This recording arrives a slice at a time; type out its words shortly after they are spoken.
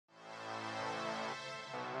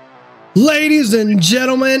Ladies and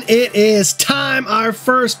gentlemen, it is time, our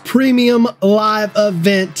first premium live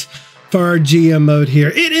event for our GM mode here.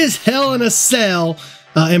 It is Hell in a Cell,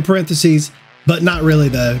 in parentheses, but not really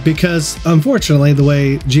though, because unfortunately the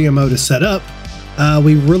way GM mode is set up,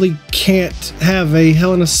 we really can't have a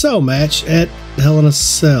Hell in a Cell match at Hell in a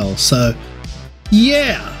Cell. So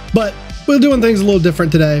yeah, but we're doing things a little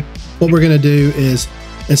different today. What we're gonna do is,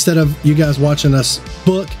 instead of you guys watching us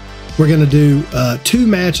book, we're going to do 2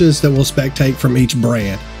 matches that we'll spectate from each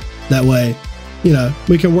brand. That way, you know,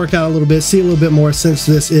 we can work out a little bit, see a little bit more, since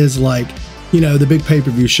this is like, you know, the big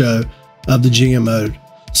pay-per-view show of the GM mode.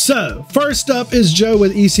 So first up is Joe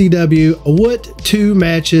with ECW. What 2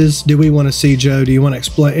 matches do we want to see, Joe? Do you want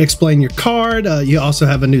to explain your card? You also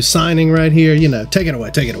have a new signing right here. You know, take it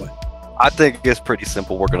away. Take it away. I think it's pretty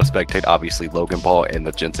simple. We're going to spectate, obviously, Logan Paul and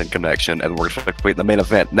the Jensen connection, and we're going to spectate the main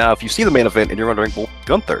event. Now, if you see the main event and you're wondering, well,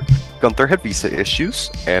 Gunther had visa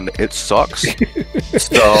issues, and it sucks.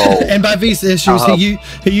 So, and by visa issues, he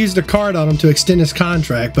used a card on him to extend his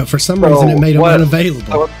contract, but for some reason it made him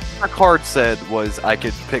unavailable. What our card said was I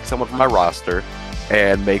could pick someone from my roster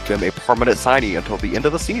and make them a permanent signee until the end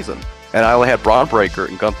of the season. And I only had Braun Breaker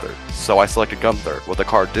and Gunther, so I selected Gunther. What the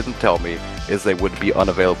card didn't tell me is they would be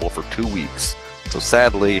unavailable for 2 weeks. So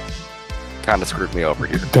sadly, kind of screwed me over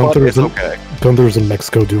here. Gunther's in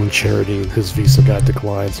Mexico doing charity, and his visa got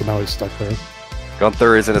declined, so now he's stuck there.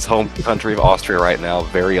 Gunther is in his home country of Austria right now,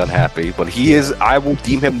 very unhappy. But he is, I will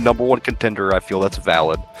deem him #1 contender. I feel that's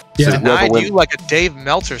valid. Yeah, so I do like a Dave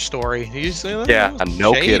Meltzer story. Did you see that? Yeah,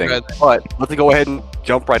 no kidding. But let's go ahead and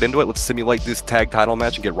jump right into it. Let's simulate this tag title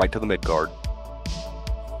match and get right to the mid card.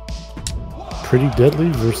 Pretty Deadly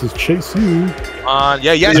versus Chase U.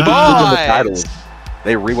 Yeah, yes, boys!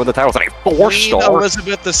 They re-won the titles. Like a 4-star.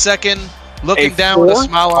 Elizabeth II looking down with a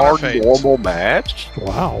smile on her face. Normal match.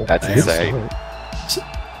 Wow, that's insane.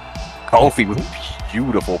 Kofi with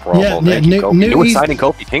beautiful promo. Yeah, Thank you, Kofi. New exciting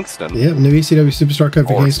Kofi Kingston. Yeah, new ECW superstar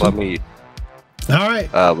Kofi Kingston. All right.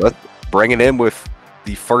 Let's bring it in with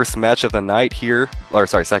the first match of the night here. Or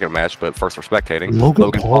sorry, second match, but first we're spectating.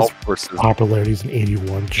 Logan Paul versus popularity is an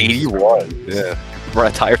 81. 81. Yeah. For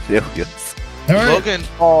entire millions. All right. Logan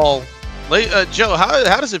Paul. Joe,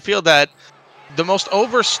 how does it feel that the most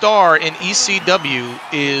over star in ECW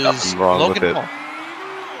is Logan Paul?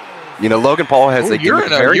 You know, Logan Paul has you're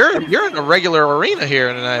in a regular arena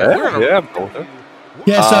here tonight.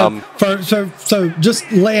 So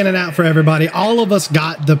just laying it out for everybody. All of us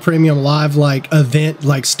got the premium live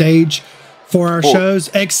event stage for our shows,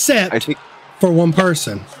 except for one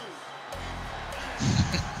person.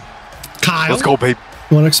 Kyle, let's go, babe.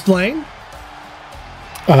 Want to explain?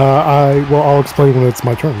 I'll explain when it's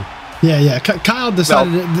my turn. Yeah. Kyle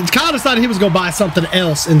decided he was going to buy something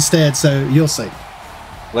else instead, so you'll see.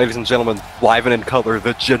 Ladies and gentlemen, live and in color,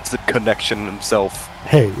 the Jensen connection himself.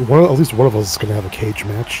 Hey, at least one of us is going to have a cage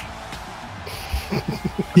match.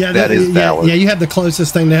 Yeah, that is valid. Yeah, you have the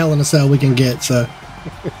closest thing to Hell in a Cell we can get, so.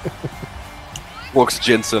 Brooks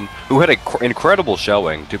Jensen, who had an incredible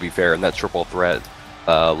showing, to be fair, in that triple threat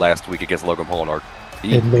last week against Logan Paul and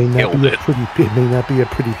it may not be a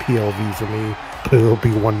pretty PLV for me, but it'll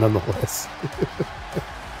be one nonetheless.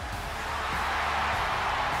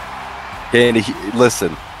 And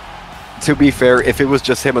listen, to be fair, if it was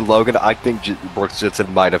just him and Logan, I think Brooks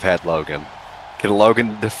Jensen might have had Logan. Can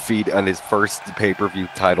Logan defeat on his first pay-per-view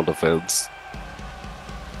title defense?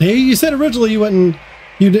 Hey, you said originally you weren't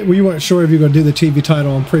sure if you were going to do the TV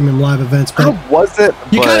title on premium live events, but I wasn't.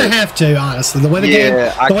 You kind of have to, honestly. The way the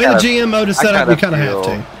GM mode is set up, you kind of have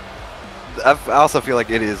to. I also feel like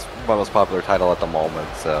it is my most popular title at the moment,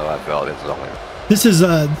 so I felt it's only. This is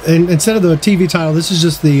instead of the TV title, this is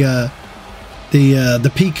just the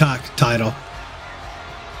Peacock title.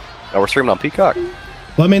 Oh, we're streaming on Peacock?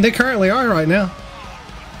 Well, I mean, they currently are right now.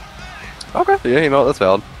 Okay. Yeah, you know, that's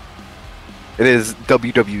valid. It is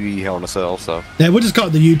WWE Hell in a Cell, so. Yeah, we'll just call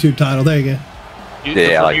it the YouTube title. There you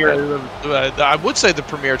go. I would say the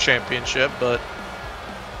Premier Championship, but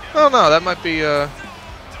I don't know. That might be not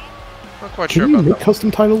quite sure about that. Can you make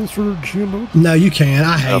custom titles for GM mode? No, you can't.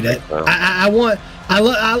 I hate it. So.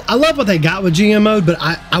 I love what they got with GM mode, but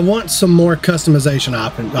I want some more customization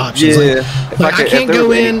options. Yeah, I can't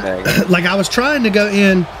go in. Like I was trying to go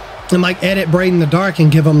in and edit Braden the Dark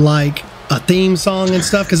and give him a theme song and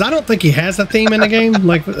stuff, because I don't think he has a theme in the game.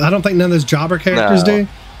 I don't think none of those jobber characters do.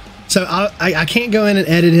 So I can't go in and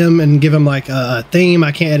edit him and give him a theme.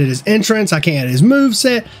 I can't edit his entrance. I can't edit his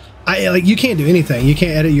moveset. You can't do anything. You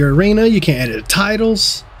can't edit your arena. You can't edit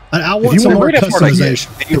titles. I want some more customization.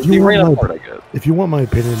 If you want my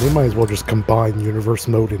opinion, they might as well just combine universe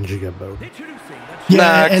mode and GM mode.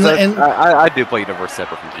 Yeah, I do play Universe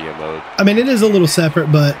separate from GM mode. I mean, it is a little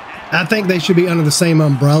separate, but I think they should be under the same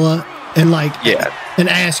umbrella and and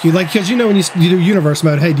ask you, like, because when you do Universe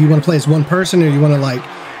mode, hey, do you want to play as one person or you want to like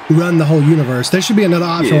run the whole universe? There should be another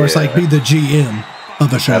option where it's like be the GM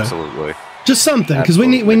of a show. Absolutely. Just something, because we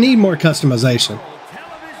need more customization.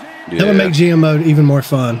 Yeah. That would make GM mode even more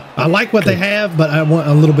fun. I like what they have, but I want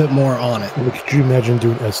a little bit more on it. Could you imagine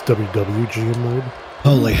doing SWW GM mode?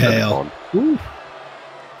 Holy hell.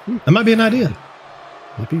 That might be an idea.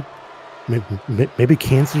 Maybe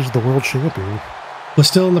Kansas is the world champion. We're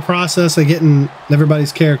still in the process of getting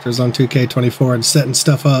everybody's characters on 2K24 and setting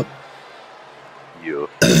stuff up. Yeah. All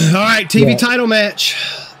right, TV title match.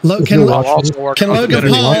 Can Logan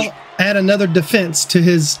Paul add another defense to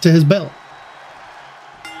his belt?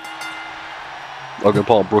 Logan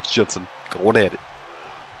Paul and Brooks Jensen going at it.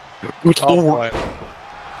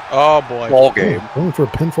 Oh boy. Ball game. Going for a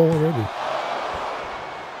pinfall already.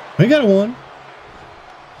 We got one.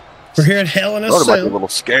 We're here at Hell in a Might be a Cell. little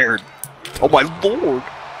scared. Oh my lord.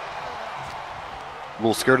 A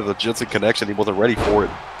little scared of the Jensen connection. He wasn't ready for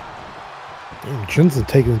it. Damn, Jensen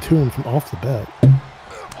taking it to him from off the bat.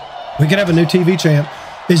 We could have a new TV champ.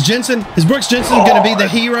 Is Brooks Jensen going to be the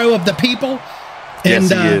hero of the people? And,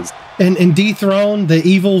 Yes, he is. And dethrone the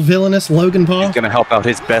evil, villainous Logan Paul? He's going to help out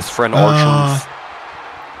his best friend, R-Truth.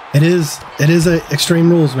 It is an Extreme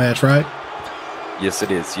Rules match, right? Yes,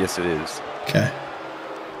 it is. Yes, it is. Okay.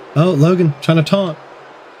 Oh, Logan trying to taunt.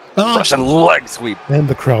 Oh, Russian leg sweep. And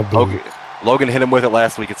the crowd booed. Logan hit him with it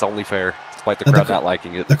last week. It's only fair, despite the crowd not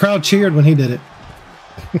liking it. The crowd cheered when he did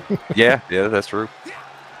it. Yeah, that's true.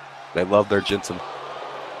 They love their Jensen.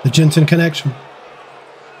 The Jensen connection.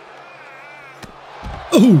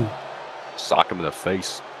 Ooh. Sock him in the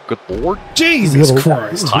face. Good lord. Jesus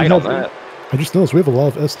Christ. Tight on that. I just noticed we have a lot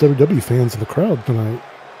of SWW fans in the crowd tonight.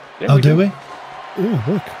 Yeah, Oh, do we? Yeah,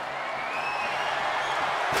 look.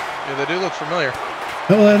 Yeah, they do look familiar.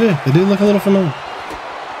 Oh, they do. They do look a little familiar.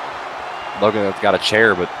 Logan's got a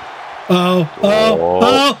chair, but Oh,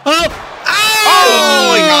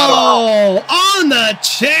 he got on the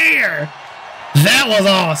chair. That was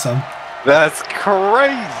awesome. that's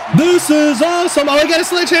crazy. This is awesome. Oh, we got a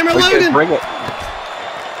sledgehammer, We can Logan. bring it.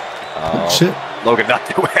 Shit. Logan not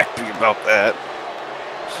too happy about that.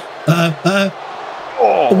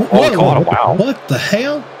 Whoa. God, wow. What the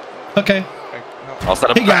hell? Okay. I'll set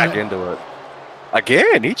him He got back it. into it.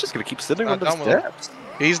 Again, he's just going to keep sitting on Not the done with him. steps.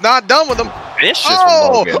 He's not done with them. Vicious from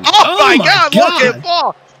Oh Logan. my God! Look at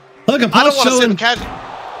Paul. Logan I Paul's don't want to sit showing. and catch.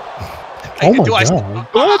 Oh my Do I-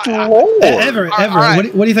 God. Good lord. Everett, All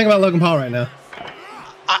right. what do you think about Logan Paul right now?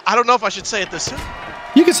 I don't know if I should say it this soon.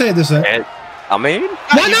 You can say it this way. I mean,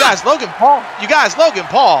 Why You not? guys, Logan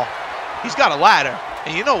Paul. He's got a ladder,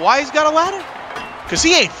 and you know why he's got a ladder? Because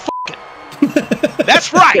he ain't fucking.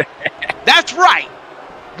 That's right. That's right.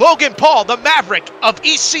 Logan Paul, the Maverick of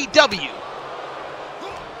ECW.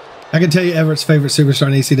 I can tell you Everett's favorite superstar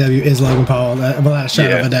in ECW is Logan Paul, without a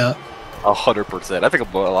shadow of a doubt. 100%. I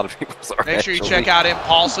think a lot of people are. Make sure you check out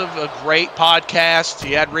Impulsive, a great podcast.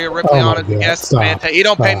 He had Rhea Ripley on as a guest. He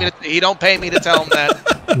don't pay me to tell him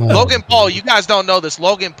that. No. Logan Paul, you guys don't know this.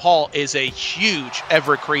 Logan Paul is a huge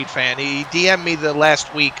Everett Creed fan. He DM'd me the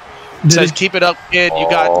last week. Says, "Keep it up, kid. You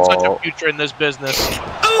got such a future in this business."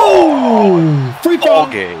 Oh! Free fall.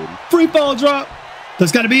 game. Free fall drop.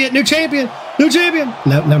 That's got to be it. New champion. New champion.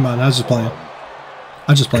 No, never mind. I was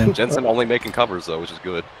just playing. Jensen only making covers though, which is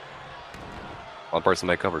good. One person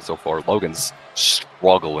made covers so far. Logan's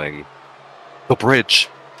struggling. The bridge.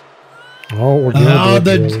 Oh, we're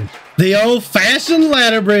doing the old-fashioned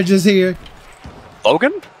ladder bridge is here.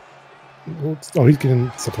 Logan? Oh, he's getting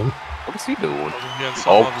something. What is he doing?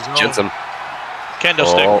 Oh, Jensen. Kendo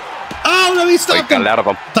stick. Oh, no, he stopped got him. it out of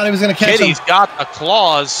him. Thought he was going to catch Kitty's him. got the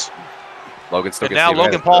claws. Logan still And gets now the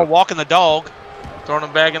Logan advantage, Paul though. walking the dog, throwing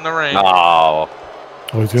him back in the ring. Oh,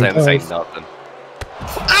 Oh, he's saying getting this ain't close. nothing.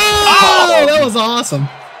 Oh, that was awesome.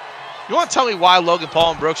 You want to tell me why Logan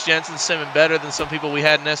Paul and Brooks Jensen seeming better than some people we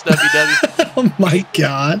had in SWW? Oh, my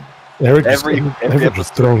God. Eric Every just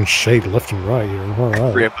episode. throwing shade left and right here. All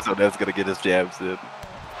Every right. episode that's gonna get his jabs in.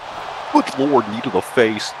 Good lord, knee to the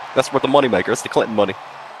face. That's worth the moneymaker. That's the Clinton money.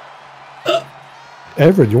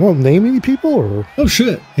 Everett, you want to name any people or Oh,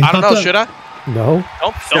 shit. He I don't popped know. up. Should I? no?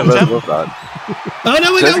 Don't Yeah, tell me. that's not. Oh,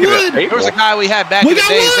 no, we Let's got get a wood. table. There was a guy we had back We in the got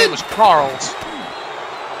day. His wood. name was Charles.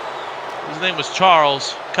 His name was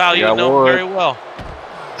Charles. Kyle, you Yeah, know him wood. very well.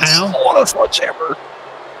 Ow. Oh, a sledgehammer.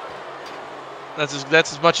 That's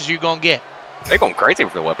as much as you're gonna get. They're going crazy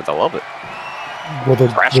with their weapons. I love it. Well,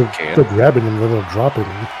 Trash can. they're grabbing him, then they're dropping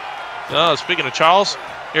him. Oh, speaking of Charles,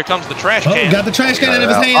 Here comes the trash Oh, can. got the trash can out of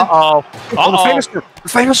his hand. Uh-oh. Oh, the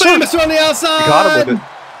famous Famous on the outside. You got him with it.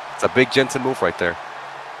 It's a big Jensen move right there.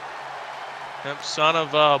 Yep, son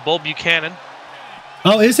of Bull Buchanan.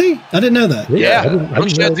 Oh, is he? I didn't know that. Yeah, I didn't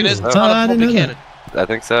Brooks know Jensen that is the either. son I of Bull didn't know Buchanan. I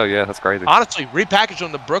think so. Yeah, that's crazy. Honestly, repackage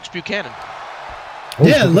him to Brooks Buchanan.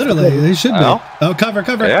 Yeah, literally. They should be. Oh. Oh, cover.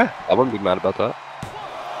 Yeah, I wouldn't be mad about that.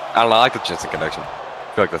 I don't know. I like the Jensen connection.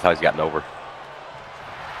 I feel like that's how he's gotten over.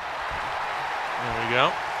 There we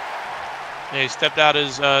go. Yeah, he stepped out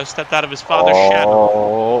of his father's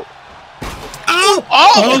shadow.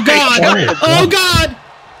 Oh, God. Oh, God.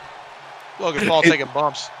 Logan Paul taking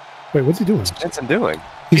bumps. Wait, what's he doing? What's Jensen doing?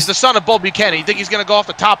 He's the son of Bull Buchanan. You think he's going to go off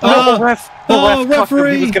the top? Oh, the ref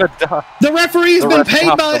referee. He was gonna die. The referee has The been ref paid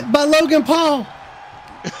stopped by Logan Paul.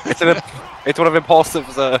 It's one of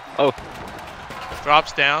Impulsive's.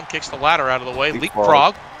 Drops down, kicks the ladder out of the way.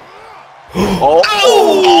 Leapfrog. Oh!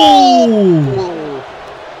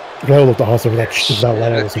 I looked awesome. That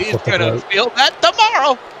ladder was He's going to feel that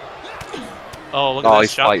tomorrow. Oh, look at that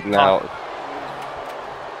He's shot. fighting out.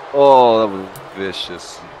 Oh, that was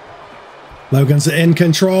vicious. Logan's in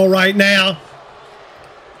control right now.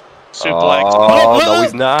 Suplex. Oh, no,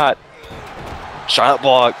 he's not. Shot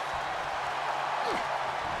block.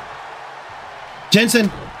 Jensen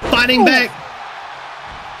fighting back.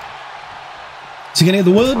 Is he getting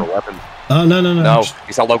the wood? For a weapon. Oh, no. No,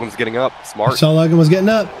 he saw Logan was getting up. I Smart. saw Logan was getting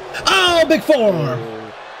up. Oh, big forearm.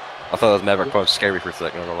 I thought that was Maverick Punch. Scared me for a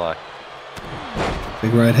second, I'm not gonna lie.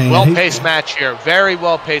 Big right hand. Well-paced match here. Very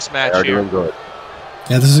well-paced match They're here. doing good.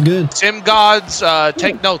 Yeah, this is good. Sim gods,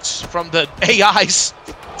 take notes from the AIs.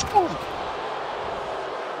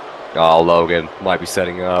 Oh, Logan might be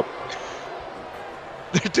setting up.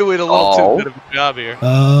 They're doing a little too good of a job here.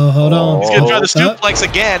 Oh, hold on. He's going to try the suplex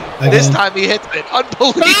again. This time he hits it.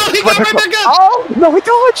 Unbelievable. Oh, he got right back up. Oh, no, he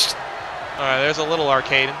dodged. All right, there's a little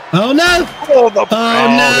arcading. Oh, no. Oh,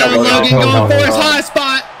 no. Logan going for his high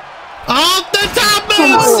spot. Off the top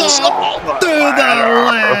moonsault through the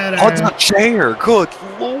ladder. On the chair. Good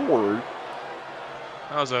Lord.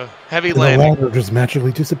 That was a heavy The landing. ladder just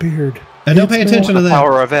magically disappeared. And don't pay attention to that.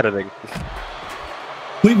 Power of editing.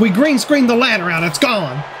 We green screened the ladder out. It's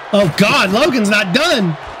gone. Oh, God. Logan's not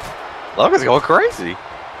done. Logan's going crazy.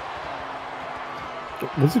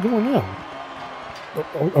 What's going on?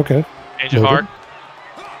 Oh, okay. Change of heart.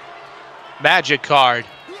 Magic card.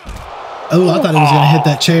 Oh, I thought he was going to hit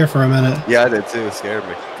that chair for a minute. Yeah, I did too. It scared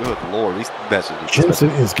me. Good Lord. These matches. Jensen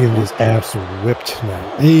is getting his ass whipped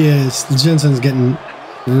now. He is. Jensen's getting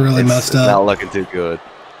really messed up. Not looking too good.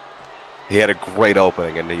 He had a great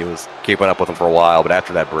opening, and he was keeping up with him for a while. But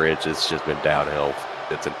after that bridge, it's just been downhill.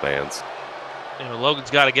 Jensen fans. You know, Logan's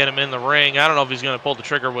got to get him in the ring. I don't know if he's going to pull the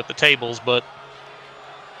trigger with the tables, but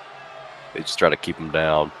They just try to keep him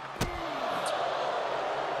down.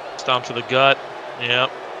 stomp to the gut. Yep.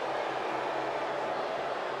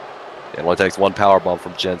 It only takes one power bomb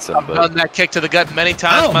from Jensen. I've But done that kick to the gut many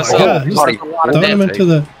times Oh, my myself. God. He's Sorry. throwing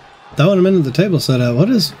him into the table setup. What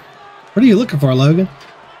are you looking for, Logan?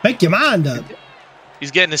 Make your mind up.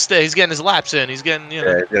 He's getting his laps in. He's getting, you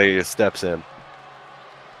know. yeah, he just steps in.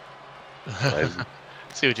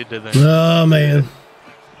 See what you did there. Oh, man.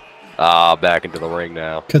 Back into the ring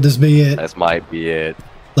now. Could this be it? This might be it.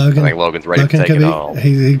 Logan. I think Logan's ready to take could it be, home.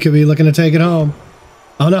 He could be looking to take it home.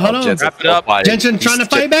 Oh, no, hold on. Jensen's Wrap it still up. fighting. Jensen trying to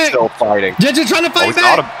fight back. Still fighting. Jensen trying to Oh, fight he's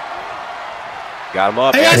got back. him. Got him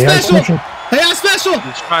up. Hey, Yeah, I special. Hey, I special.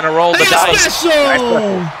 He's trying to roll the Hey, I dice.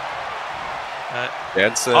 special.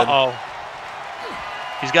 Jensen. Uh-oh.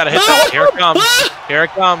 He's got to hit that. Here it comes. Here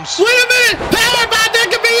it comes. Wait a minute. Power bomb. That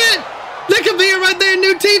could be it. That could be it right there.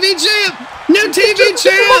 New TV champ. New TV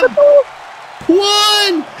champ.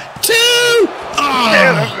 1, 2.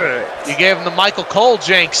 Oh. You gave him the Michael Cole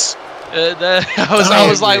jinx. I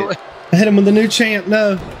was like, I hit him with the new champ.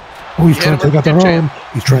 No. Oh, he's trying to take out that arm.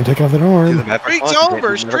 He's trying to take out that arm. streak's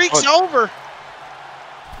over. Streak's over.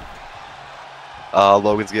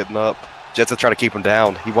 Logan's getting up. Jensen's trying to keep him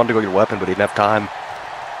down. He wanted to go get a weapon, but he didn't have time.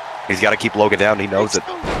 He's got to keep Logan down. He knows it.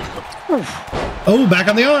 Oh, back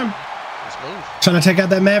on the arm. Nice move. Trying to take out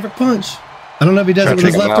that Maverick punch. I don't know if he does it with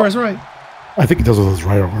his left or his right. I think he does it with his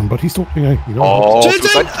right arm, but he's still, you know. Oh,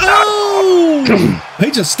 Jensen! Oh!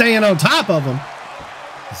 He's just staying on top of him.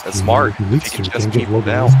 That's smart. He needs He can to. just Can't keep give Logan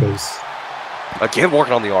him any down. space. Again,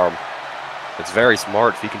 working on the arm. It's very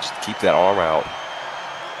smart if he can just keep that arm out.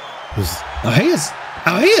 His- He is.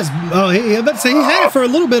 I bet to say he had it for a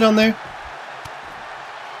little bit on there.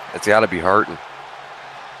 It's got to be hurting.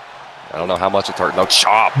 I don't know how much it's hurting. No,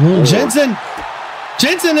 chop. Well, Jensen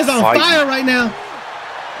is on Fighting. fire right now.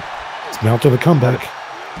 It's mounting the comeback.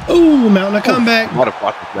 Ooh, mounting a comeback. Might have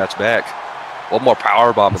brought this match back. One more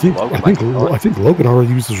power bomb and Logan. I think Logan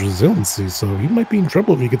already uses resiliency, so he might be in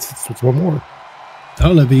trouble if he gets with one more. I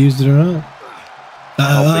don't know if he used it or not.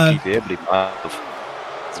 I don't think he did, but he might have.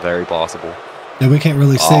 It's very possible. Yeah, we can't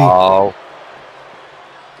really see. Oh.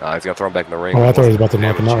 He's gonna throw him back in the ring. Oh, I thought he was about to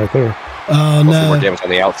knock him out right there. Oh, no. More damage on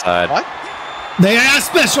the outside. What? They got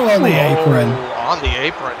special on the apron. On the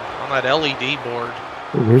apron. On that LED board.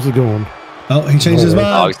 Where's he going? Oh, he changed his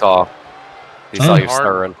mind. Oh, he saw you Hard.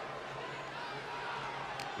 stirring.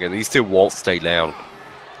 Yeah, these two won't stay down.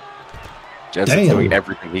 Jensen's doing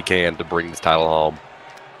everything he can to bring this title home.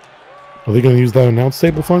 Are they going to use that announce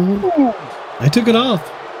table finally? They took it off.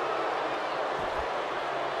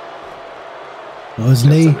 Oh, his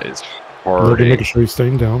knee. Is Logan making sure he's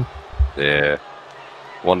staying down. Yeah.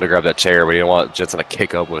 Wanted to grab that chair, but he didn't want Jensen to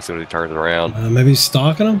kick up as soon as he turns around. Maybe he's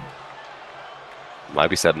stalking him? Might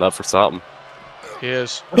be setting up for something. He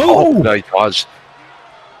is. Oh, no, he dodged.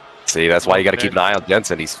 See, that's why you got to keep an eye on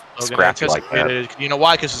Jensen. He's scrappy like that. You know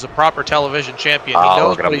why? Because he's a proper television champion. He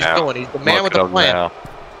knows what he's doing. He's the man with the plan.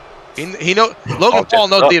 He knows. Logan Paul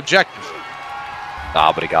knows the objective.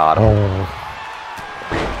 Ah, but he got him.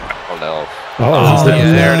 Oh no. Oh,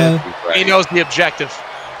 yeah, there it is. He knows the objective.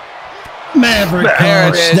 Maverick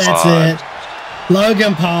punch. That's it.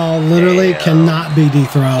 Logan Paul literally cannot be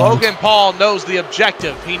dethroned. Logan Paul knows the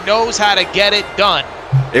objective. He knows how to get it done.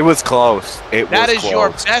 It was close. That is your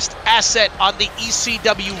best asset on the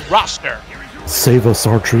ECW roster. Save us,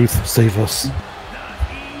 R-Truth. Save us.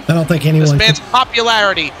 I don't think anyone. This man's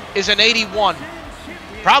popularity is an 81.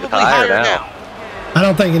 Probably higher now. I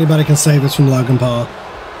don't think anybody can save us from Logan Paul.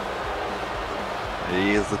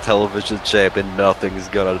 He is the television champion. Nothing is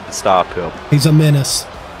going to stop him. He's a menace.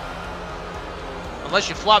 Unless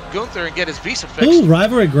you flop Gunther and get his visa fixed. Ooh,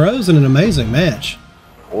 rivalry grows in an amazing match.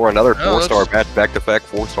 Or another four-star match, back-to-back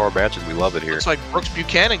four-star matches. We love it here. Looks like Brooks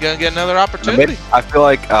Buchanan gonna get another opportunity. I feel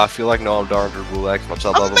like Noam Dar and Drew Gulak. Much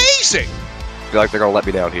I love them. Amazing. I feel like they're gonna let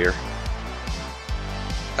me down here.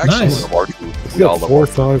 Nice. We got 4,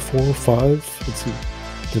 5, 4, 5. Let's see.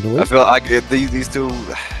 I feel like these two.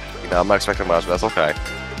 I'm not expecting much, but that's okay.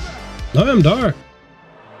 Noam Dar.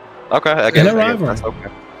 Okay, again, that's okay.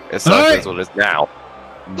 It's what it is now.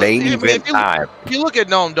 Main event time. If you look at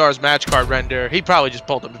Noam Dar's match card render, he probably just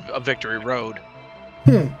pulled a victory road.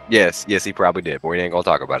 Yes, he probably did, but we ain't gonna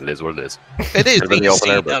talk about it. It is what it is. It is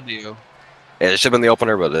ECW. Yeah, it should have been the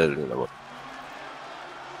opener, but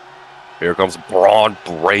here comes Braun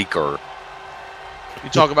Breaker. You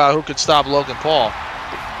talk about who could stop Logan Paul.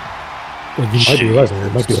 Well, you might be right.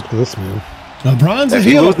 It might be up to this man. Braun's a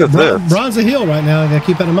heel. Braun's a heel right now. I gotta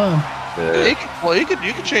keep that in mind. Yeah, you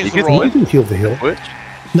could change the role. You can heal the heel. Which?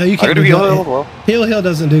 No, you can't. Heel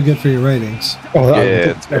doesn't do good for your ratings. Oh,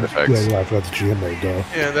 it's good effects. Yeah, that's GM mode, though.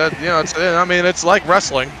 Yeah, it's like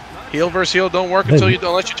wrestling. Heel versus heel don't work until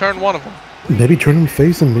unless you turn one of them. Maybe turn him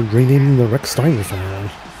face and rename him the Rex Steiner finally.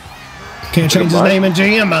 Can't change his name in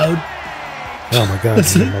GM mode. Oh my God,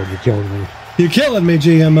 GM mode, you're killing me. You're killing me,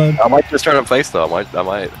 GM mode. I might just turn him face though. I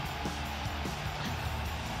might.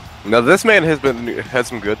 Now this man had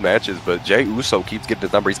some good matches, but Jey Uso keeps getting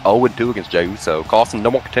his number. He's 0-2 against Jey Uso. Cost him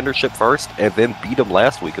no more contendership first, and then beat him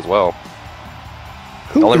last week as well.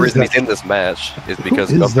 The only reason he's in this match is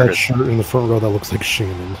because who is that shirt in the front row that looks like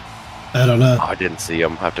Shannon? I don't know. Oh, I didn't see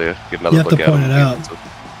him. I have to get another look at him. You have to point it out.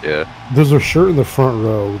 Yeah. There's a shirt in the front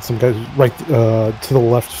row. Some guys right to the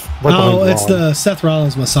left. Right it's the Seth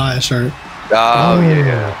Rollins Messiah shirt. Oh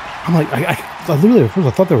yeah. I'm like, I literally at first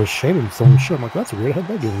I thought there was Shannon's own shirt. I'm like, that's weird. How'd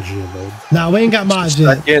that get in GM mode? No, we ain't got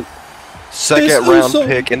MyGM. Second round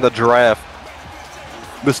pick in the draft.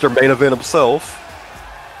 Mr. Main Event himself.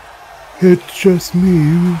 It's just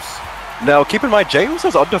me. Now, keep in mind, Jey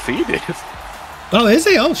Uso's undefeated. Oh, is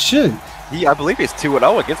he? Oh, shoot. I believe he's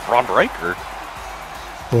 2-0 against Braun Breaker.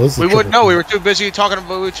 Well, we wouldn't know. We were too busy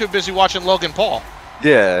we were too busy watching Logan Paul.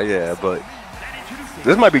 Yeah, but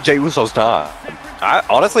this might be Jey Uso's time.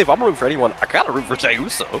 Honestly, if I'm rooting for anyone, I gotta root for Jey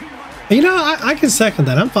Uso. You know, I can second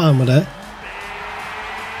that. I'm fine with that.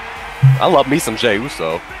 I love me some Jey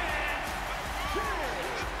Uso.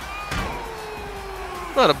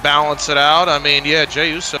 Well, to balance it out, I mean, yeah,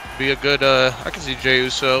 Jey Uso would be a good. I can see Jey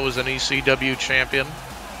Uso as an ECW champion.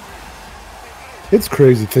 It's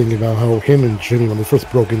crazy thinking about how him and Jimmy, when they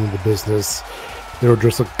first broke into the business, they were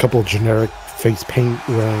just a couple of generic face paint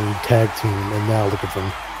wearing tag team, and now look at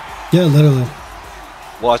them. Yeah, literally.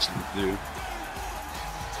 Watch them, dude.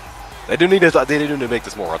 They do need to make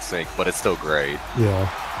this more on sync, but it's still great.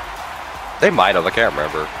 Yeah. They might have. I can't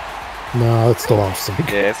remember. No, it's still off sync.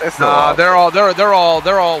 Yeah, it's still off. They're all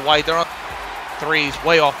white. They're on threes,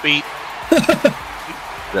 way off beat.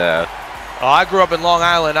 Yeah. Oh, I grew up in Long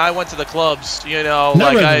Island. I went to the clubs. You know,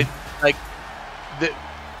 No like rhythm.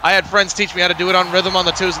 I had friends teach me how to do it on rhythm on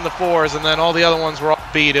the 2s and the 4s, and then all the other ones were all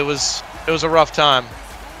beat. It was a rough time.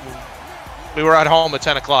 We were at home at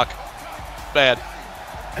 10 o'clock. Bad.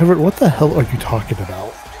 Everett, what the hell are you talking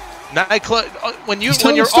about? Nightclub. When you're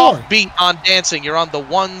telling a off story. beat on dancing, you're on the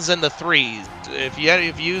 1s and the 3s. If you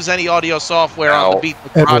use any audio software on the beat,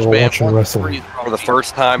 the Everett, we're GarageBand, watching 1s, wrestling. 3s, For the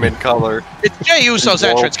first time in color, it's Jey Uso's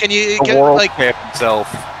entrance. Can you the get world like? champ himself,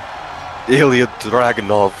 Ilya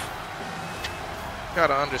Dragunov.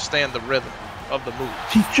 Gotta understand the rhythm of the move.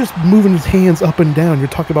 He's just moving his hands up and down. You're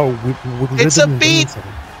talking about It's a rhythm and beat. dancing.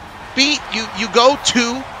 Beat you go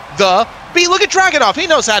to the beat. Look at Dragunov. He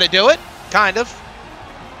knows how to do it, kind of.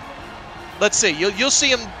 Let's see. You'll see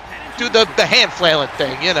him do the hand flailing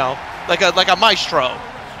thing. You know, like a maestro.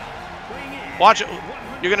 Watch it.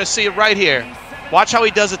 You're gonna see it right here. Watch how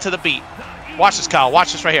he does it to the beat. Watch this, Kyle.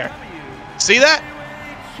 Watch this right here. See that?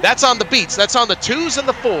 That's on the beats. That's on the 2s and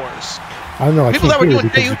the 4s. I know. I People that can't were hear doing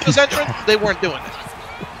it because Jey you Uso's keep entrance, talking. they weren't doing it.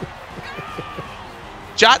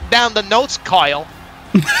 Jot down the notes, Kyle.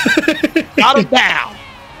 Jot them down.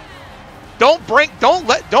 Don't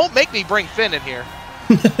make me bring Finn in here.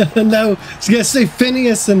 No, it's gonna say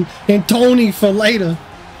Phineas and Tony for later.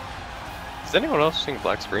 Does anyone else sing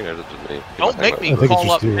black screen or is it just me? Don't make me I think it's call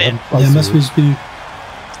just up you. Finn. I Yeah, see must it. be speed.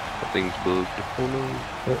 Things bugged. Oh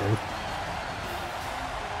no. Uh-oh.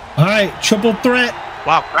 All right, triple threat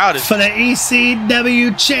Wow, crowd is. for the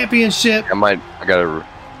ECW Championship. I gotta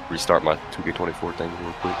restart my 2K24 thing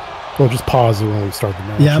real quick. Well, just pause it when we start the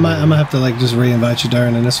match. Yeah, I might have to like just re-invite you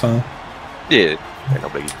during, and it's fine. Yeah, ain't no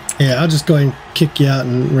biggie. Yeah, I'll just go ahead and kick you out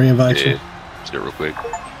and re-invite Yeah, you. just do it real quick.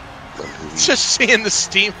 Just seeing the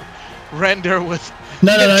Steam render with.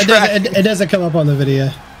 No, track. it doesn't come up on the video.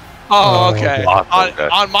 Oh, Oh, okay. okay. Okay.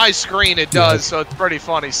 On my screen, it does, so it's pretty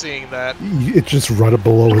funny seeing that. It's just right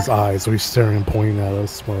below his eyes, so he's staring and pointing at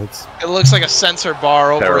us. Well, it's It looks like a sensor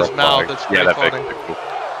bar over his Terrifying. mouth. It's pretty Yeah, funny. makes it cool.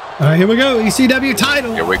 All right, here we go. ECW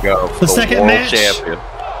title. Here we go. The second world match. champion.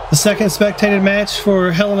 The second spectated match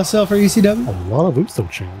for Hell in a Cell for ECW. a lot of Uso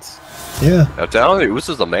chants. Yeah. I'm telling you,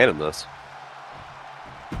 Uso's a man in this.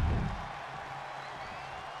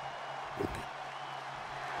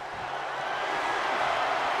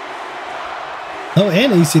 Oh,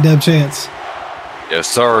 and ECW chants. Yes,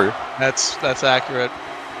 sir. That's accurate.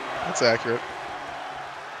 That's accurate.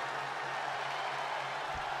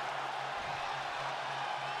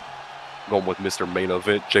 Going with Mr. Main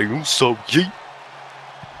Event, Jey Uso. Yeet.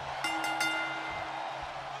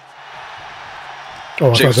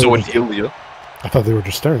 Oh, Jey Uso and Ilya. I thought they were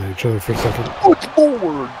just staring at each other for a second. Good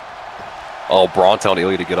lord. Oh, Braun telling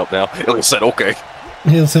Ilya to get up now. Ilya said, okay.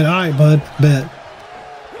 He'll say, all right, bud, bet.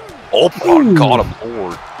 Oh, Braun Ooh. caught him,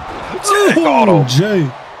 lord. Got Oh, him. Jay.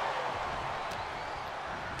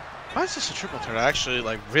 Why is this a triple threat? I actually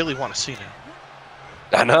like really want to see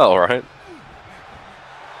now. I know, right?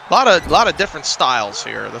 Lot of different styles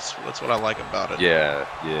here. That's what I like about it. Yeah,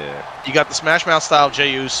 yeah. You got the Smash Mouth style of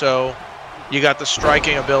Jey Uso. You got the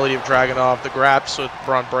striking ability of Dragunov, the graps with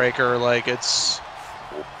Braun Breaker. Like it's,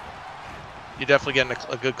 you're definitely getting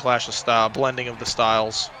a good clash of style, blending of the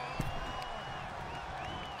styles.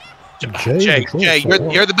 Jay,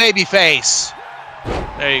 you're the baby face.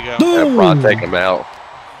 There you go. Yeah, Braun Boom. taking him out.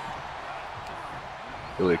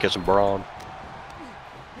 Ilya catching Braun.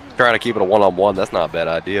 Trying to keep it a one-on-one. That's not a bad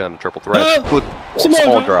idea on a triple threat. Oh, Good Samoa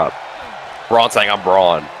small drop. drop. Braun saying, I'm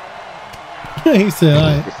Braun. He said,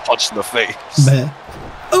 all right, Punch in the face. bet.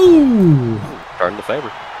 Ooh. Turn the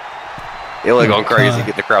favor. Ilya going crazy, God.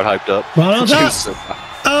 get the crowd hyped up. Braun on top.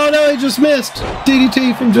 Oh, no, he just missed.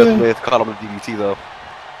 DDT from Just Jay. Smith caught him with DDT though.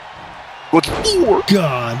 Good lord.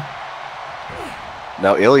 God.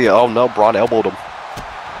 Now Ilya, oh no, Braun elbowed him.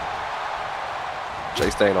 Jay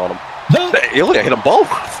staying on him. No, Ilya hit them both.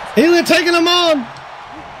 Ilya taking him on.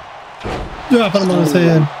 Dropping him on his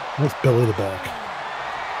head. Let's belly the back.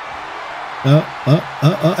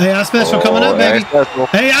 AI special coming up, baby. Special.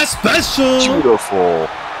 AI special. Beautiful.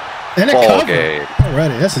 And a Ball cover. game.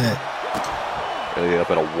 Alrighty, that's it. Ilya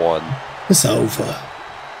up at a 1. It's over.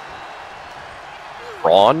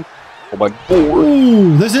 Braun. Oh my board.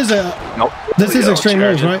 Ooh, this is a Nope. this is Ilya Extreme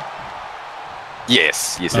Rules, charging. right?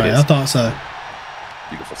 Yes, yes All it right, is. I thought so.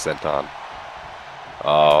 Beautiful senton.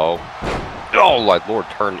 Oh. Oh, my lord,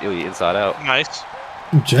 turn Ilya inside out. Nice.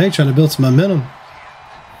 Jay trying to build some momentum.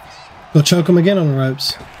 Go choke him again on the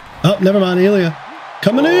ropes. Oh, never mind, Ilya.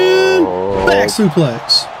 Coming in. Oh. Back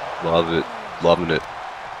suplex. Love it. Loving it.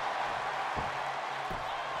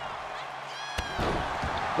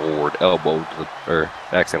 Forward elbow to the, or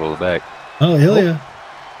axe handle to the back. Oh, Ilya.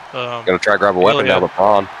 Gonna try to grab a weapon Ilya. now, but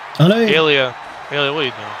Braun. I know. Ilya, what are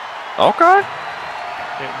you doing? Okay.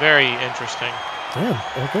 Very interesting.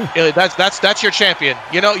 Yeah, okay. Ilya, that's your champion.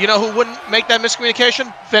 You know who wouldn't make that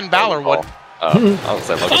miscommunication? Finn Balor would. I was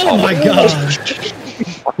saying Logan Oh Paul my would.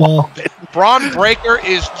 God. Well, Braun Breaker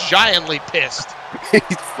is giantly pissed. He's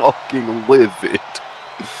fucking livid.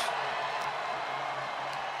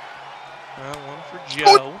 One for Joe.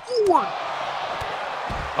 Wait, what?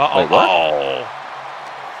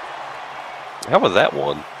 How was that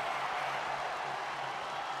one?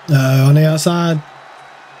 on the outside.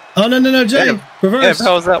 Oh, no, Jay. Damn. Reverse.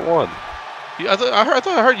 How was that one? I thought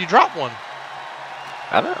I heard you drop one.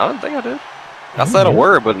 I don't think I did. I said a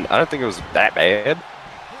word, but I don't think it was that bad.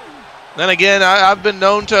 Then again, I've been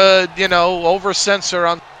known to, over-censor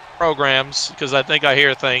on programs because I think I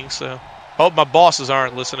hear things. So hope my bosses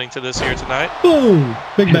aren't listening to this here tonight. Boom.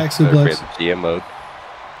 Big back suplex. GM mode.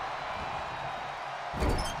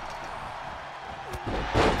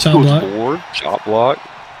 Chop block. Forward, chop block.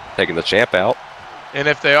 Taking the champ out. And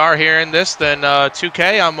if they are hearing this, then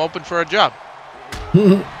 2K, I'm open for a job.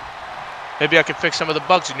 Maybe I could fix some of the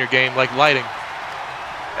bugs in your game, like lighting.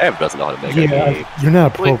 Ev doesn't know how to make a game. You're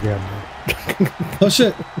not a programmer. Oh,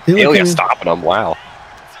 shit. Ilya stopping him. Wow.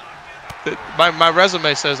 My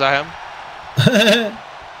resume says I am.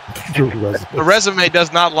 The resume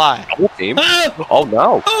does not lie. Team. Oh,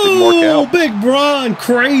 no. Didn't work Oh, out. big Braun.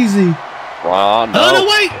 Crazy. Braun, no. Oh, no,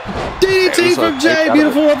 wait. DDT from Jay.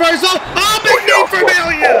 Beautiful reversal. Oh, big knee from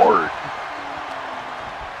Ilya.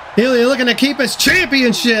 Ilya looking to keep his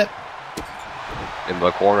championship. In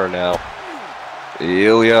the corner now.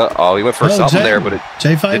 Ilya. Oh, he went for something Jay. there, but it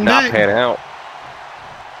Jay did fighting not back. pan out.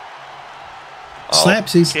 Oh.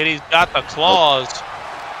 Slapsies. Kitty's got the claws.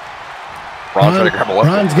 Braun's trying to grab a left.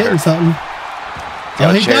 Braun's getting something.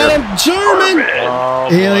 Oh, he got him. German. Oh,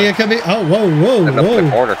 Ilya could be. Oh, whoa. In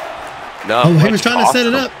the corner. No. Oh, he was trying to set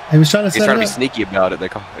it up. He was trying to set it up. He's trying to be sneaky about it.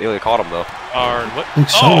 Ilya caught him, though. Hard. What? Big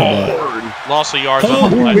shoulder block. Loss of yards Oh,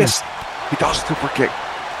 on the play. Missed. He dodged a super kick.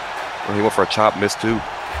 Well, he went for a chop, missed too.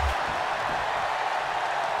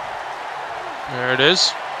 There it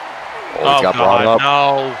is. Oh, he got brought up.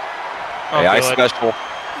 No. Oh, AI good. special.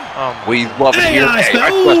 Oh, We love it here. AI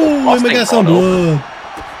special. AI Oh, special. we got some blood.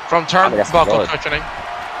 from turnbuckle cushioning.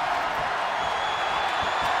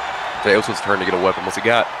 Jey Uso's turn to get a weapon. What's he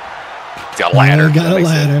got? He's got a ladder. He got a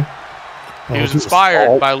ladder. He was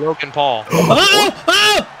inspired by Logan Paul.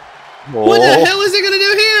 Oh! What the hell is he going to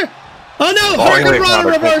do here? Oh, no. Hurricane Rana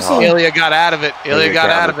reversal. Ilya got out of it. Ilya got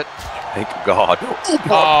out of it. Thank God.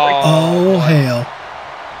 Oh, hell.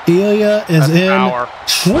 Ilya is in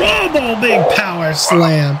trouble. Big power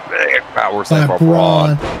slam. Big power By slam for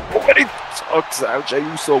Braun. Braun. But he sucks out Jey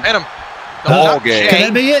Uso. Hit him. Ball game. Could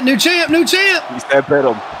that be it? New champ. He stepped at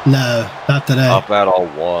him. No, not today. Up at all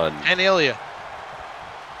one. And Ilya.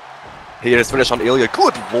 He just finished on Ilya.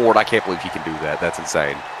 Good Lord, I can't believe he can do that. That's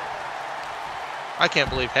insane. I can't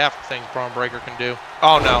believe half the things Braun Breaker can do.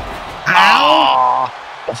 Oh, no. Ow!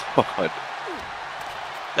 God.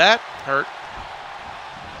 That hurt.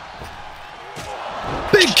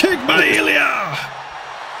 Big kick by Ilya.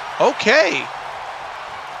 Okay.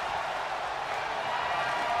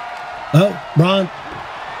 Oh, Braun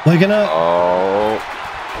waking up. Oh.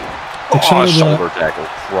 Big Shoulder tackle.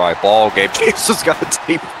 Right, ball game. Jesus got the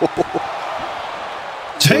table.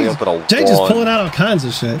 Jay just pulling out all kinds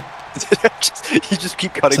of shit. You just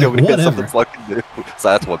keep cutting It's over like, to get whatever. something fucking new. So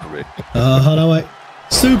that's one for me. Hold on, wait.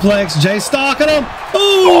 Suplex. Jay stalking him.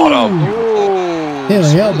 Ooh. Oh, Ooh. Ilya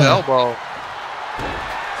Smooth elbow.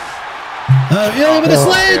 Ilya with a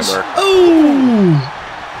sledge. Hammer. Ooh.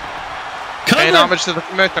 Paying Cover. homage to the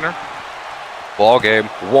commissioner. Ball game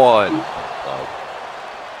one.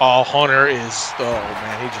 Oh, Hunter is. Oh,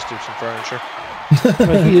 man. He just threw some furniture.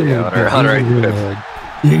 Yeah, Hunter.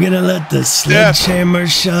 You're going to let the sledgehammer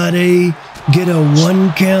shotty get a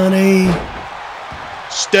 1 count.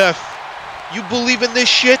 Steph, you believe in this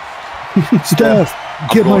shit? Steph,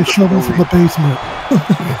 get my shovel from the basement.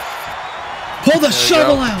 Pull the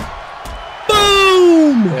shovel out.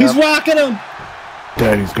 Boom. Yep. He's rocking him.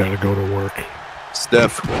 Daddy's got to go to work.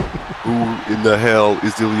 Steph, who in the hell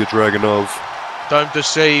is Ilya Dragunov? Time to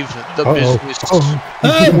save the business.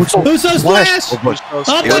 Uso splash. Off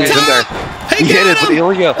the Ilya's in there. top. He hit it with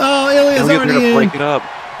Ilya. Oh, Ilya's already gonna in. break it up.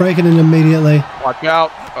 Breaking it immediately. Watch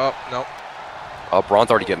out. Oh, no. Oh, Braun's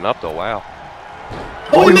already getting up though. Wow.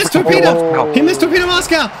 Oh, he missed Torpedo. He missed Torpedo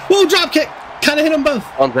Moscow. Whoa, drop kick. Kind of hit them both.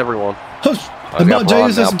 Braun's everyone. I bought Jey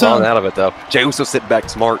Uso some Braun time. out of it though. Jey Uso sitting back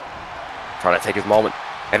smart, trying to take his moment,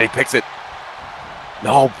 and he picks it.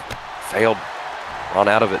 No, failed. Braun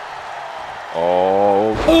out of it.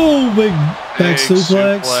 Oh. Oh, big back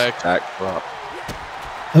suplex. Back drop.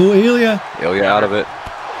 Oh, Ilya. Ilya out of it.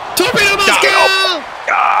 Torpedo Moscow!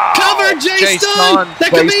 Cover Jay Stun.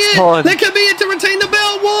 That could be it. That could be it to retain the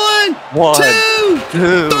belt. One, two,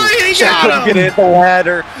 three. He got him. Get it. The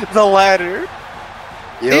ladder. The ladder.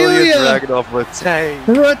 Ilya Dragunov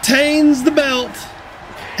retains the belt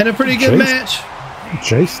in a pretty good match.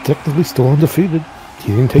 Jay's technically still undefeated.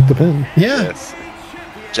 He didn't take the pin. Yeah. Yes.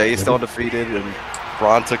 Jay's still undefeated, and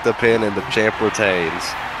Braun took the pin, and the champ retains.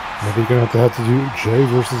 Maybe you're going to have to do Jay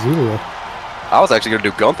versus Ilya. I was actually going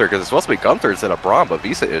to do Gunther because it's supposed to be Gunther instead of Braun, but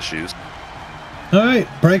visa issues. All right.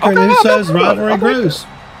 Breaker and Usos rivalry grows.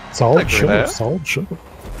 Solid show. Solid show.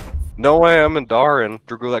 Noam and Dar and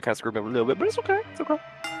Drew Gulak kind of screwed me a little bit, but it's okay. It's okay.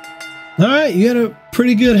 All right. You had a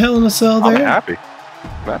pretty good Hell in a Cell there. I'm happy.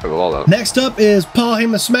 I'm happy with all that. Next up is Paul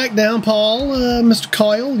Heyman SmackDown. Paul, Mr.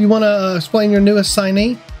 Coyle, you want to explain your newest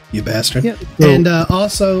signee? You bastard. Yeah. And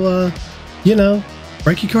also, you know,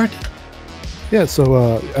 break your card. Yeah,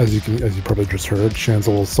 so as you probably just heard, Shan's a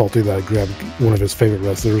little salty that I grabbed one of his favorite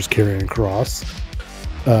wrestlers, Karrion Kross.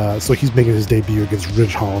 So he's making his debut against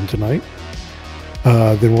Ridge Holland tonight.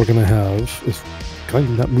 Then we're gonna have. Can I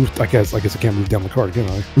not move? I guess I can't move down the card, can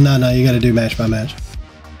I? No, you got to do match by match.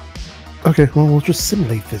 Okay, well we'll just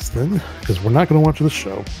simulate this then, because we're not gonna watch the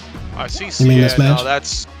show. I see. You mean this match? No,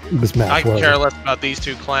 that's this match. I can care less about these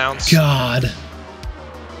two clowns. God.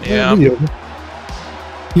 Yeah.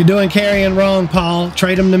 You're doing Karrion wrong, Paul.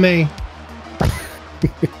 Trade him to me.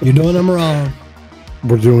 You're doing him wrong.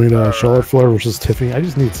 We're doing Charlotte Flair versus Tiffany. I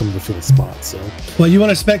just need someone to fill the spot. So. Well, you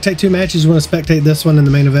want to spectate two matches? You want to spectate this one in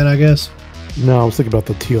the main event, I guess. No, I was thinking about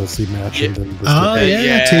the TLC match. Yeah. And then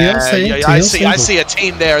TLC. Yeah, TLC. I see a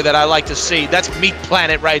team there that I like to see. That's Meat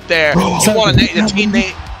Planet right there. You want to name the team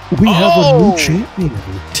name? We have a new champion.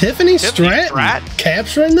 Tiffany Stratton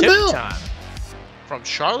capturing the belt. Time. From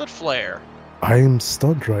Charlotte Flair. I am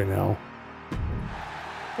stunned right now.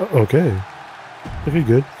 Okay. Okay,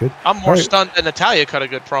 good. I'm more stunned than Natalia cut a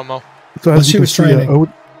good promo. So as she was training.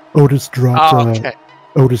 Otis dropped. Okay.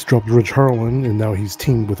 Otis dropped Ridge Holland, and now he's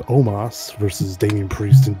teamed with Omos versus Damian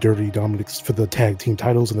Priest and Dirty Dominic for the tag team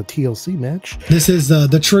titles in the TLC match. This is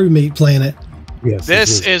the true Meat Planet. Yes.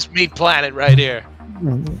 This is Meat Planet right here.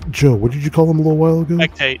 Joe, what did you call him a little while ago?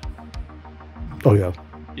 Spectate. Oh yeah.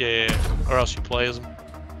 Yeah. Or else you play as him.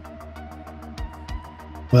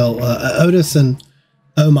 Well, Otis and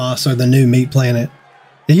Omos are the new Meat Planet.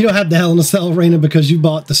 You don't have the Hell in a Cell arena because you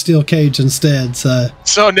bought the steel cage instead. So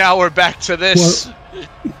now we're back to this. Well,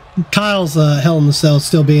 Kyle's Hell in a Cell is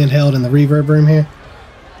still being held in the reverb room here.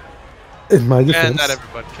 In my defense, and not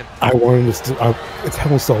everybody can. I wanted us to. It's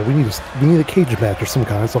Hell in a Cell. We need a cage match of some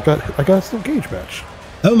kind. So I got a steel cage match.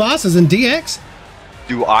 Omos is in DX.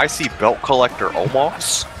 Do I see belt collector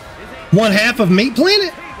Omos? One half of Meat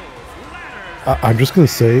Planet. I'm just gonna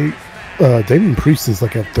say, Damian Priest is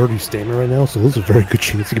like at 30 stamina right now, so there's a very good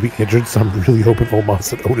chance he could be injured. So I'm really hoping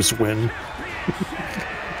Omos and Otis win.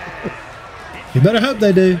 You better hope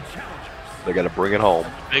they do. They got to bring it home.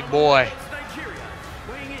 Big boy.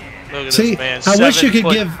 Look at See, this man. I wish you could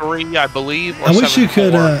give 7'3", I believe. I wish you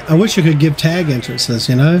could. I wish you could give tag entrances.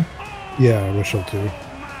 You know. Yeah, I wish so too.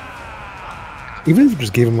 Even if you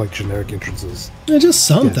just gave them like generic entrances. Yeah, just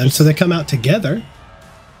something, so they come out together.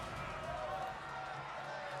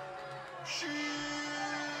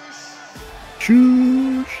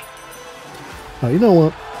 Choose. You know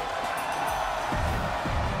what?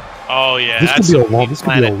 Oh yeah, this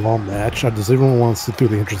could be a long match. Does everyone want to sit through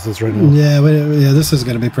the entrances right now? Yeah, this is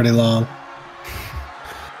going to be pretty long.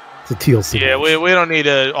 It's a TLC. Yeah, match. we don't need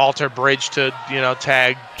an alter bridge to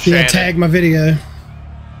tag. Yeah, tag my video.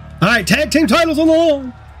 All right, tag team titles on the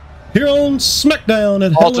line here on SmackDown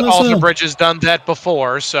at Hell in a Cell. Alter Bridge has done that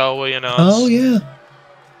before, so Oh yeah.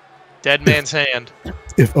 Dead man's hand.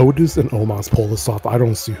 If Otis and Omos pull this off, I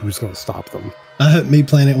don't see who's going to stop them. I hope Meat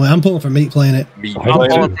Planet win. I'm pulling for Meat Planet. I'm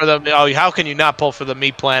pulling for the. Oh, how can you not pull for the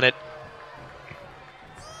Meat Planet?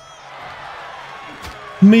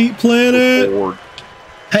 Meat Planet.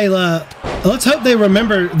 Hey, let's hope they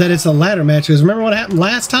remember that it's a ladder match. Because remember what happened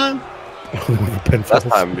last time? Last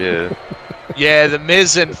time, yeah. Yeah, the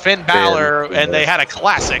Miz and Finn Balor, and they had a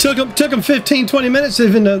classic. Took them 15, 20 minutes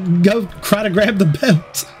even to go try to grab the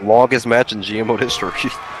belt. Longest match in GMO history.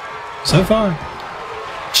 So far.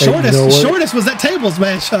 Shortest was that tables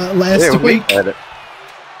match last week. The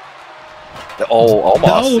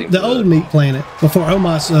old Meat Planet before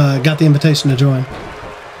Omos got the invitation to join.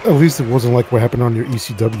 At least it wasn't like what happened on your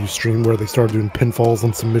ECW stream where they started doing pinfalls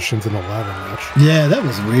and submissions in a ladder match. Yeah, that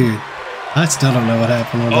was weird. I still don't know what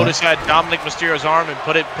happened. Otis had Dominic Mysterio's arm and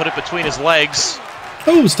put it between his legs.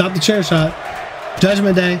 Oh, stop the chair shot.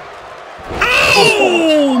 Judgment Day.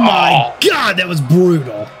 Oh, my God, that was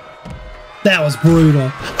brutal. That was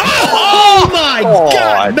brutal. Oh my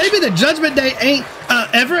God. Maybe the Judgment Day ain't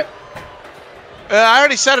Everett. I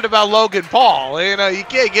already said it about Logan Paul. You know, you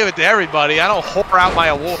can't give it to everybody. I don't whore out my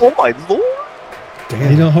award. Oh my Lord.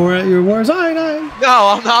 Damn. You don't whore out your awards? All right, all right.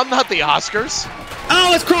 No, I'm not the Oscars.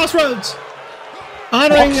 Oh, it's Crossroads.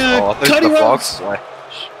 Honoring Cody Rhodes.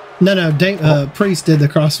 No, Priest did the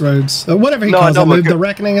Crossroads. Whatever he calls that move, the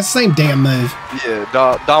Reckoning. It's the same damn move. Yeah,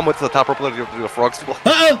 Dom went to the top rope to do the frog splash.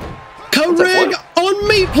 Uh-oh. Co-rig on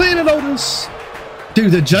Meat Planet Otis.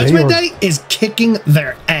 Dude, the Judgment Day is kicking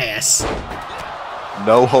their ass.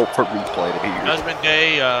 No hope for Meat Planet here. Judgment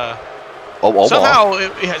Day, somehow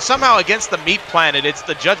somehow against the Meat Planet, it's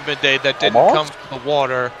the Judgment Day that didn't come from the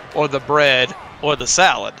water or the bread or the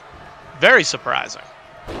salad. Very surprising.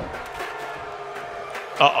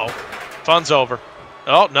 Uh-oh. Fun's over.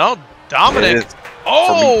 Oh, no. Dominic.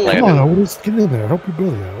 Oh! Come on, Otis. Get in there. Help your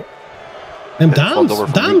Billy out. And Dom's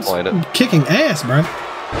kicking ass, bro.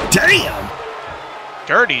 Damn.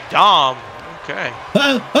 Dirty Dom. Okay.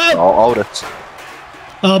 Otis.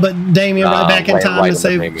 Oh, but Damien right back in time to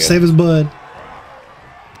save his bud.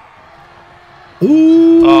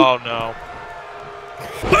 Ooh. Oh, no.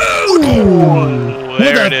 Boom!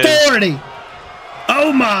 With authority.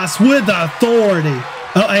 Omos with authority.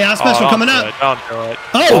 Oh, AI special coming up. Don't do it.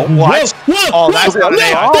 Oh, what? Whoa, that's not an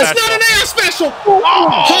AI special. That's not an AI special.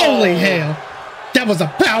 Holy hell. That was a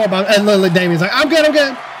power bomb. And literally Damien's like, I'm good.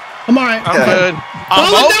 I'm all right. I'm good.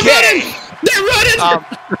 I'm okay.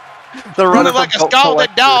 They're running like a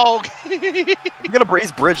scalded dog.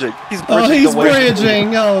 He's bridging. He's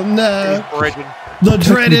bridging. Oh, no. He's bridging. The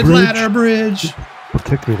dreaded ladder bridge.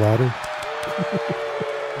 Protect me, ladder.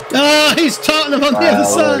 Oh, he's taunting him on the other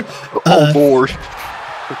side. Oh, Lord.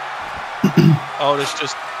 Oh, this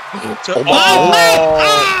just... baby!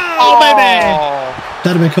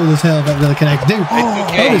 That'd have been cool as hell if that really connected. Dude,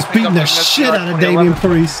 Otis beating the shit out of Damian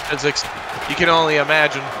Priest. You can only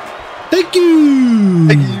imagine. Thank you.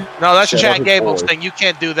 No, that's Chad Gable's thing. You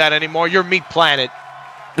can't do that anymore. You're Meat Planet.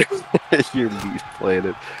 You're Meat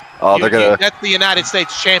Planet. Oh, they're gonna... That's the United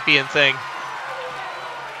States champion thing.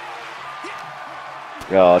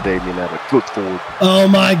 Oh, Damien had a good forward. Oh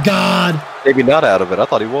my God. Maybe not out of it. I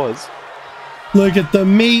thought he was. Look at the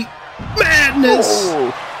meat madness.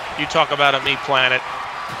 Oh. You talk about a Meat Planet.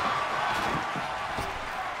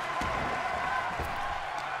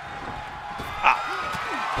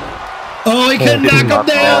 Oh, he couldn't knock him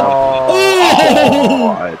down.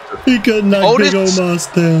 Oh, he couldn't knock Big Omos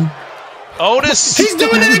down. Otis. He's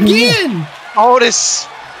doing it again. Otis.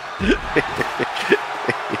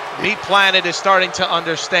 Meat Planet is starting to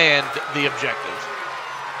understand the objective.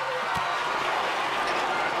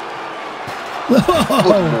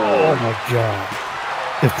 Oh my God.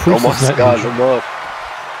 If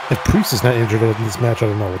Priest is not injured in this match, I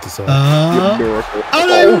don't know what to say. Oh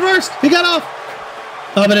no, he reversed. He got off.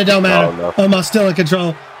 Oh, but it don't matter. Oh, no. Omos still in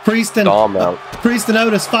control. Priest and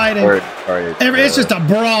Otis fighting. It's just a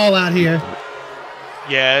brawl out here.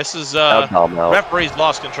 Yeah, this is referee's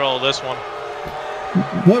lost control of this one.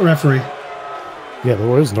 What referee? Yeah,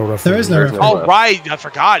 there is no referee. There is no referee. Oh, right. I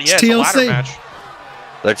forgot. Yeah, it's a ladder match.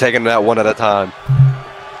 They're taking that one at a time.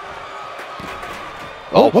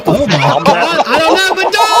 Oh my God. I don't know,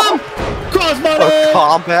 but Dom! Crossbody! A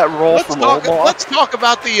combat roll from Omos. Let's talk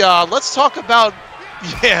about the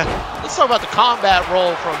combat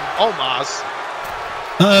roll from Omos.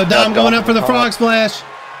 Dom going up for the frog splash.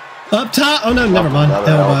 Up top. Oh no, never mind.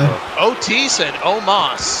 Otis and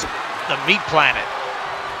Omos, the Meat Planet.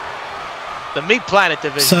 The Meat Planet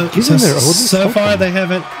division. So far they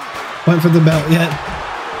haven't went for the belt yet.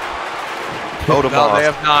 No, they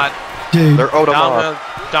have not. Dude. They're Odomos.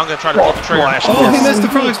 I'm gonna try to pull the trigger. Oh, he missed the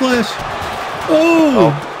frog splash.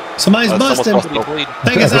 Oh, somebody's busting. I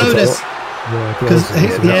think it's Otis.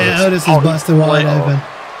 Otis is busted wide open.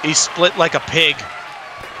 He split like a pig.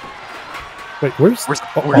 Wait, where's Otis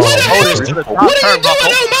What are to the top you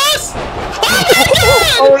doing, Omos? Oh my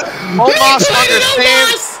God! Omos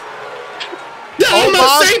understands. The Homo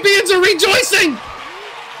sapiens are rejoicing.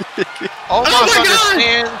 Omos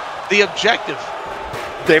understands the objective.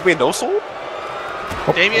 Damien no soul?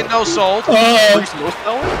 Damien no soul. Meat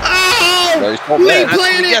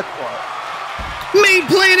Planet. Meat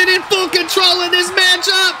Planet in full control of this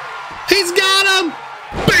matchup. He's got him.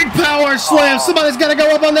 Big power slam. Somebody's got to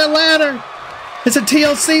go up on that ladder. It's a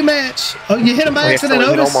TLC match. Oh, you hit him by accident,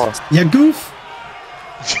 Otis. You goof.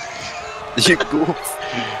 You goof.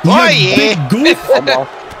 Big goof.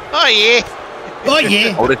 Oh yeah. Oh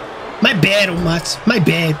yeah. My bad, Omos. My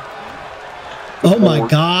bad. Oh my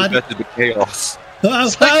God. The chaos.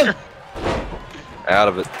 Out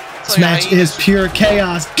of it. This match is pure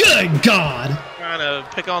chaos. Good God. Trying to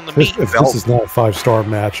pick on the meat. If this is not a 5-star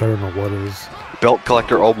match, I don't know what is. Belt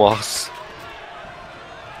collector Omos.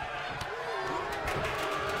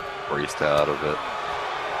 Priest out of it.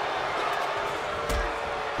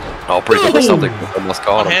 Oh, Priest over something. Almost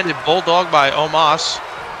caught him. One-handed bulldog by Omos.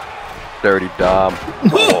 Dirty Dom.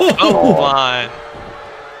 Oh, line.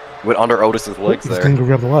 Went under Otis's legs He's there. going to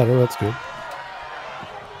grab the ladder. That's good.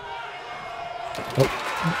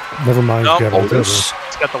 Oh, never mind. Nope. Grab the Otis.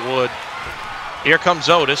 He's got the wood. Here comes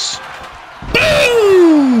Otis.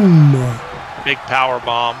 Boom! Big power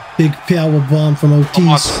bomb. Big power bomb from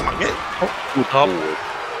Otis. Good board.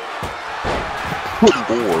 Good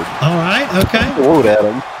board. All right, okay. Load at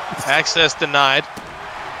him. Access denied.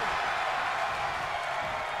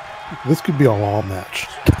 This could be a long match.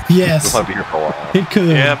 Yes, He'll be here for a while. it could.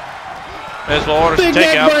 Yep. As well order Big some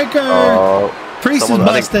neck takeout. breaker. Priest is Someone,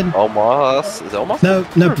 I think busted. Omos. Is it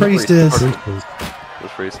Omos? No, Priest is.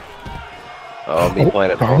 It's Priest. Oh, me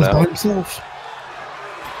playing it Dom's now. by himself.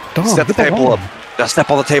 Dom, Step the get table ladder. up. Now step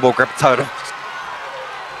on the table, grab the title.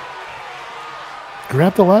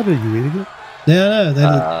 Grab the ladder, you idiot. Yeah,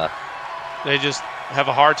 no, They just have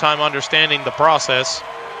a hard time understanding the process.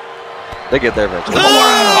 They get there eventually.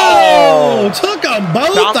 Oh, took them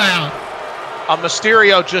both Dom- out. A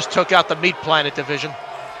Mysterio just took out the Meat Planet division.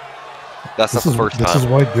 That's not the first This is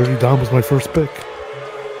time. why Dirty Dom was my first pick.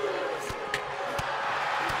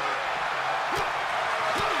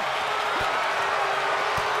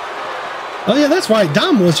 Oh yeah, that's right.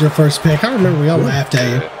 Dom was your first pick. I remember we all laughed at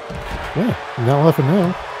you. Yeah, I'm not laughing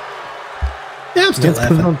now. Yeah, I'm still Man's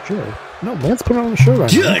putting laughing. on the show. No, man's putting on the show right now.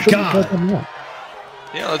 Good You shouldn't God. cut them out.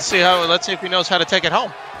 Yeah, let's see if he knows how to take it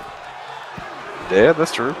home. Yeah,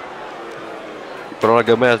 that's true. You put on a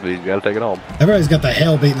good match, but you gotta take it home. Everybody's got the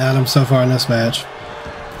hell beaten out of him so far in this match.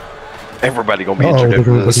 Everybody gonna be Oh, injured they're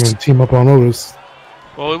after this. going to team up on Otis.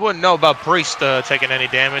 Well, we wouldn't know about Priest taking any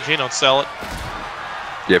damage. He don't sell it.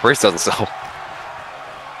 Yeah, Priest doesn't sell.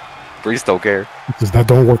 Priest don't care. Because that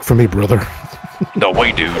don't work for me, brother. No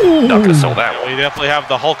way, dude. Not gonna sell that one. We definitely have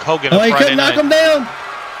the Hulk Hogan Oh, of he Friday couldn't knock night. him down.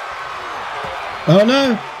 Oh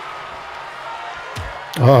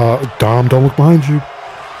no, Dom, don't look behind you.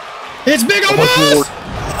 it's Big Oh, my Omos.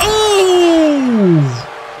 Oh,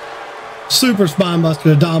 super spine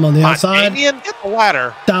buster to Dom on the Come on, outside. Damien, get the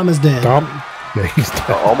ladder. Dom is dead. Dom, yeah, he's dead.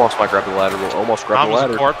 Almost might grab the ladder. Will almost grab the Tom's a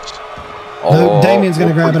ladder. corpse. No, Damien's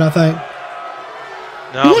gonna grab it, I think.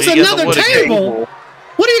 No, What's he gets the another wood again. table?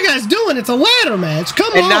 What are you guys doing? It's a ladder match.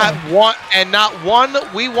 Come And on. not one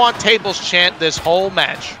we want tables chant this whole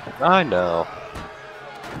match. I know.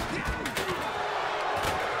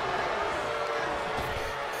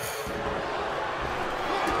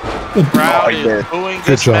 Crowd Oh, is yeah. booing Good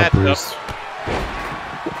this job, matchup. Bruce.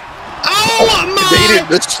 Oh Dated my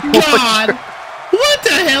this God! What the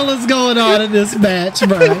hell is going on in this match,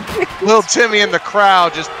 bro? Little Timmy in the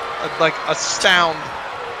crowd just like astound.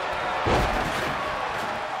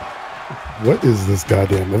 What is this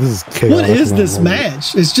goddamn? This is chaos. What is this man?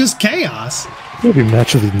 match? It's just chaos. It's gonna be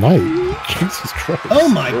match of the night. Jesus Christ. Oh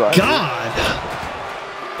my You're right. God!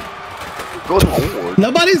 Good lord.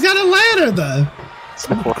 Nobody's got a ladder though.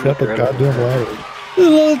 Grab the goddamn ladder. The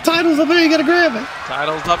little title's up there. You gotta grab it.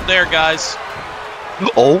 Title's up there, guys.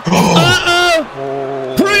 Oh.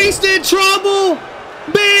 Uh-oh! Priest in trouble!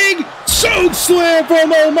 Big choke slam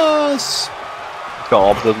from Omos!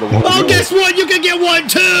 Dom's in the way. Oh, guess what? You can get one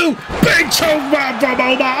too! Big choke bomb from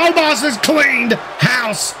Omos! Omos has cleaned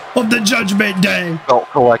house of the Judgment Day! Belt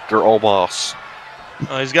collector almost.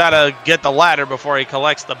 He's got to get the ladder before he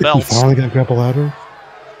collects the You belts. finally gonna grab a ladder?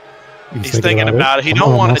 He's thinking about it. He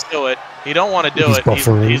don't want to do it. He don't want to do He's it.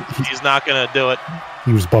 buffering. He's not going to do it.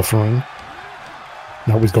 He was buffering.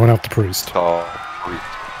 Now he's going after Priest. Oh,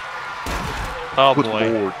 Oh good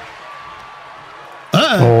boy. lord.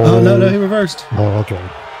 Oh no, he reversed. Oh, okay.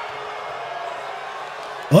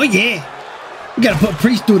 Oh yeah! We gotta put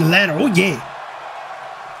Priest through the ladder. Oh yeah!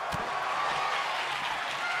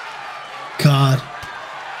 God.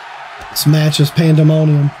 This match is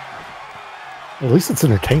pandemonium. Well, at least it's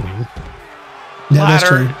entertaining. Yeah, that's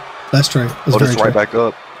Ladder. true. That's true. That's Otis very right true. back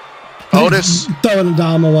up. Otis. Throwing the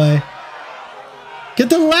Dom away. Get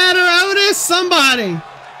the ladder, Otis! Somebody!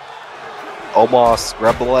 Omos,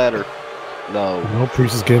 grab the ladder. No. No,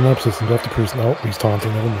 Priest is getting up, so he's after Priest. No, he's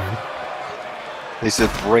taunting. Never mind. He said,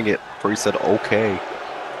 bring it. Priest said, okay.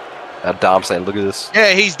 Now Dom saying, look at this.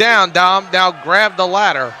 Yeah, he's down, Dom. Now grab the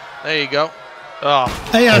ladder. There you go.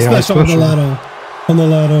 Oh, AI special on the ladder. On the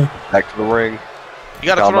ladder. Back to the ring. you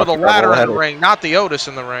got to Dom throw must the grab the ladder in the ladder. ring, not the Otis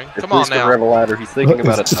in the ring. If Come on Priest can now. grab a ladder, he's thinking What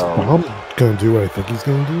about is it. this No. Dom gonna do what I think he's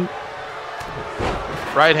gonna do?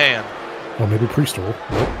 Right hand. Oh, maybe Priest will.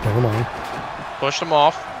 Nope, never mind. Push him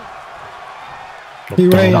off. He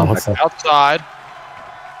ran. Outside.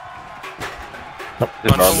 Nope.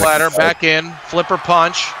 Punch the ladder, back in. Flipper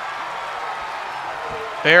punch.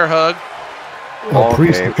 Bear hug. Oh,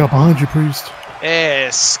 Priest, look up behind you, Priest.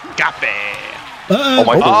 Escape. Uh-oh. Oh,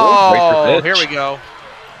 my Oh, here we go.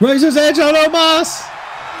 Razor's Edge on Omos.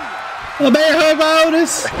 A bear hug by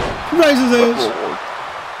Otis. Razor's Edge.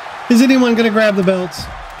 Is anyone going to grab the belts?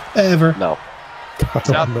 Ever? No.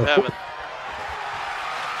 South of heaven.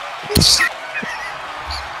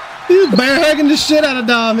 He's bear hugging the shit out of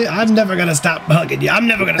Dom. I'm never going to stop hugging you. I'm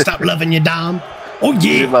never going to stop loving you, Dom. Oh,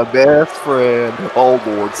 yeah. You're my best friend. Oh,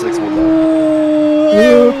 Lord, 619.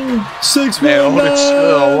 Oh, 619. Man, it's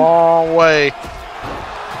a long way.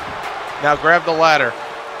 Now grab the ladder.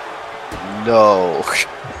 No.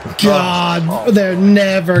 God, they're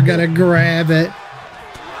never going to grab it.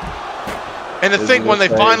 And to think when they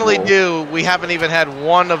finally do, we haven't even had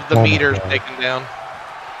one of the meters taken down.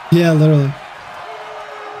 Yeah, literally.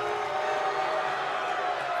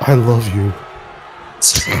 I love you.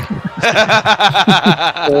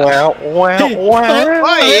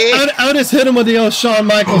 Otis hit him with the old Shawn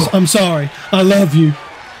Michaels. I'm sorry. I love you.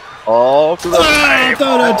 Oh, to the That's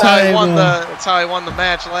how he won the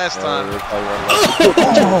match last time.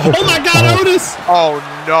 Oh my God, Otis! Oh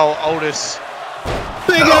no, Otis.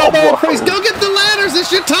 Big elbow priest. Go get the ladders.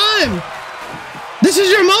 It's your time. This is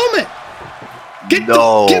your moment. Get the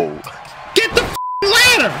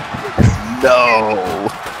ladder. No.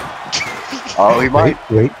 Oh, he might.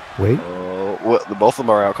 Wait. Oh, well, both of them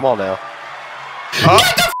are out. Come on now.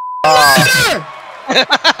 Get the ladder.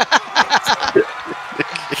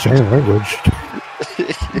 Shame language.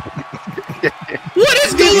 What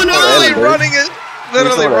is going on?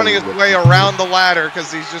 Literally running his way around the ladder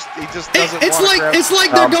because he just doesn't. It's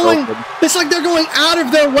like they're going out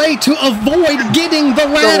of their way to avoid getting the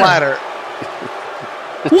ladder.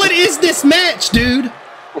 What is this match, dude?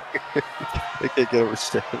 They can't get over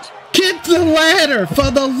stage. Get the ladder,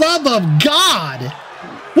 for the love of God.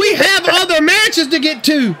 We have other matches to get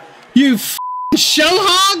to, you show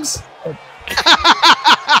hogs.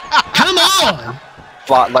 Come on.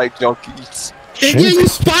 Spotlight junkies. Yeah, you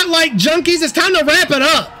spotlight junkies. It's time to wrap it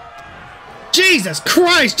up. Jesus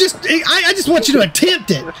Christ. I just want you to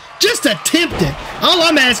attempt it. Just attempt it. All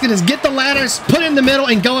I'm asking is get the ladders, put it in the middle,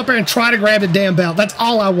 and go up there and try to grab the damn belt. That's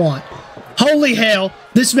all I want. Holy hell.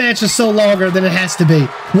 This match is so longer than it has to be.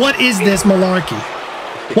 What is this malarkey?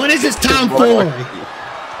 What is this tomfoolery?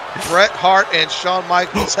 Bret Hart and Shawn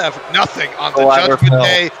Michaels have nothing on the Judgment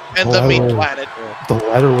Day and the Meat Planet. The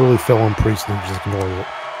ladder literally fell on Priest and he just ignored it.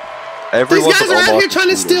 These guys are out here trying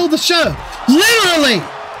to steal the show. Literally!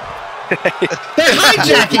 They're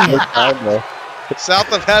hijacking it.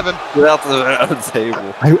 South of heaven. Without the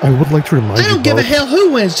table. I would like to remind you. I don't give a hell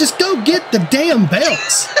who wins. Just go get the damn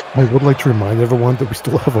belts. I would like to remind everyone that we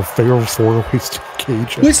still have a fatal four-way steel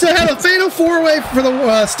cage. We still have a fatal four-way for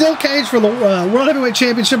the steel cage for the World Heavyweight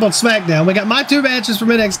Championship on SmackDown. We got my 2 matches from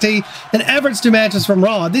NXT and Everett's 2 matches from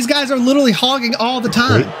Raw. These guys are literally hogging all the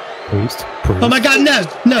time. Priest. Oh my God,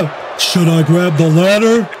 no. Should I grab the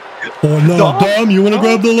ladder? Or no, Dom, you want to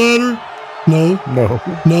grab the ladder? No.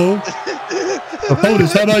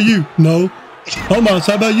 Otis, how about you? No. Omos,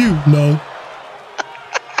 how about you? No.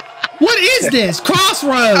 What is this?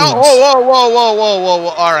 Crossroads. Whoa.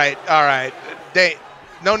 All right.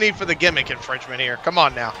 No need for the gimmick infringement here. Come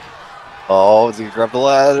on now. Oh, is he grab the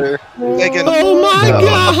ladder? Oh my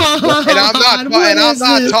God! And I'm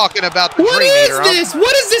not talking about the What is this?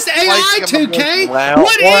 What is this AI 2K?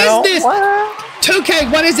 What is this?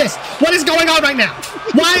 2K, what is this? What is going on right now?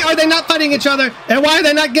 Why are they not fighting each other? And why are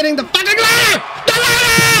they not getting the fucking ladder? The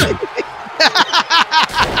ladder!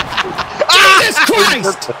 Jesus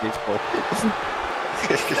Christ!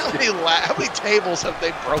 How many tables have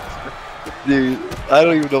they broken? Dude, I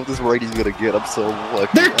don't even know if this rating's gonna get. I'm so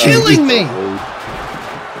lucky. They're killing me!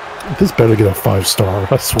 This better get a 5-star.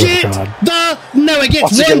 I swear to God. No, it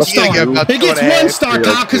gets 1 star. It gets 1 star,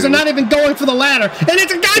 Kyle, because they're not even going for the ladder. And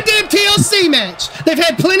it's a goddamn TLC match. They've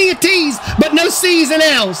had plenty of T's, but no C's and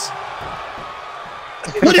L's.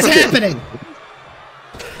 What is happening?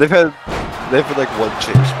 They've had like 1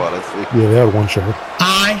 change spot, I think. Yeah, they had 1 show.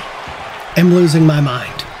 I am losing my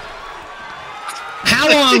mind. How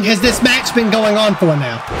long has this match been going on for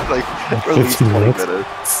now? Like at least 20 minutes.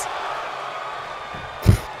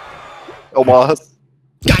 Omos.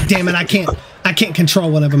 God damn it! I can't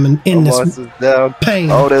control one of them in Omos this is down. pain.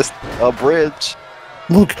 Otis, a bridge.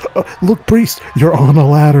 Look, Priest, you're on a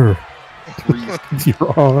ladder.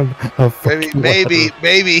 You're on a fucking ladder.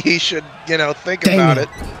 Maybe he should, think about it.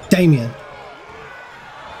 Damien.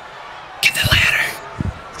 Get the ladder.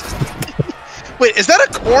 Wait, is that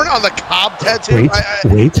a corn on the cob tattoo?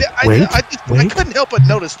 Wait, I couldn't help but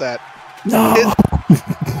notice that. No.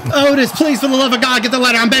 Otis, please, for the love of God, get the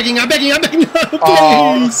ladder. I'm begging. No,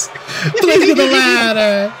 please. Please get the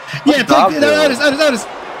ladder. Yeah, please. No, Otis.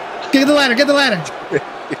 Get the ladder. Get the ladder.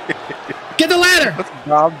 Get the ladder. What's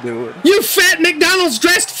Bob doing? You fat McDonald's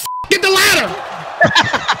dressed. Get the ladder.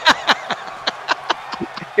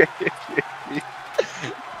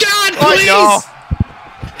 God, please. No.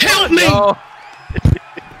 Help me. No.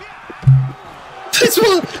 This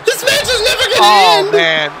match is never gonna end. Oh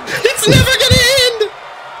man, It's never gonna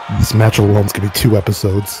end. This match alone's gonna be 2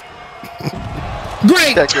 episodes.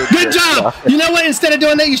 Great. Good job. You know what? Instead of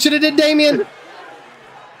doing that, you should have did Damien.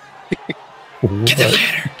 Get the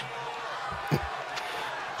ladder.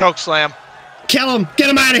 choke slam. Kill him. Get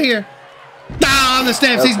him out of here. Ah, on the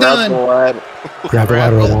steps. He's done. Grab the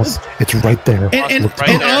ladder, almost. It's right there.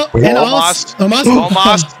 Almost.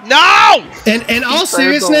 No! In all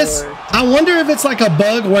seriousness, I wonder if it's like a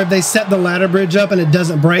bug where if they set the ladder bridge up and it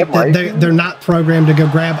doesn't break, that they're not programmed to go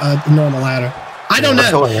grab a normal ladder. I don't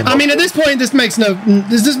know. I mean, at this point, this makes no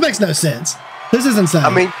sense. This is insane. I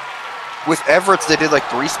mean, with Everett's, they did like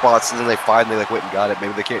 3 spots and then they finally like went and got it.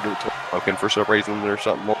 Maybe they can't do it token for some reason or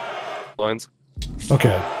something. Lines.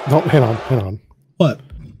 Okay. No, hang on. What?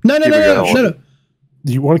 No.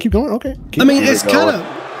 You want to keep going? Okay. I mean, it's kind of,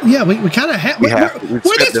 yeah, we kind of have. We've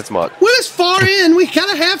spent this much. We're this far in, we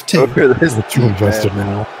kind of have to. This is too invested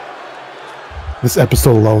now. This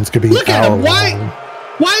episode alone could be. Look at him.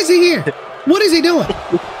 Why is he here? What is he doing?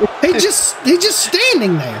 He's just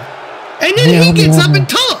standing there, and then he gets up and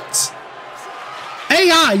talks.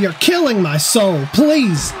 AI, you're killing my soul.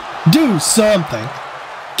 Please do something.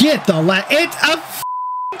 Get the It's a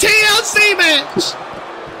TLC match.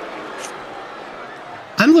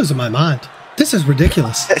 I'm losing my mind. This is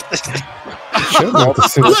ridiculous. Look,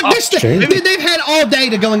 they've had all day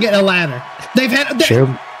to go and get a ladder.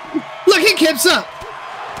 Look, he keeps up.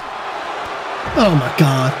 Oh my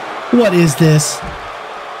God. What is this?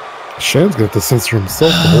 Shan's got to censor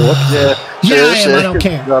himself the whole episode. Yeah, I am. I don't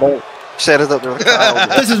care. Shan is up there.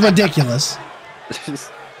 This is ridiculous.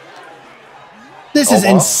 This is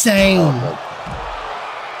insane.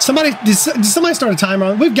 Did somebody start a timer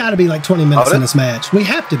on? We've got to be like 20 minutes in this match. We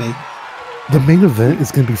have to be. The main event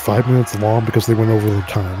is going to be 5 minutes long because they went over their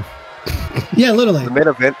time. Yeah, literally. The main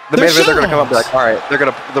event, they're going to come up and be like, all right,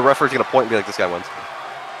 the referee's going to point and be like, this guy wins.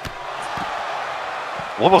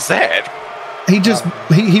 What was that? He just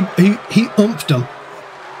he oomphed him.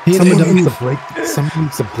 Someone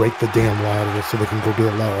needs to break the damn ladder so they can go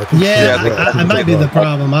get a ladder. That might be the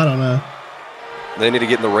problem. I don't know. They need to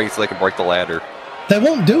get in the ring so they can break the ladder. They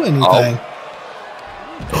won't do anything.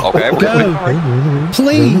 Okay. Go.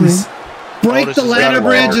 Please break the ladder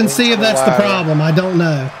bridge and see if that's the problem. I don't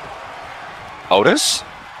know. Otis?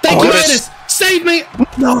 Thank you, Otis. Save me.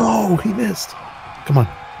 No, he missed. Come on.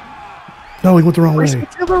 No, he went the wrong way. The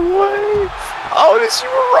other way. Otis, you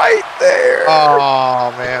were right there.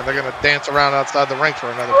 Oh, man. They're going to dance around outside the ring for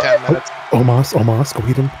another 10 minutes. Omos, go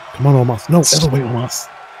hit him. Come on, Omos. No, other way, Omos.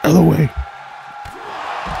 Other way.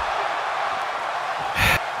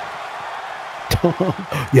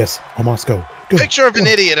 Yes, Omos, go. Picture of an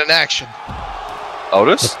idiot in action.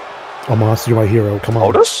 Otis? Omos, you're my hero. Come on.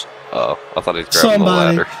 Otis? Oh, I thought he was grabbing the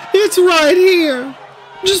ladder. It's right here.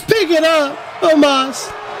 Just pick it up,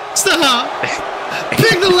 Omos. Stop.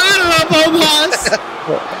 Pick the ladder up, Omos.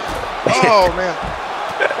 Oh, man.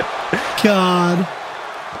 God.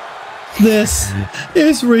 This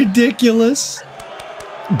is ridiculous.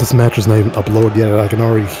 This match is not even uploaded yet. I can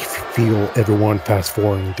already feel everyone fast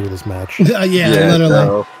forwarding through this match. Yeah, literally.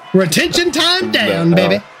 No. Retention time down,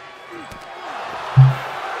 baby.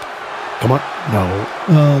 Come on. No.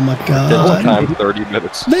 Oh my God. Time 30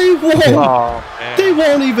 minutes. They won't. Oh, they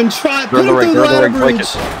won't even try. Put him through the ladder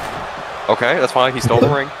bridge. Okay, that's fine. He stole the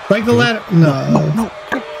ring. Break the ladder. No.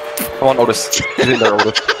 Come on, Otis. Get in there,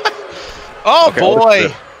 Otis. Oh, okay,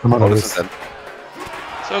 boy. Come on, Otis.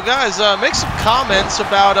 So, guys, make some comments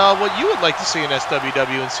about what you would like to see in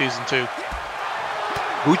SWW in Season 2.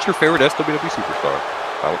 Who's your favorite SWW superstar?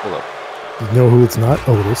 I don't know. You know who it's not?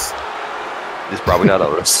 Otis. It's probably not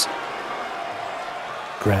Otis.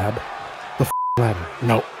 Grab the ladder.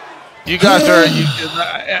 No. You guys are.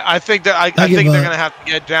 I think that I think they're gonna have to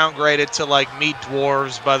get downgraded to like meat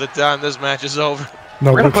dwarves by the time this match is over.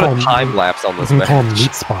 No, we're gonna put a time lapse on this match. We're gonna call him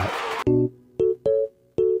Meat Spot.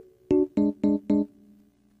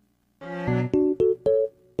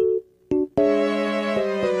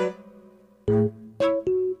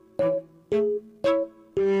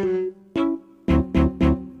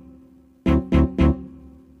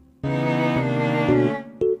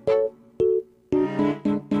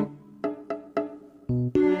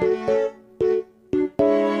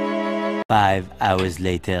 5 hours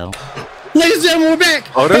later. Ladies and gentlemen, we're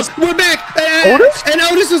back. Otis? We're back. Otis? And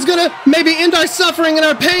Otis is gonna maybe end our suffering and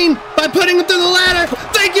our pain by putting him through the ladder.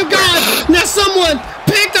 Thank you, God. Now someone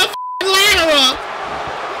pick the ladder up.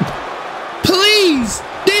 Please.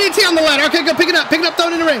 DDT on the ladder. Okay, go pick it up. Pick it up, throw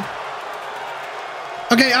it in the ring.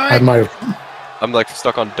 Okay, all right. I'm like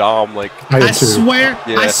stuck on Dom. Like I swear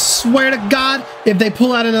to God, if they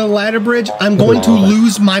pull out another ladder bridge, I'm going to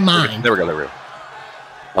lose my mind. There we go.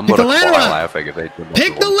 I'm Pick gonna the ladder fly up. laughing if they do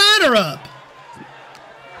Pick the ladder up.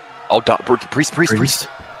 Oh,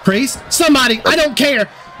 priest. Somebody, I don't care.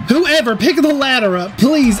 Whoever, pick the ladder up.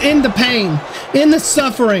 Please, end the pain, end the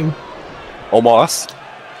suffering. Omos.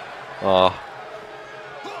 Oh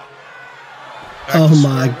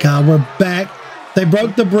my God, we're back. They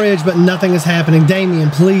broke the bridge, but nothing is happening. Damien,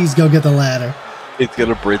 please go get the ladder. It's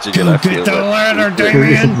gonna bridge again. Go get the ladder,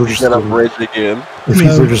 Damien. It's gonna bridge again. If he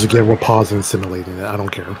bridges again, we'll pause and simulating it. I don't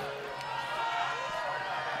care.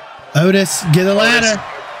 Otis, get the ladder.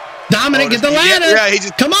 Dominic, get the ladder. Yeah, he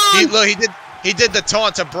just come on. He did the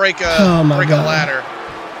taunt to break a a ladder.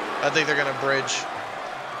 I think they're gonna bridge.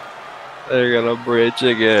 They're gonna bridge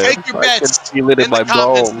again. Take your bets feel it in my the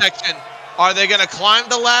comments bones. section. Are they gonna climb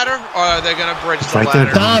the ladder or are they gonna bridge the ladder?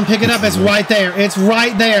 There. Dom, pick it up. It's right there. It's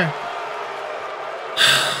right there.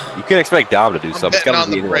 You can't expect Dom to do something. It's gotta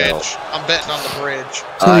be I'm anyone else. betting on the bridge.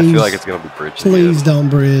 I feel like it's gonna be bridge. Please don't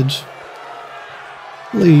bridge.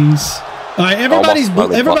 Please. All right, everybody's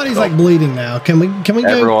like bleeding now. Can we go?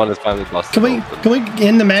 Everyone is finally busted. Can we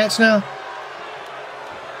end the match now?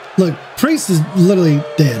 Look, Priest is literally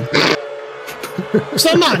dead.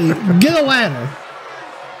 Somebody get a ladder.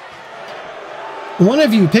 One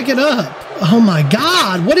of you pick it up. Oh my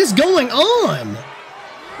God, what is going on?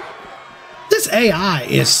 This AI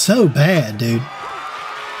is so bad, dude.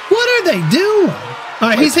 What are they doing? All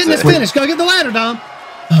right, he's hitting his finish. Go get the ladder, Dom.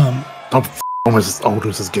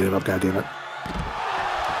 Otis is getting up, goddammit.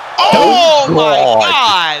 Oh my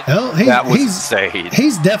God! Oh, that was insane.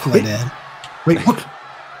 He's definitely dead. Wait, what?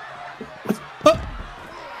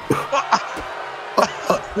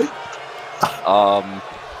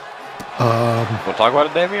 We'll talk about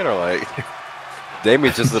it, Damien, or like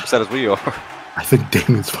Damien's just as upset as we are. I think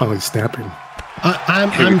Damien's finally snapping.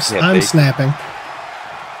 I'm snapping.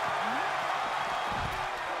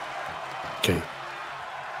 Okay.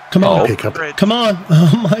 Come on. Pick up. Come on.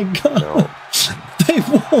 Oh my God. No. They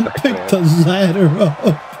won't pick the ladder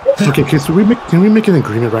up. Okay, can we make an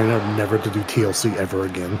agreement right now never to do TLC ever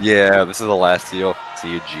again? Yeah, this is the last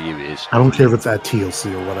TLC of G-ish. I don't care if it's at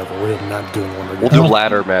TLC or whatever. We're not doing one again. We'll do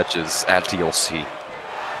ladder matches at TLC.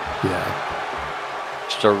 Yeah.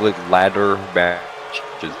 Surely ladder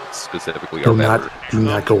matches specifically Do are better.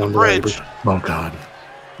 not go on the bridge. Oh God.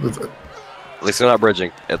 At least they're not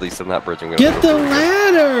bridging. At least they're not bridging. Get the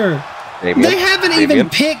ladder. Damien? They haven't even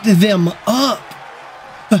picked them up.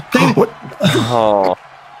 What?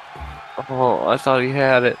 Oh, I thought he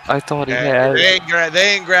had it. I thought he had it. They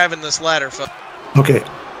ain't grabbing this ladder, folks. Okay.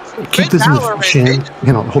 Keep this in the Shan.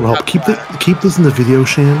 Hang on, hold on. Keep this in the video,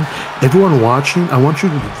 Shan. Everyone watching, I want you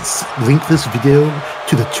to link this video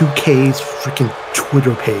to the 2K's freaking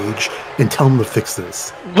Twitter page and tell them to fix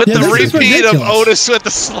this. With the repeat of Otis with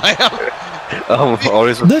the slam.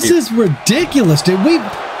 This is ridiculous, dude. We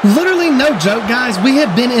literally, no joke, guys. We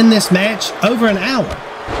have been in this match over an hour.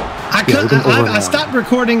 I stopped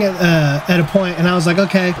recording at a point, and I was like,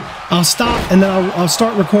 okay, I'll stop, and then I'll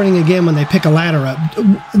start recording again when they pick a ladder up.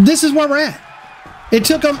 This is where we're at. It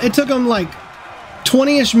took them like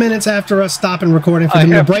 20-ish minutes after us stopping recording for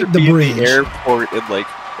them to break the bridge. The airport in like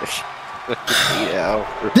 8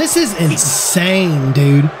 hours. This is insane,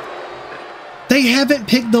 dude. They haven't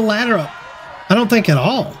picked the ladder up. I don't think at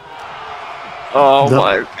all. Oh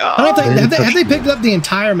my God! I don't think have they picked up the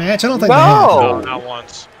entire match. I don't think they have. No, not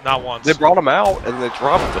once. Not once. They brought them out and they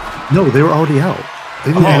dropped them. No, they were already out.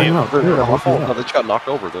 They didn't bring them out. They just got knocked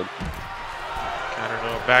over then. I don't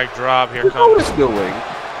know. Back drop. Here comes. What is doing?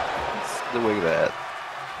 He's doing that.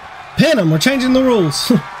 Pin them. We're changing the rules.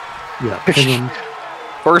 Yeah. Pin them.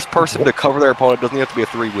 First person to cover their opponent doesn't have to be a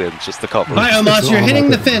 3 wins, just the cover. All right, Omos, you're hitting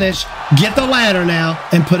the finish. Get the ladder now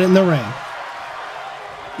and put it in the ring.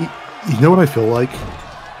 You know what I feel like?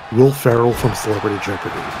 Will Ferrell from Celebrity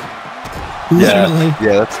Jeopardy. Literally.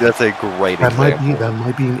 Yeah, that's a great example. That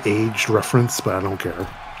might be an aged reference, but I don't care.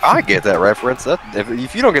 I get that reference.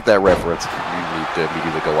 If you don't get that reference, you need to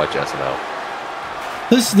immediately go watch SNL.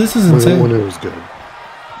 This is insane. When it was good.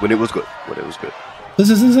 When it was good. When it was good. This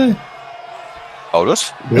is insane.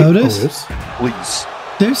 Otis? Otis? Please.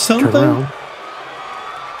 There's something.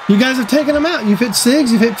 You guys have taken them out. You've hit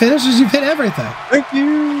SIGs, you've hit finishes, you've hit everything. Thank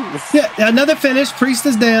you. Yeah, another finish. Priest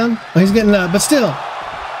is down. Oh, he's getting up, but still.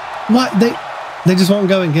 What? They just won't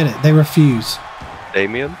go and get it. They refuse.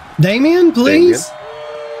 Damien? Damien, please?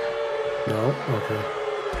 No? Okay.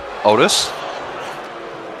 Otis?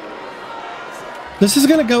 This is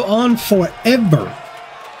going to go on forever.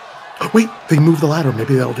 Wait, they moved the ladder.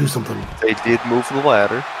 Maybe that'll do something. They did move the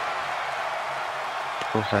ladder.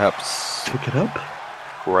 Perhaps Pick it up.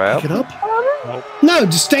 grab? Pick it up. No,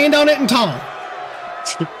 just stand on it and taunt.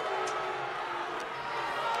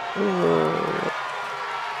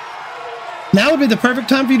 Now would be the perfect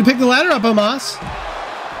time for you to pick the ladder up, Omos.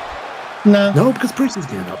 No. No, because Priest is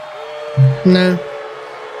getting up. No.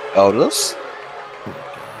 Otis?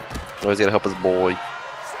 Oh, he's gonna help his boy.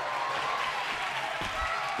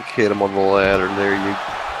 Hit him on the ladder. There you.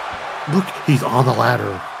 Look, he's on the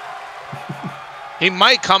ladder. He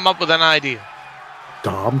might come up with an idea.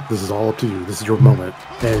 Dom, this is all up to you. This is your moment,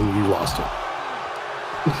 and you lost it.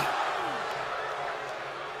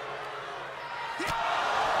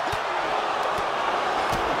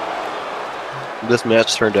 This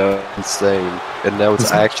match turned out insane, and now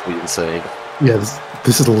it's actually insane. Yeah,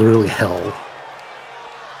 this is literally hell.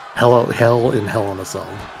 Hell in Hell in a Cell.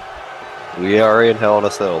 We are in Hell in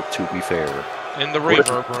a Cell, to be fair. In the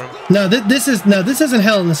reverb room. No, this isn't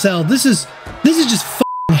Hell in the Cell. This is just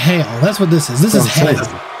f***ing hell. That's what this is. This is hell.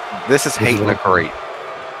 This is hate in a crate.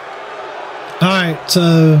 All right,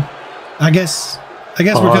 so I guess we're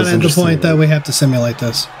kind of at the point that we have to simulate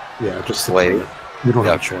this. Yeah, just wait. We don't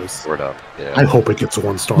have a choice. We're done. Yeah. I hope it gets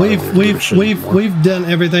 1 star. We've done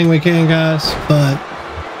everything we can, guys, but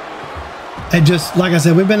it just, like I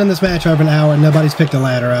said, we've been in this match over an hour and nobody's picked a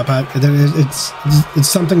ladder up. It's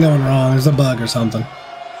something going wrong. There's a bug or something.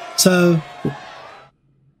 So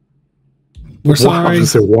we're sorry. I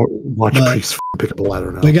was gonna say, watch Priest pick up a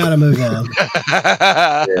ladder now. We got to move on.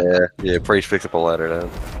 yeah. Priest picks up a ladder now.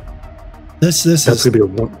 That's gonna be a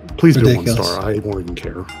 1. Please ridiculous. Be a 1 star. I won't even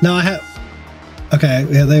care. No, I have. Okay,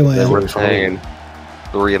 yeah, they win. We're hanging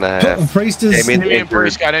 3.5. Priest is. Damien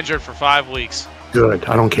Priest got injured for 5 weeks. Good.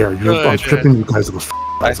 I don't care. I'm stripping you guys of the.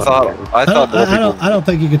 I don't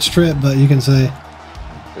think you could strip, but you can say.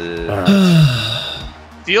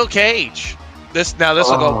 Steel cage. This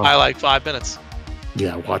will go by like 5 minutes.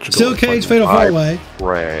 Yeah, watch it. Steel cage fatal 4-way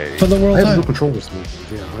for the world I have title. no control this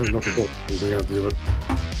movie. Yeah, I have no control. We have to do it.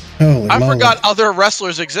 Holy I moly. forgot other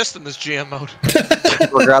wrestlers exist in this GM mode. I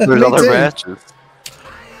forgot there's other matches.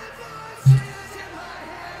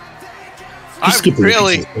 It's a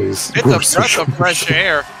breath of fresh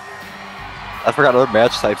air. I forgot other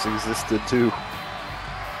match types existed too.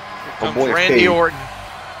 Comes Randy Orton.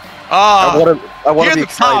 I want to be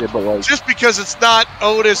excited, but like, just because it's not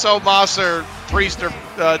Otis, Omos, or Priest, or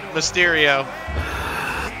Mysterio.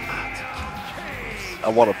 I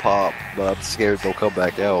want to pop, but I'm scared they'll come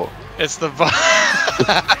back out. It's the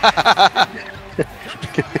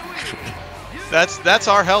that's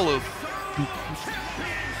our hell loop.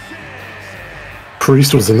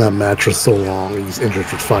 Priest was in that match for so long. He's injured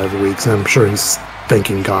for 5 weeks, and I'm sure he's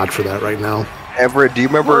thanking God for that right now. Everett, do you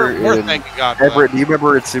remember? We're thanking God for Everett, that. do you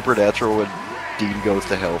remember in Supernatural when Dean goes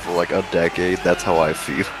to hell for like a decade? That's how I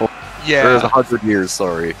feel. Yeah, there's 100 years.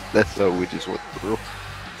 Sorry, that's what we just went through.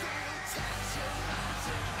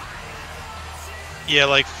 Yeah,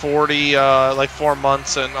 like 40, like 4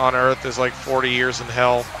 months on Earth is like 40 years in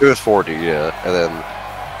hell. It was 40, yeah, and then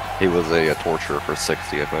he was a torturer for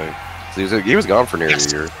 60, I think. So he was gone for nearly a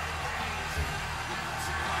year.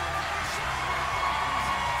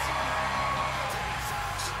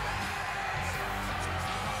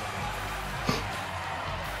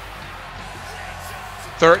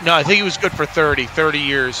 No, I think he was good for 30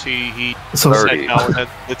 years. He So said no in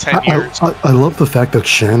the 10 years. I love the fact that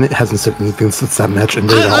Shannon hasn't said anything since that match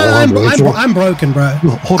ended. I'm broken, bro.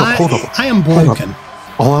 No, hold up. I am broken.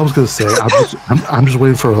 All I was gonna say, I'm just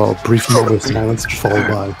waiting for a brief moment of silence to follow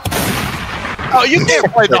by. Oh, you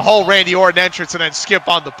can't play the whole Randy Orton entrance and then skip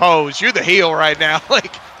on the pose. You're the heel right now.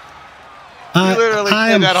 Like,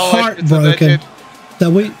 I am heartbroken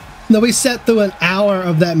that we sat through an hour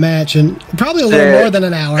of that match and probably a little more than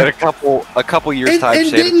an hour. In a couple years time,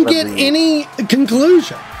 and didn't get any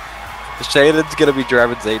conclusion. Shannon's gonna be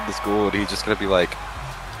driving Zayn to school, and he's just gonna be like,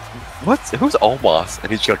 who's Omos?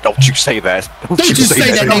 And he's like, don't you say that. Don't you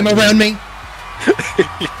say that name around me.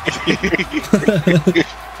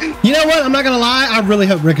 You know what? I'm not gonna lie. I really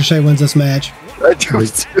hope Ricochet wins this match. I do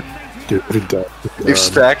too. Dude, if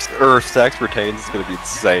Stax retains, it's gonna be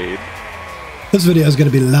insane. This video is gonna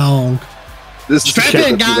be long. Strap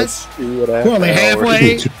in, guys. We're only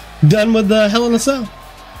halfway done with the Hell in a Cell.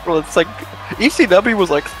 Well, it's like ECW was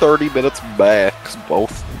like 30 minutes max,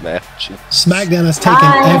 both matches. SmackDown has taken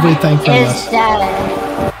everything from us.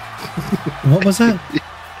 Dead. What was that?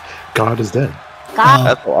 God is dead. God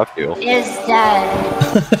That's how I feel. is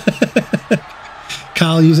dead.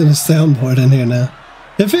 Kyle using his soundboard in here now.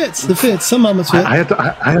 It fits. It fits. Some moments fit. I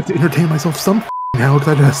have to entertain myself some now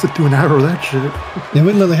because I have to sit through an hour of that shit. Yeah,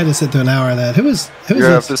 we literally had to sit through an hour of that. Who was You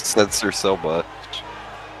have this? to censor so much.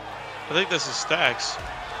 I think this is Stacks.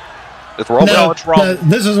 It's Roman. No, it's Roman. no,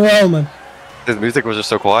 this is Roman. His music was just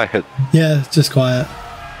so quiet. Yeah, it's just quiet.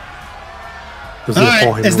 All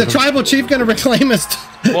right, is the tribal chief going to reclaim his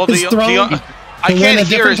Well, his throne? I win a can't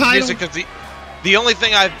hear different his title? music because the only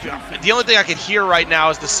thing I can hear right now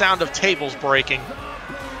is the sound of tables breaking.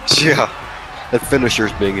 Yeah, that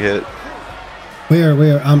finisher's being hit. We are.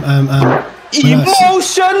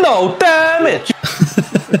 Emotional damage.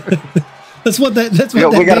 That's what that We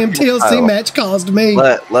gotta damn pick a TLC title. match caused me.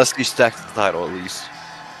 Let's see Stacks the title at least.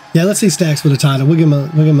 Yeah, let's see Stacks with a title. We'll give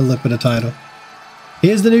him a look with a title. He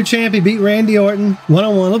is the new champ. He beat Randy Orton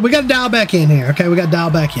 1-on-1. Look, we got to dial back in here. Okay, we got to dial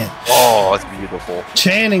back in. Oh, that's beautiful.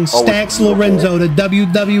 Channing Oh, Stacks beautiful. Lorenzo, the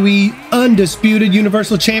WWE Undisputed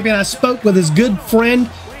Universal Champion. I spoke with his good friend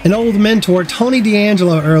and old mentor, Tony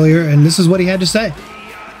D'Angelo, earlier, and this is what he had to say.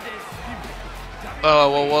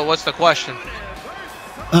 Well, what's the question?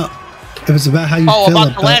 It was about how you feel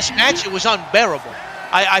about the last match. It was unbearable.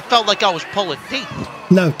 I felt like I was pulling teeth.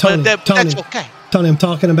 No, Tony, But that's okay. Tony, I'm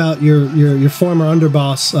talking about your former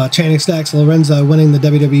underboss, Channing Stacks Lorenzo, winning the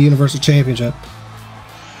WWE Universal Championship.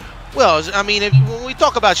 Well, I mean, when we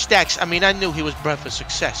talk about Stacks, I mean, I knew he was bred for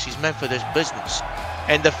success. He's meant for this business.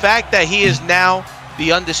 And the fact that he is now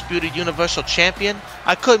the Undisputed Universal Champion,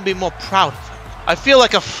 I couldn't be more proud of him. I feel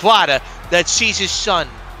like a father that sees his son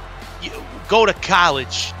go to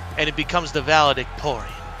college and it becomes the valedictorian.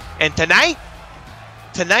 And tonight,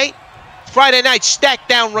 Friday night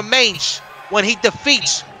Stackdown remains when he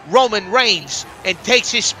defeats Roman Reigns and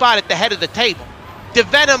takes his spot at the head of the table,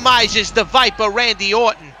 devenomizes the Viper Randy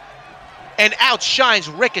Orton, and outshines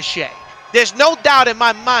Ricochet. There's no doubt in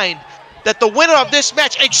my mind that the winner of this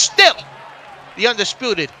match, and still the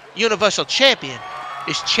Undisputed Universal Champion,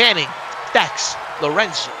 is Channing Stacks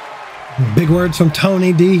Lorenzo. Big words from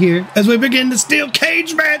Tony D here as we begin the steel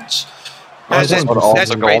cage match. That's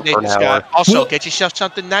also great, going for an Nathan Scott. hour. Also, get yourself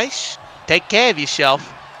something nice, take care of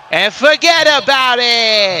yourself, and forget about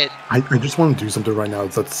it. I just want to do something right now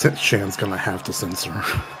that Shan's gonna have to censor.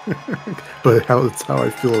 But it's how I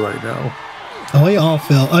feel right now. Oh, we all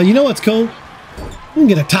feel. You know what's cool? We can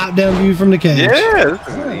get a top-down view from the cage. Yeah.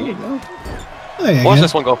 There you Watch go.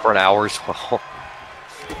 this one go for an hour as well.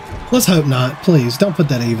 Let's hope not. Please, don't put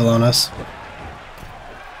that evil on us.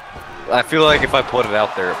 I feel like if I put it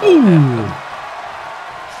out there, it won't Ooh. happen.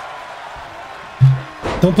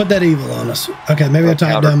 Don't put that evil on us. Okay, maybe a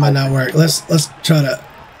top-down might not work. Let's try to...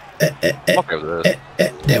 Fuck over this.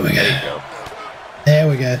 There we There you go. go. There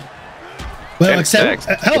we go. Well, Channing except...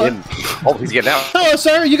 Stacks, hello. get in. Oh, he's getting out. Hello,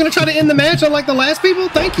 sir. Are you going to try to end the match unlike the last people?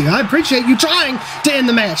 Thank you. I appreciate you trying to end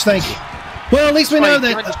the match. Thank you. Well, at least we know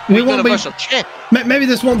that we won't be... Universal Champion. Maybe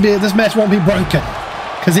this match won't be broken.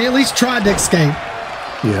 Because he at least tried to escape.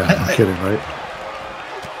 Yeah, I'm kidding, right?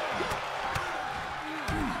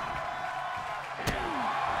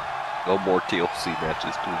 No more TLC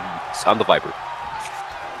matches, please. I'm the Viper.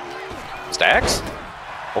 Stacks?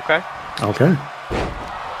 Okay. Okay.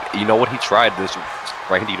 You know what? He tried this.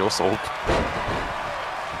 Randy no sold.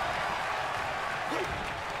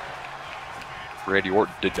 Randy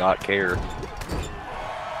Orton did not care.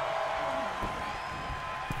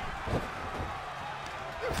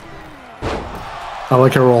 I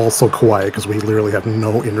like how we're all so quiet because we literally have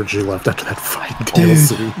no energy left after that fight. Dude.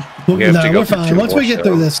 TLC. We have to go We're for fine. two Once we more get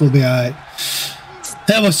through shows. this, we'll be all right.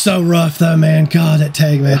 That was so rough, though, man. God, that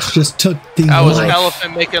tag match just took the That was life.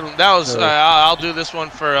 elephant making. That was. I'll do this one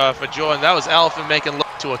for Jordan. That was elephant making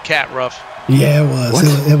love to a cat rough. Yeah, it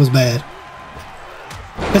was. It was bad.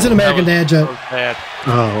 It's an American Dad That joke. was bad.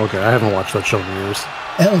 Oh, okay. I haven't watched that show in years.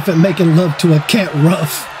 Elephant making love to a cat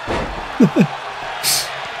rough.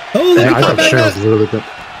 Oh, let Yeah, me I come thought back Shane up. was literally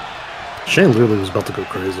Shane literally was about to go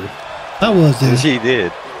crazy. I was, dude. She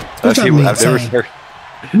did. What I've that mean, never son? heard.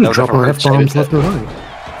 He was I've dropping never heard F-bombs Shane left and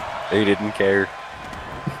right. He didn't care.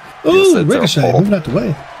 Ooh, said so. Ricochet, moving out the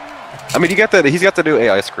way. I mean, he's got the new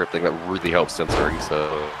AI scripting that really helps censoring,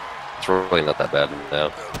 so it's really not that bad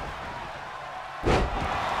now.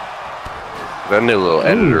 That new little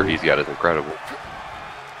editor he's got is incredible.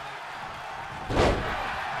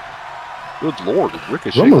 Good lord,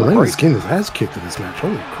 Ricochet. Roman Reigns crazy. is getting his ass kicked in this match.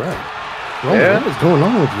 Holy crap. Roman, Yeah. what is going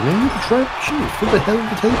on with you, man? You try shit for the head of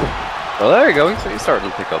the table. Oh, there you go. He's starting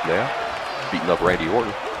to pick up now. beating up Randy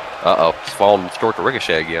Orton. Uh-oh, he's falling short to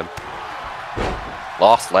Ricochet again.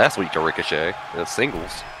 Lost last week to Ricochet in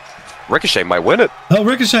singles. Ricochet might win it. Oh,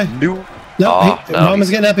 Ricochet. No, Roman's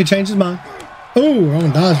getting up. He changed his mind. Oh,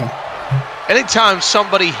 Roman dodged him. Anytime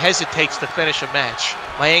somebody hesitates to finish a match,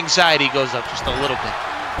 my anxiety goes up just a little bit.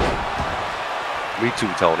 Me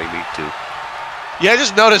too, Tony. Me too. Yeah, I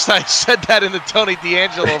just noticed I said that in the Tony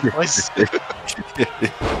D'Angelo voice.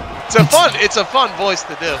 It's a fun voice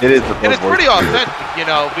to do. It is a fun and it's voice pretty to do. authentic, you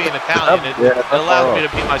know, being Italian. It allows me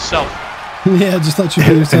to be myself. Yeah, just let you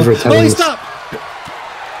be yourself. Oh, he stopped.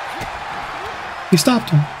 He stopped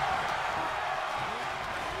him.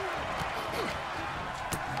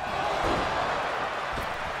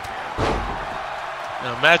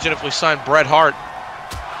 Now imagine if we signed Bret Hart.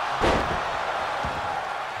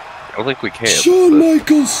 I don't think we can. Shawn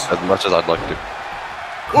Michaels. As much as I'd like to.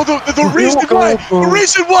 Well, the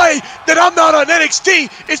reason why that I'm not on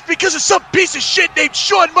NXT is because of some piece of shit named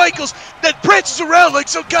Shawn Michaels that prances around like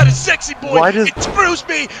some kind of sexy boy. It screws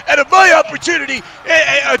me out of my opportunity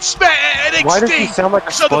at NXT. Why does he sound like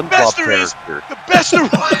a SpongeBob character? The best there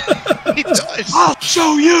is. He does. I'll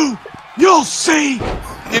show you. You'll see.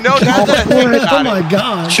 You know, now that I think about Oh my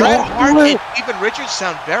God. Bret Hart and Steven Richards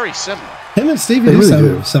sound very similar. Him and Stevie do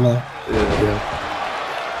sound similar. Yeah.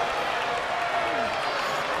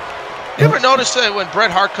 You ever notice that when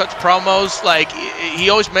Bret Hart cuts promos, like he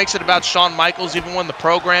always makes it about Shawn Michaels, even when the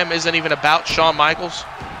program isn't even about Shawn Michaels?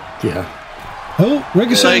 Yeah. Oh,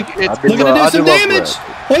 Ricochet. Like, looking to do some damage.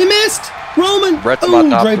 Oh, he missed. Roman. Brett's oh,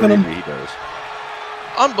 not draping him. He does.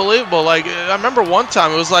 Unbelievable. Like, I remember one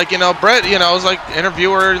time it was like, you know, Bret, you know, it was like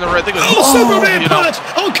interviewer in the red. Oh, Superman punch.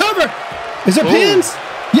 Oh, cover. Is there pins?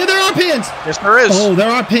 Yeah, there are pins. Yes, there is. Oh,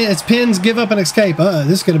 there are pins. It's pins, give up and escape.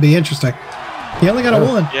 This is going to be interesting. He only got a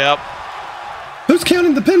one. Yep. Who's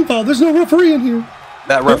counting the pinfall? There's no referee in here.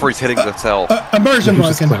 That referee's hitting the cell. Immersion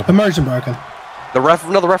broken. Immersion broken. The ref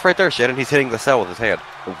right there, Shannon. He's hitting the cell with his hand.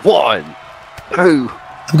 1, 2.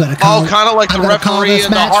 I'm gonna call. Kind of like the referee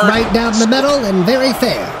in the heart. Right down the middle and very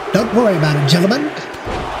fair. Don't worry about it, gentlemen.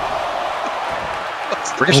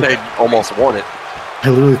 Ricochet almost won it. I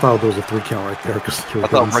literally thought there was a 3 count right there because I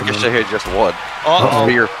thought Ricochet had just won. Uh-oh.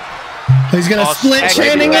 He's gonna split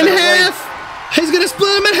Channing in Channing. half. He's gonna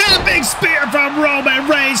split him in half. Big spear from Roman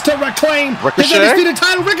Reigns to reclaim his Ricochet? undisputed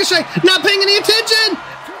title. Ricochet not paying any attention.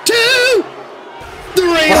 2,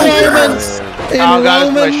 3 Romans in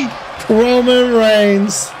Roman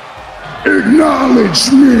Reigns.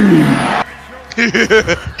 Acknowledge me.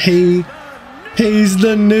 He's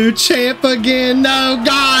the new champ again. No,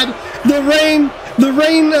 God, the reign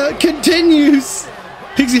continues.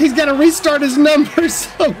 He's got to restart his numbers.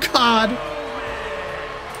 Oh God.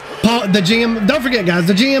 Paul, the GM. Don't forget, guys.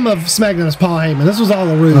 The GM of SmackDown is Paul Heyman. This was all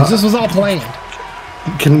a ruse. This was all planned.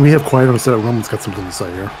 Can we have quiet on the set? Roman's got something to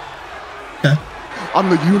say here. Okay. I'm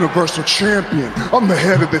the Universal Champion. I'm the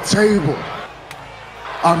head of the table.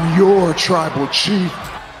 I'm your tribal chief.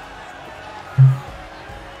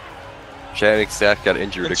 Channing Stacks got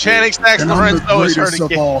injured again. Channing Stacks And I'm the Lorenzo is hurt greatest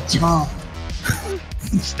of again. all time.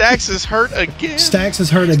 Stacks is hurt again. Stacks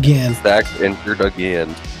is hurt again. Stacks injured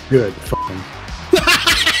again. Good. Fuck him.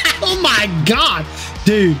 Oh my God,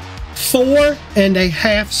 dude!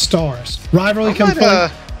 4.5 stars. Rivalry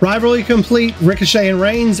complete. Rivalry complete. Ricochet and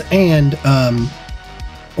Reigns, and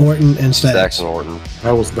Orton and Stacks. Stacks and Orton.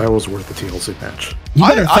 That was worth the TLC match. You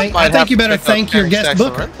better I think you better thank your guest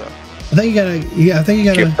booker. I think you gotta. Yeah, I think you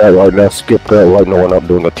gotta. Skip that right now. Skip that right now. We're not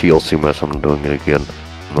doing a TLC match. I'm doing it again.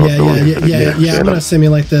 Yeah. I'm gonna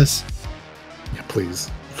simulate this. Yeah,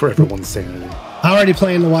 please, for everyone's sanity. I already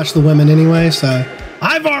plan to watch the women anyway, so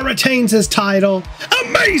Ivar retains his title.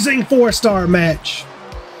 Amazing 4-star match.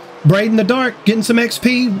 Braid in the dark, getting some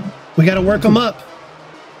XP. We got to work them up.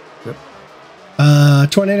 Yep.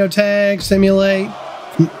 Tornado tag, simulate.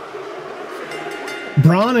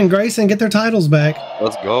 Braun and Grayson get their titles back.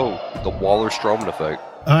 Let's go. The Waller-Strowman effect.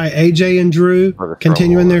 All right, AJ and Drew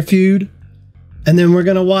continuing their feud. And then we're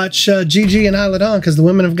going to watch Gigi and Isla Dawn because the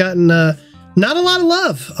women have gotten not a lot of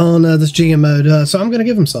love on this GM mode. So I'm going to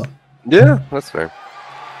give them some. Yeah, that's fair.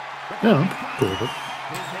 Yeah, cool.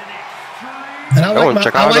 And I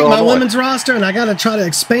like my women's roster, and I got to try to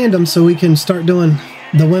expand them so we can start doing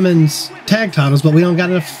the women's tag titles, but we don't got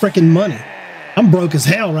enough freaking money. I'm broke as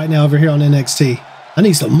hell right now over here on NXT. I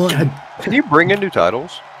need some money. Can you bring in new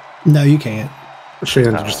titles? No, you can't.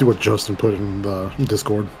 Shannon, did you see what Justin put in the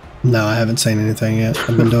Discord? No, I haven't seen anything yet.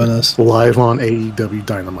 I've been doing this. Live on AEW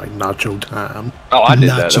Dynamite, Nacho Time. Oh, I did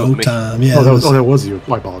that. Nacho Time, yeah. Oh, that was you.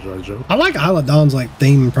 I apologize, Joe. I like Isla Dawn's like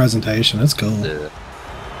theme presentation. It's cool. Yeah.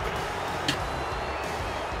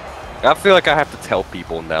 I feel like I have to tell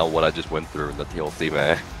people now what I just went through in the TLC,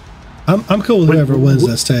 man. I'm cool with whoever wins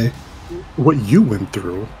this too. What you went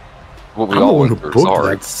through? Well, we I'm all the one went who through. booked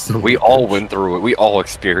Sorry, that son of we a all bitch. went through it. We all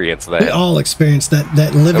experienced that. We all experienced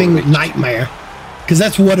that living nightmare, because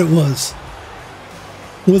that's what it was.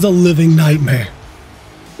 It was a living nightmare.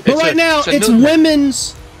 But right now, it's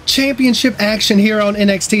women's championship action here on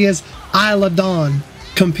NXT as Isla Dawn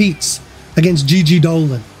competes against Gigi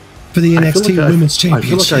Dolan for the NXT Women's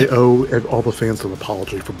Championship. I feel like I owe all the fans an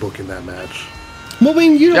apology for booking that match. Well, I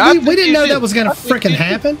mean, we didn't know that was going to freaking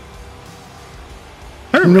happen.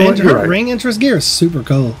 Her, her ring entrance gear is super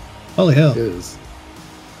cool. Holy hell. It is.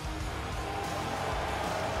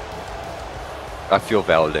 I feel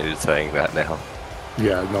validated saying that now.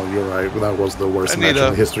 Yeah, no, you're right. That was the worst match in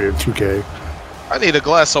the history of 2K. I need a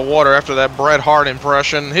glass of water after that Bret Hart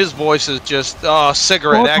impression. His voice is just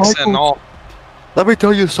cigarette accent and all. Let me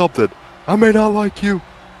tell you something. I may not like you,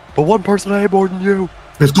 but one person I hate more than you.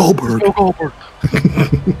 It's Goldberg. It's Goldberg.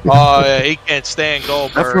 Oh yeah, he can't stand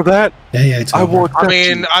Goldberg. After that, yeah, it's Goldberg.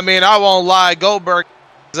 I mean, I won't lie. Goldberg,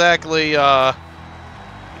 exactly.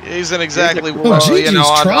 He's an exactly.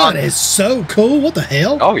 Gigi's trot is so cool. What the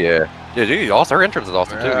hell? Oh yeah, yeah. Gigi, also her entrance is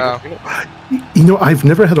awesome too. You know, I've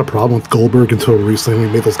never had a problem with Goldberg until recently.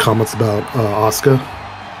 We made those comments about Asuka.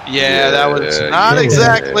 Yeah, that was not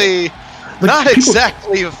exactly. Not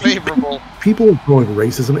exactly favorable. People were calling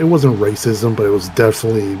racism. It wasn't racism, but it was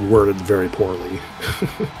definitely worded very poorly.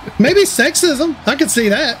 Maybe sexism. I could see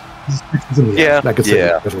that. Yeah, I could see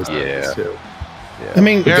that. Yeah. I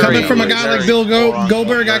mean, coming from a guy like Bill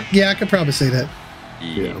Goldberg, I could probably see that.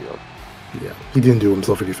 Yeah, he didn't do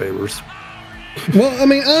himself any favors. Well, I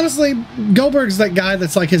mean, honestly, Goldberg's that guy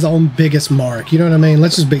that's like his own biggest mark. You know what I mean?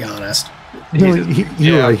 Let's just be honest. No,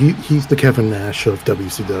 you're right. He's the Kevin Nash of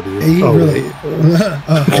WCW. He really.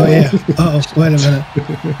 Oh yeah. Oh, wait a minute.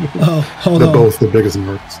 Oh, hold on. They're both the biggest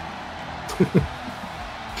marks.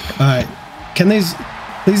 All right. Can these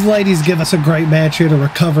ladies give us a great match here to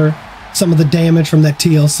recover some of the damage from that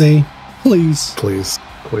TLC? Please. Please.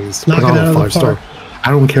 Knock it out of the park. I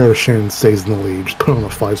don't care if Shannon stays in the lead. Just put on a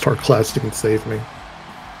 5-star classic and save me.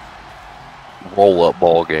 Roll up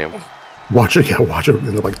ball game. Watch it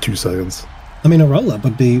in like 2 seconds. I mean, a roll-up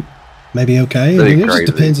would be maybe okay. I mean, it just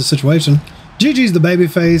depends on the situation. Gigi's the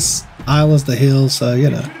babyface, Isla's the heel, so,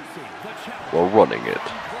 you know. We're running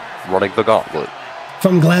the gauntlet.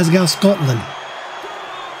 From Glasgow, Scotland,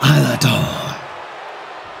 Isla Dawn.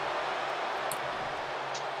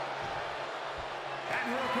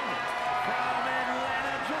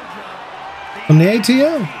 From the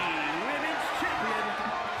ATO.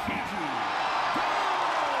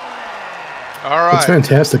 All right. It's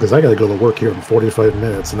fantastic because I got to go to work here in 45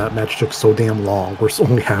 minutes, and that match took so damn long. We're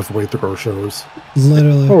only halfway through our shows.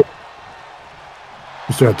 Literally. Oh.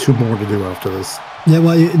 We still have 2 more to do after this. Yeah,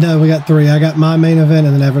 well, no, we got 3. I got my main event,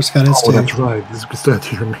 and then Everett's got his 2. Oh, that's right. We still have to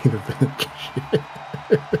do your main event.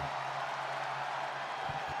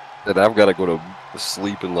 And I've got to go to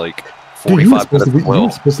sleep in like 45 minutes. You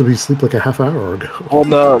were supposed to be asleep like a half hour ago. Well,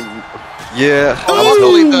 no. Yeah.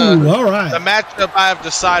 All right. The matchup I have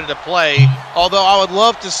decided to play, although I would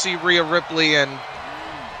love to see Rhea Ripley and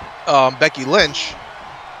Becky Lynch,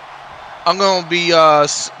 I'm going to be,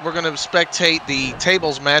 we're going to spectate the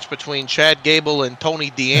tables match between Chad Gable and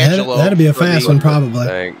Tony D'Angelo. That'd be a fast one, probably.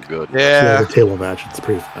 Thank goodness. Yeah. The table match, it's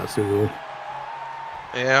pretty fast, usually.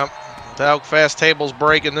 Yeah. How fast tables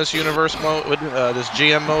break in this universe mode, this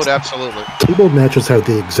GM mode, absolutely. Table matches have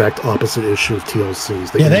the exact opposite issue of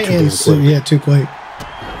TLCs. They end too quick.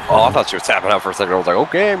 Oh, I thought you were tapping out for a second. I was like,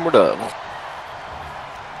 okay, we're done.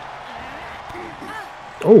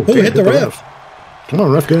 Oh, damn, hit the ref. Come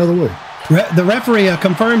on, ref, get out of the way. The referee, a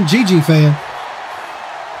confirmed Gigi fan.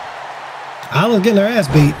 Isla's getting her ass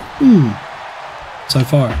beat. So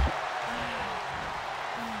far.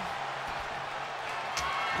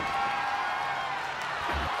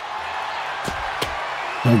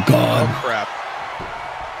 Oh, God. Oh, crap.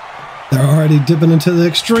 They're already dipping into the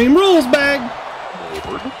Extreme Rules bag.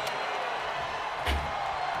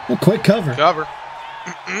 Well, quick cover.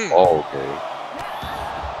 Oh, okay.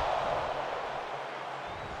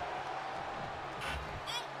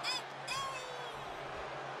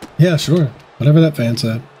 Yeah, sure. Whatever that fan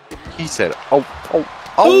said. He said,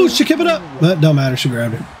 Oh, she kept it up. That don't matter. She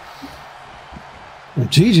grabbed it. Well,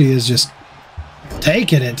 Gigi is just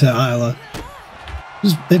taking it to Isla.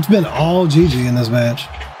 It's been all Gigi in this match.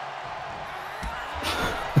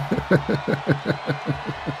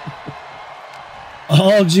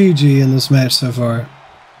 All Gigi in this match so far.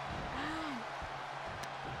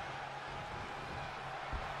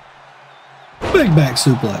 Big back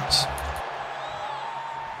suplex.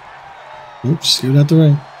 Oops, scoot out the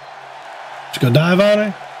ring. Just go dive on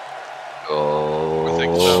her. I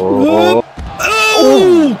think so.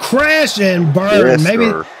 Oh, crash and burn. Yes, maybe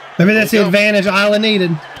sir. that's the advantage Isla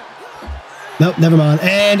needed. Nope, never mind.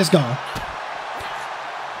 And it's gone.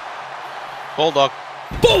 Bulldog.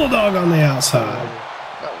 Bulldog on the outside.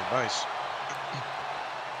 That was nice.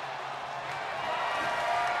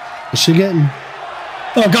 Is she getting?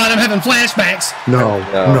 Oh God, I'm having flashbacks. No.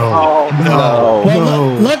 Well,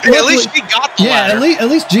 look, Hey, at least she got the ladder. at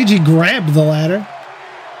least Gigi grabbed the ladder.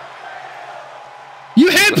 You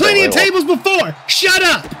had plenty of tables before. Shut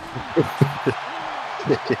up.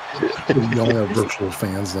 We only have virtual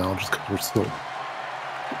fans now, just because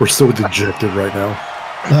we're so dejected right now.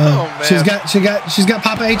 Oh, man. She's got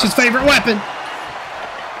Papa H's favorite weapon.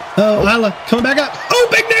 Oh, Isla coming back up. Oh,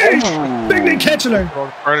 big knee! Big knee catching her.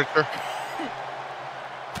 Furniture.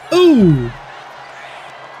 Ooh.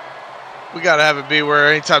 We gotta have it be where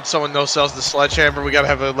anytime someone no sells the sledgehammer, we gotta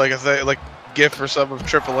have a gift or something of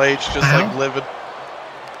Triple H, just like living.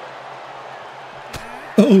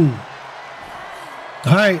 Ooh.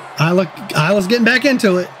 All right, Isla's getting back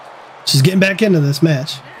into it. She's getting back into this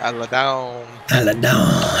match. Isla down. Isla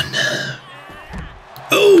down.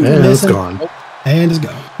 Ooh, And it's missing. gone. And it's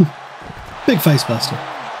gone. Big face buster.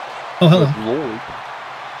 Oh, hello. Lord.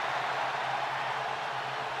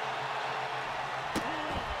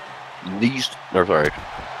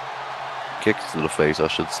 Kicks to the face, I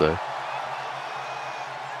should say.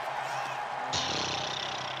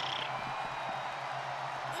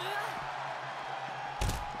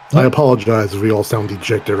 I apologize if we all sound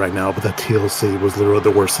dejected right now, but that TLC was literally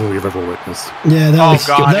the worst thing we've ever witnessed. Yeah,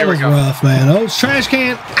 that Here we was go. rough, man. Oh, it's trash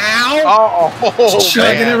can. Ow! Oh,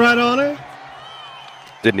 Chugging it man. right on her.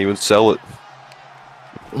 Didn't even sell it.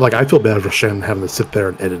 Like, I feel bad for Shannon having to sit there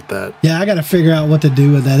and edit that. Yeah, I got to figure out what to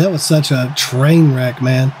do with that. That was such a train wreck,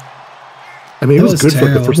 man. I mean, it That was good for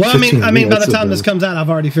terrible. the first Well, 15 I mean, by the minutes time of this comes out, I've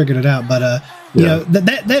already figured it out. But you Yeah. know,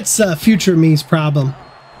 that's future me's problem.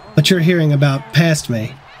 But you're hearing about past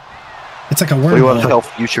me. It's like a What do you want to wormhole. tell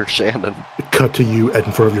future Shannon? Cut to you in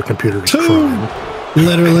front of your computer just Two. crying.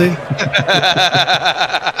 Literally.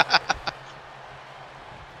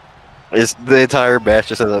 Is the entire match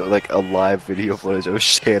just like a live video footage of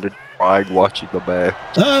Shannon crying watching the match?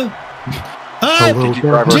 Hello, Gigi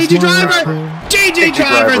Driver. GG Driver! Driver. GG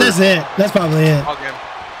Driver! Driver. That's it. That's probably it. Ball game.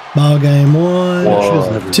 Ball game. One,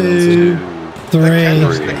 One, two, That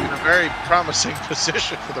Kendall's three. taking a very promising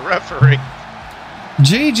position for the referee.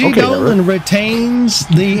 GG Okay, Dolan retains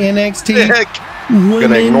the NXT Gonna ignore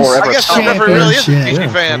Women's every I guess the referee really is a Championship.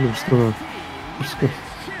 GG fan. I'm just gonna-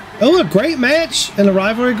 Oh, a great match, and the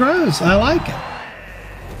rivalry grows. I like it.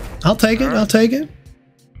 I'll take it. I'll take it.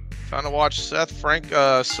 Trying to watch Seth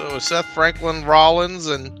Franklin Rollins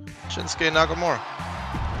and Shinsuke Nakamura.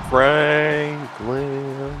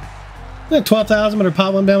 Franklin. Yeah, 12,000, but her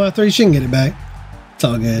pop one down by 3. She can get it back. It's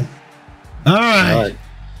all good. All right.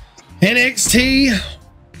 NXT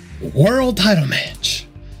World Title match.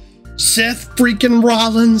 Seth freaking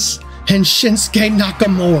Rollins and Shinsuke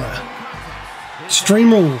Nakamura.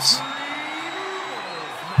 Extreme Rules.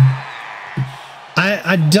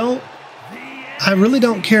 I really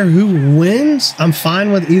don't care who wins. I'm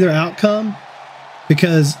fine with either outcome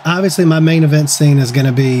because obviously my main event scene is going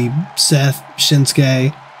to be Seth,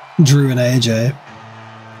 Shinsuke, Drew, and AJ.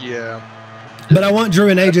 Yeah. But I want Drew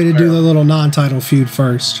and AJ to do the little non-title feud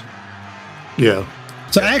first. Yeah.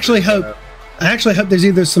 So I actually hope there's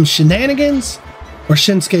either some shenanigans or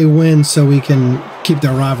Shinsuke wins so we can keep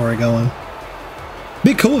their rivalry going.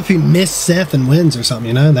 Be cool if he missed Seth and wins or something,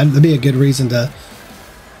 you know? That'd be a good reason to,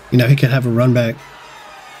 you know, he could have a run back.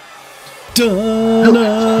 I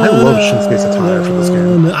love Shinsuke's attire for this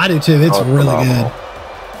game. I do too. It's really phenomenal.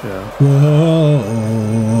 good. Yeah. Whoa,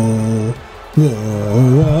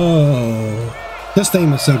 whoa, whoa. This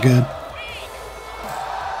theme is so good.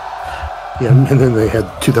 Yeah, and then they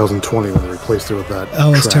had 2020 when they replaced it with that.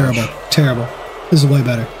 Oh, it's trash. terrible. Terrible. This is way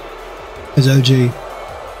better. It's OG.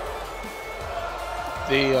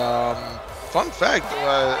 The fun fact,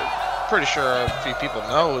 pretty sure a few people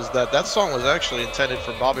know, is that song was actually intended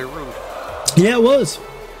for Bobby Roode. Yeah, it was.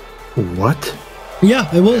 What?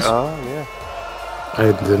 Yeah, it was. Oh, yeah.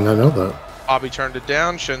 I did not know that. Bobby turned it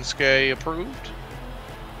down. Shinsuke approved.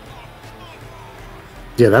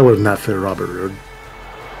 Yeah, that would not fit Robert Roode.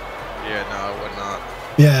 Yeah, no, it would not.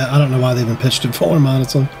 Yeah, I don't know why they even pitched it for him,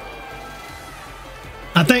 honestly.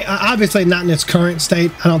 I think, obviously not in its current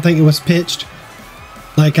state, I don't think it was pitched.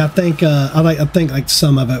 Like, I think like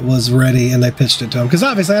some of it was ready and they pitched it to him. Because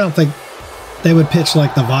obviously I don't think they would pitch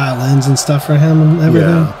like the violins and stuff for him and everything.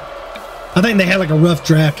 Yeah. I think they had like a rough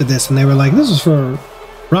draft of this and they were like, this is for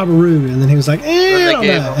Robert Roode, and then he was like, I don't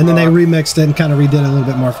know. And then they remixed it and kind of redid it a little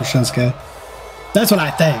bit more for Shinsuke. That's what I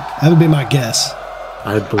think. That would be my guess.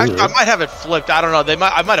 I believe I might have it flipped. I don't know.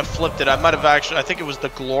 I might have flipped it. I might have actually. I think it was the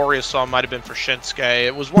Glorious song. Might have been for Shinsuke.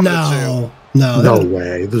 It was one of the two. No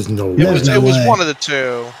way. There's no way. It was one of the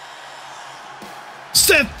two.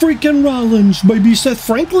 Seth freaking Rollins, baby. Seth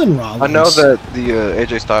Franklin Rollins. I know that the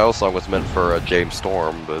AJ Styles song was meant for James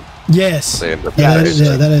Storm, but yes, they ended up that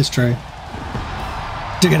is true.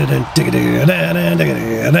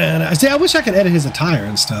 See, I wish I could edit his attire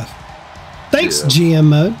and stuff. Thanks, GM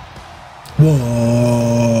mode. Whoa.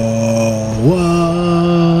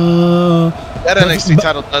 That NXT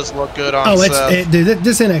title does look good on Seth. Dude,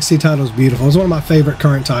 this NXT title is beautiful. It's one of my favorite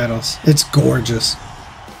current titles. It's gorgeous.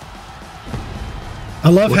 I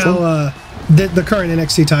love how the current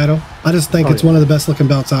NXT title. I just think it's one of the best looking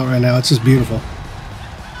belts out right now. It's just beautiful.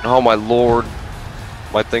 Oh my lord,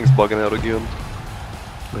 my thing's bugging out again.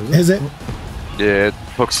 Is it? Yeah, it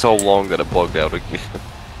took so long that it bugged out again.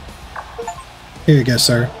 Here you go,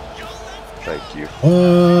 sir. Thank you. Whoa!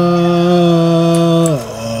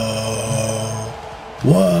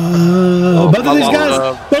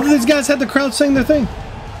 Both of these guys had the crowd sing their thing.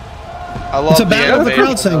 I love it's a battle of the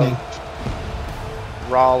crowd singing.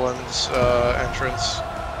 Rollins entrance.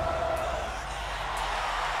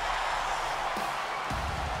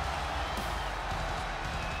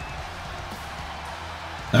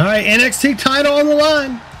 All right, NXT title on the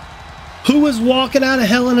line. Who is walking out of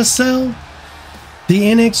Hell in a Cell? The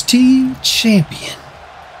NXT champion.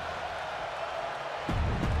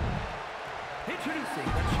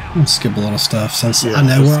 Let's skip a little stuff since I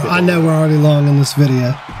know we're already long in this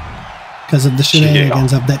video because of the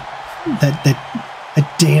shenanigans of that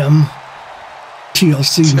damn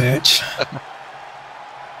TLC match.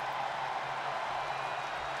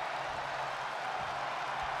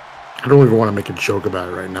 I don't even want to make a joke about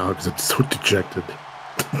it right now because I'm so dejected.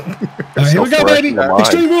 All right, here we go, baby.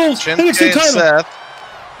 Extreme Rules. NXT title. Seth.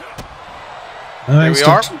 All right,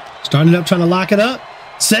 starting up, trying to lock it up.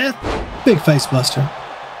 Seth, big face buster.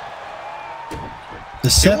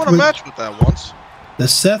 He won a match with that once.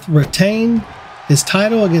 Does Seth retain his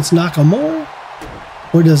title against Nakamura,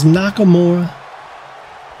 or does Nakamura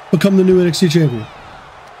become the new NXT champion?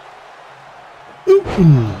 Ooh,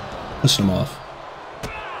 push him off.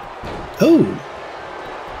 Oh,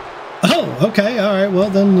 okay, all right. Well,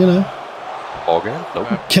 then Ball game? Nope.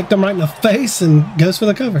 Kicked him right in the face and goes for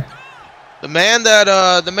the cover. The man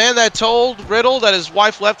that told Riddle that his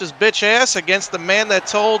wife left his bitch ass against the man that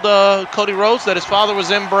told Cody Rhodes that his father was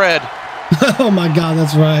inbred. Oh my God,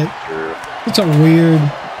 that's right. It's a weird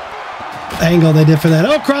angle they did for that.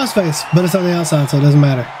 Oh, crossface, but it's on the outside, so it doesn't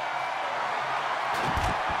matter.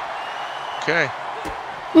 Okay.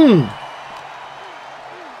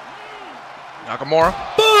 Nakamura.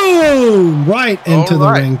 Boom! Right into the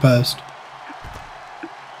ring post.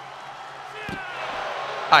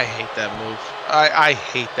 I hate that move. I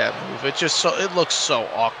hate that move. It looks so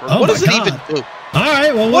awkward. Oh what does it God. even do? All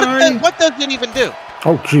right, well, what does it even do?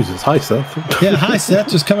 Oh Jesus! Hi Seth. Yeah, hi Seth.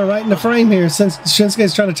 Just coming right in the frame here since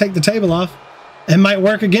Shinsuke's trying to take the table off. It might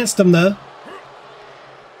work against him though.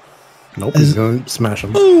 Nope, he's gonna smash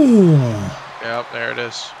him. Ooh! Yep, there it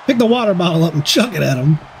is. Pick the water bottle up and chuck it at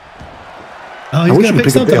him. Oh, he's gonna pick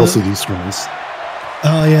something up the LCD screens.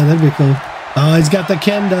 Oh yeah, that'd be cool. Oh, he's got the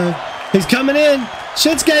kendo. He's coming in.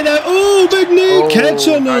 Shinsuke though. Ooh, big knee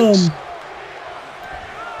catching him.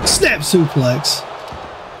 Snap suplex.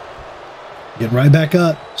 Get right back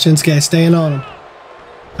up. Shinsuke staying on him.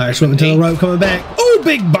 All right, swimming to the rope, coming back. Oh,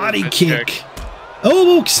 big body kick.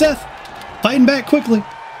 Oh, Seth fighting back quickly.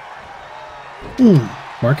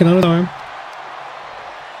 Working on his arm.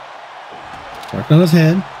 Working on his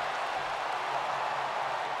head.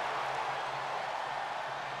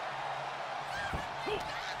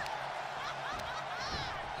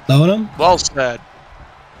 Throwing him. Well said.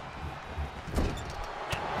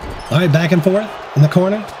 All right, back and forth in the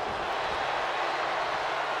corner.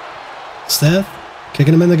 Seth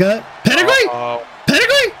kicking him in the gut. Pedigree!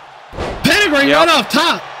 Pedigree! Pedigree right off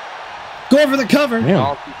top. Go over the cover.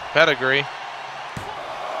 Yeah. Pedigree.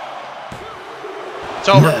 It's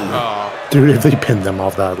over. No. Dude, if they pinned them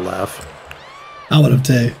off, that I'd laugh. I would have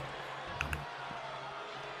too.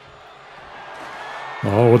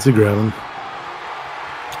 Oh, what's he grabbing?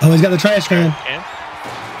 Oh, he's got the trash can.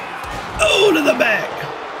 Oh, to the back.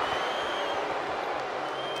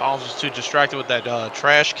 Paul's just too distracted with that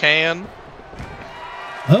trash can.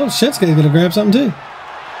 Oh, Shinsuke's going to grab something too.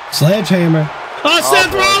 Sledgehammer. Oh,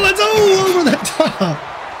 Seth Rollins. Oh, over the top.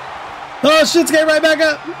 Oh, Shinsuke right back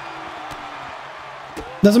up.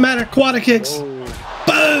 Doesn't matter. Quad kicks. Ooh.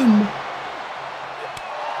 Boom.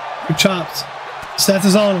 Good chops. Seth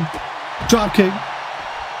is on him. Drop kick.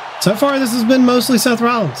 So far, this has been mostly Seth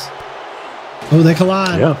Rollins. Oh, they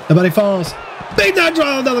collide. Yeah. Nobody falls. Big nut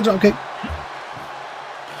draw, another drop kick.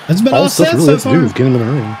 It's been all Seth really so far. Get him in the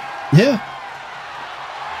ring. Yeah.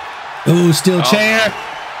 Oh, steel chair.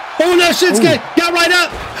 Oh no, Shinsuke got right up.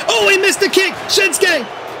 Oh, he missed the kick. Shinsuke.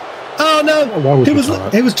 Oh no,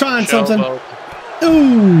 he was trying something.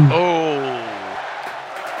 Ooh. Oh.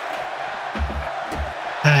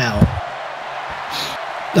 Ow.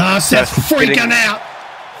 Oh, Seth's freaking out.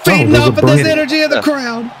 Feeding off of this energy of the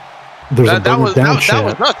crowd. That was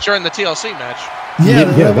nuts during the TLC match. Yeah,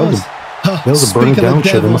 that was a burning down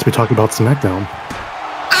shit. They must be talking about SmackDown.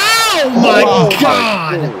 Oh my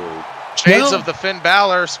God! Shades of the Finn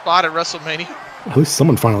Balor spot at WrestleMania. At least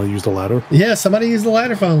someone finally used a ladder. Yeah, somebody used the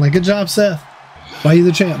ladder finally. Good job, Seth. Why you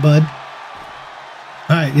the champ, bud?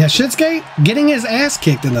 All right, yeah, Shinsuke getting his ass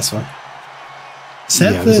kicked in this one.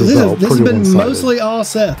 Seth, yeah, this has been mostly all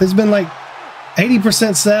Seth. It's been like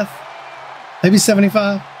 80% Seth, maybe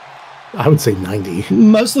 75. I would say 90.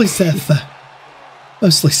 Mostly Seth.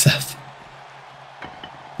 Mostly Seth.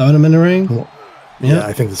 Throwing him in the ring. Well, yeah,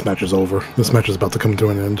 I think this match is over. This match is about to come to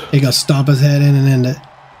an end. He gonna stomp his head in and end it.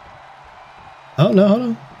 Oh no, hold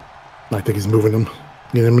on. I think he's moving him.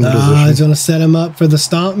 Get him in position. He's gonna set him up for the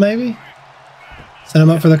stomp, maybe. Set him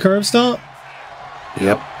up for the curb stomp.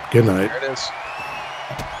 Yep. Good night. There it is.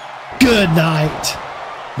 Good night.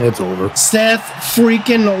 It's over. Seth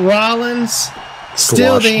freaking Rollins,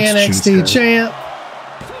 still the NXT champ.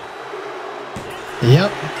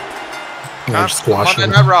 Yep. Yeah, squash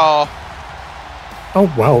him. Raw.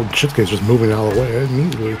 Oh wow, Shinsuke's just moving out of the way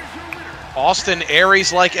immediately. Austin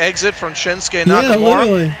Aries-like exit from Shinsuke Nakamura.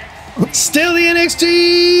 Literally. Still the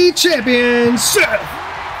NXT champion, Seth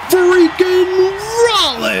freaking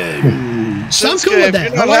Rollins. I'm cool with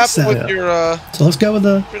that. I like Seth. So let's go with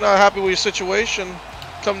the. If you're not happy with your situation,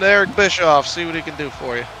 come to Eric Bischoff. See what he can do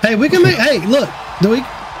for you. Hey, we can make. Hey, look,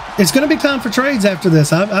 it's going to be time for trades after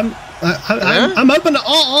this. I'm open to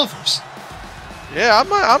all offers. Yeah,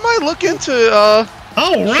 I might look into.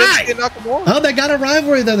 All right. Oh, they got a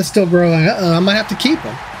rivalry though that's still growing. I might have to keep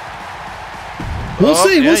them. We'll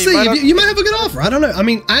see. We'll see. You might have a good offer. I don't know. I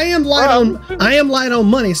mean, I am light on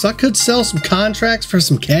money, so I could sell some contracts for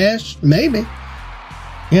some cash, maybe.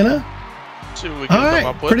 You know. See what we can come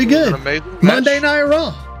up with. Pretty good. Monday Night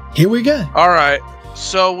Raw. Here we go. All right.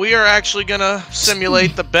 So we are actually gonna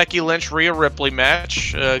simulate the Becky Lynch Rhea Ripley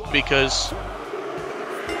match because.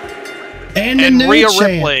 And Rhea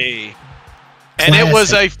Ripley. And it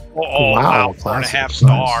was a 4.5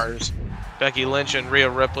 stars. Becky Lynch and Rhea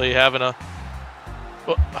Ripley having a.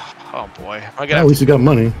 Oh boy! At least you got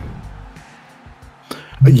money.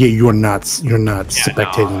 Yeah, you're not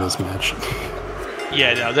spectating this match.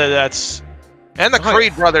 Yeah, no, that's. And the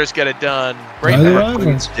Creed brothers get it done.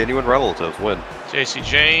 Creed's genuine relatives win. JC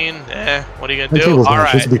Jane, what are you gonna do? All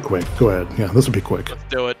right, this will be quick. Go ahead. Yeah, this will be quick. Let's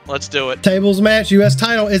do it. Let's do it. Tables match, U.S.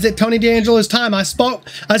 title. Is it Tony D'Angelo's time? I spoke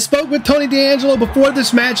with Tony D'Angelo before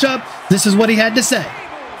this matchup. This is what he had to say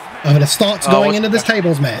of his thoughts going into this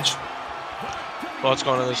tables match. What's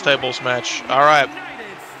going into this tables match? All right,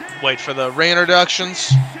 wait for the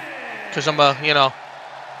reintroductions, because I'm a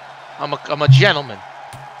gentleman.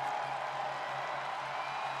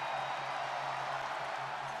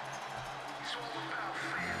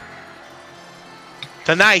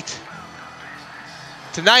 Tonight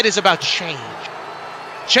is about change.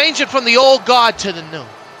 Changing from the old guard to the new.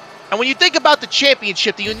 And when you think about the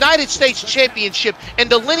championship, the United States Championship, and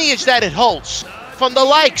the lineage that it holds, from the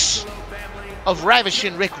likes of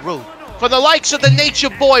Ravishing Rick Rude, from the likes of the Nature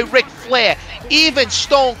Boy Ric Flair, even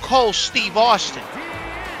Stone Cold Steve Austin.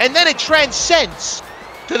 And then it transcends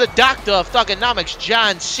to the Doctor of Thugonomics,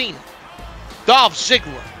 John Cena, Dolph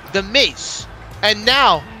Ziggler, The Miz, and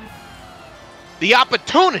now the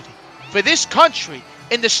opportunity for this country,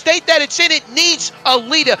 in the state that it's in, it needs a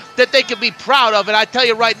leader that they can be proud of. And I tell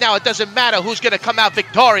you right now, it doesn't matter who's going to come out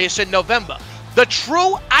victorious in November. The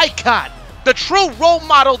true icon, the true role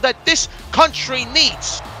model that this country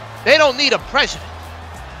needs. They don't need a president.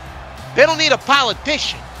 They don't need a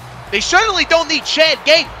politician. They certainly don't need Chad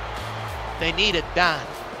Gable. They need a Don.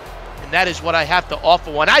 And that is what I have to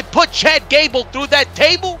offer. When I put Chad Gable through that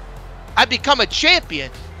table, I become a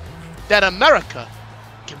champion that America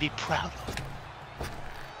can be proud of.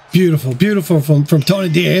 Beautiful, beautiful from Tony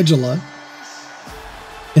D'Angelo.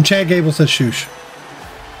 And Chad Gable said shoosh.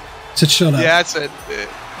 Said shut up. Yeah, that's it.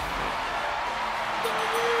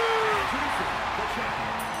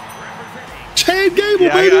 Chad Gable,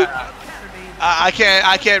 baby. I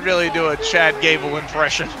can't really do a Chad Gable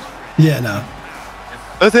impression. Yeah, no.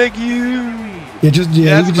 Thank you. Yeah, just That's you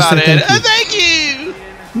can just about say it. thank you.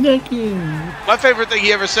 Thank you. My favorite thing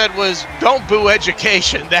he ever said was, "Don't boo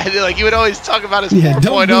education." That like he would always talk about his 4.0.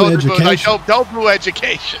 Don't boo education. Like, don't boo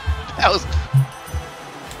education. That was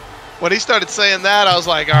when he started saying that. I was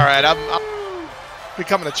like, all right, I'm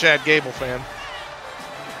becoming a Chad Gable fan.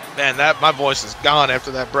 Man, my voice is gone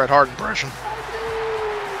after that Bret Hart impression.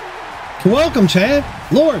 Welcome, Chad.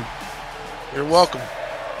 Lord. You're welcome.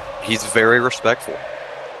 He's very respectful.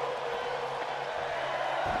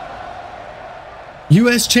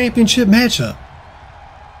 U.S. Championship matchup.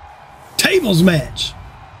 Tables match.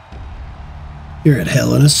 Here at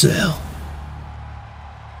Hell in a Cell.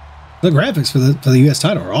 The graphics for the U.S.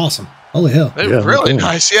 title are awesome. Holy hell. They're really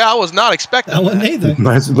nice. Yeah, I was not expecting I wasn't either.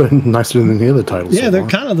 Nicer than the other titles. Yeah, they're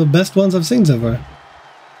kind of the best ones I've seen so far.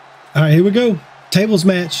 All right, here we go. Tables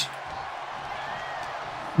match.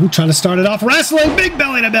 We're trying to start it off wrestling. Big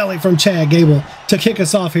belly to belly from Chad Gable to kick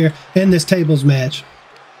us off here in this tables match.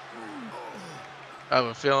 I have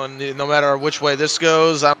a feeling no matter which way this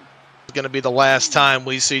goes, it's going to be the last time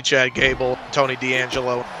we see Chad Gable, Tony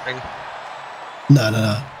D'Angelo.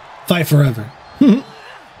 No. Fight forever.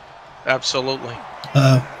 Absolutely.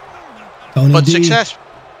 Tony but D. success.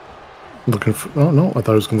 Looking for, oh no, I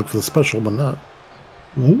thought I was going to look for the special, but not.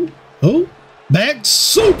 Oh, back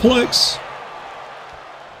suplex.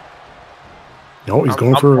 No, he's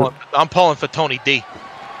going for. I'm pulling for Tony D.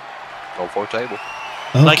 Go for a table.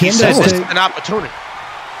 Oh, Like he said, this is stick. an opportunity.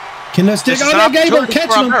 Kendo stick. This is Oh, an no, Gable opportunity for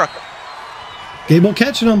catching him. America. Gable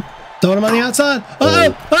catching him. Throwing him on the outside.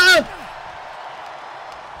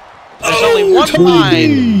 There's only one Tony D.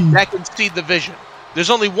 mind that can see the vision. There's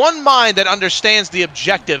only one mind that understands the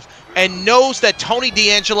objective and knows that Tony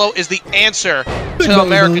D'Angelo is the answer to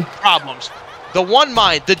American problems. The one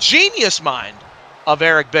mind, the genius mind of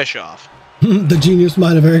Eric Bischoff. The genius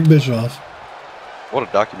mind of Eric Bischoff. What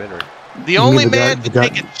a documentary. The only man to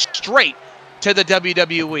take it straight to the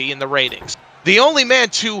WWE in the ratings. The only man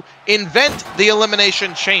to invent the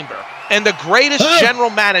Elimination Chamber. And the greatest general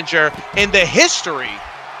manager in the history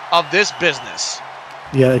of this business.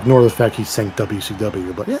 Yeah, ignore the fact he sank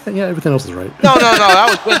WCW, but yeah, everything else is right. No. That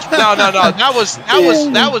was Vince. No.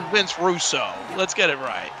 That was Vince Russo. Let's get it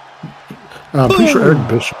right. I'm pretty sure Eric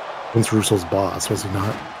Bischoff, Vince Russo's boss, was he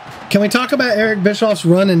not? Can we talk about Eric Bischoff's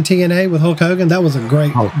run in TNA with Hulk Hogan? That was a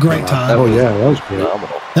great time. Oh yeah, that was great.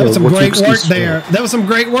 Phenomenal. That was some great work there. That was some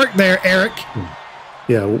great work there, Eric.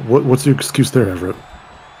 Yeah, what's your excuse there, Everett?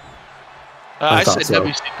 I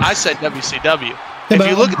said WCW. If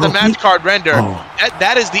you look at the match card render,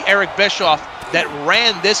 that is the Eric Bischoff that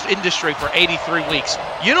ran this industry for 83 weeks.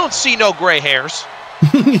 You don't see no gray hairs.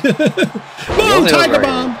 Boom, Tiger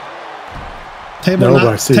Bomb. Table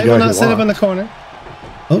not set up in the corner.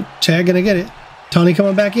 Oh, Chad gonna get it. Tony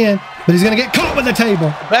coming back in, but he's gonna get caught with the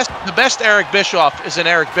table. The best Eric Bischoff is an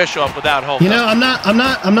Eric Bischoff without Hulk. You know, I'm not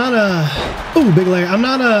a Big Larry. I'm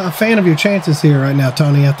not a fan of your chances here right now,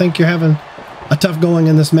 Tony. I think you're having a tough going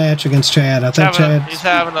in this match against Chad. I think he's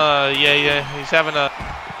having a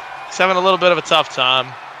little bit of a tough time.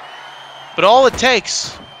 But all it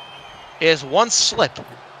takes is one slip.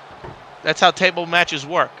 That's how table matches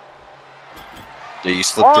work. Yeah, you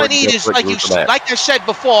slip all I need is, like I said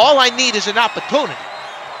before, all I need is an opportunity.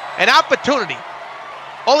 An opportunity.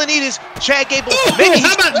 All I need is Chad Gable.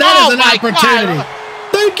 How about that as an opportunity? God.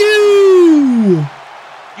 Thank you.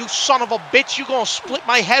 You son of a bitch. You going to split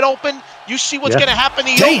my head open? You see what's going to happen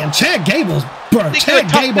to you? Damn, Chad Gable's, bro. Chad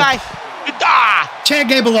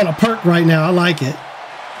Gable on a perk right now. I like it.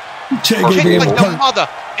 Chad Gable like the mother,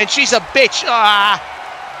 and she's a bitch. All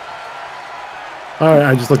right,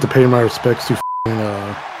 I just like to pay my respects to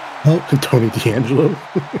Tony D'Angelo.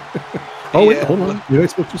 Wait, hold on. You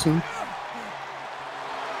guys spoke too soon.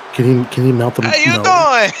 Can he mount them? How you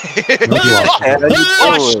doing?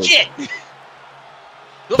 Oh shit!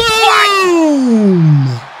 Boom!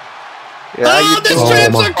 The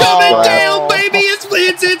strips are coming down, baby.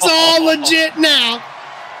 It's all legit now.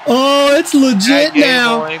 Oh, it's legit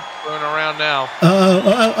now. Going around now.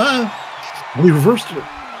 We reversed it.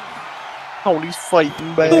 Tony's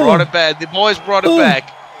fighting back. Brought it back. The boys brought it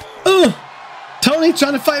back. Tony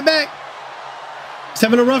trying to fight back. He's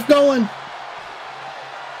having a rough going.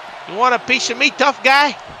 You want a piece of me, tough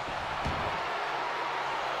guy?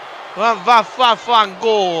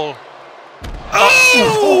 Goal.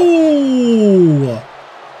 Oh!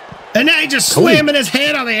 And now he just slamming his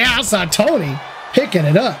head on the outside. Tony picking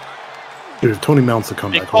it up. Dude, if Tony mounts a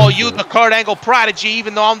comeback. They call you the Kurt Angle prodigy,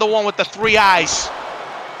 even though I'm the one with the 3 eyes.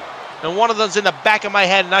 And one of them's in the back of my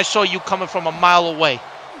head, and I saw you coming from a mile away.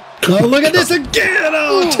 Oh, look at this again.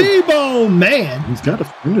 Oh, T-Bone, man. He's got a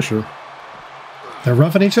finisher. They're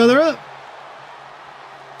roughing each other up.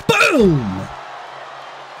 Boom!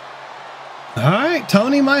 All right,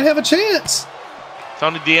 Tony might have a chance.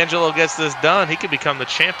 Tony D'Angelo gets this done. He could become the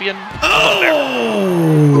champion. Oh!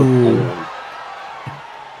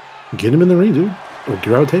 Get him in the ring, dude. Or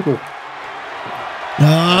get out of the table.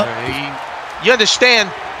 You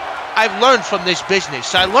understand? I've learned from this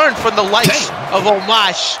business. I learned from the likes of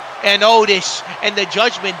Omos and Otis and the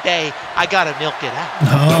Judgment Day. I gotta milk it out.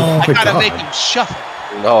 Oh, I gotta make him shuffle.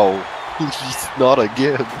 No, he's not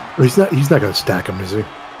again. He's not gonna stack him, is he?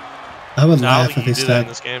 I would No, laugh you if he can do that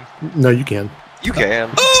in stacked. this game. No, you can. You can.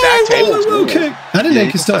 Stack tables. Okay. I didn't know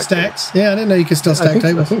you could still stacks. Yeah, I didn't know you could still stack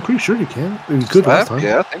tables. I'm pretty sure you can. You could last time.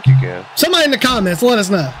 Yeah, I think you can. Somebody in the comments, let us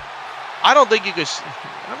know. I don't think you could.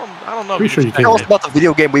 I don't know. Pretty sure you can. Tell us about the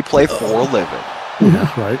video game we play for a living.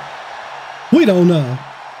 Yeah, right. We don't know.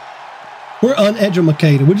 We're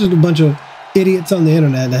uneducated. We're just a bunch of idiots on the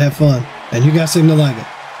internet that have fun. And you guys seem to like it.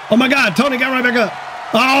 Oh my God, Tony got right back up.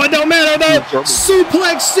 Oh, it don't matter though.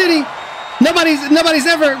 Suplex City. Nobody's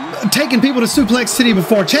ever taken people to Suplex City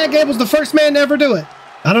before. Chad Gable's the first man to ever do it.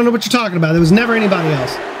 I don't know what you're talking about. There was never anybody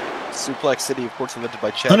else. Suplex City, of course, invented by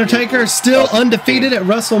Chad. Undertaker still undefeated at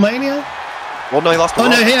WrestleMania. Well, no, he lost to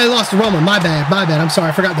Roman. No, he lost to Roman. My bad. I'm sorry.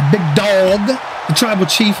 I forgot the big dog. The Tribal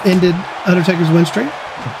Chief ended Undertaker's win streak.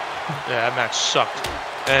 Yeah, that match sucked.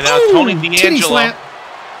 And now Tony Titty D'Angelo. slap.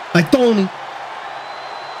 Like Tony.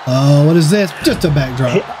 Oh, what is this? Just a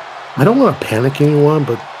backdrop. I don't want to panic anyone,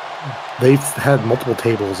 but they've had multiple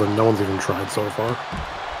tables and no one's even tried so far.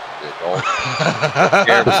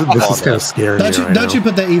 This is kind of scary. Don't you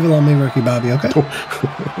put that evil on me, Ricky Bobby, okay?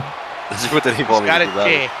 Did you put that evil on me?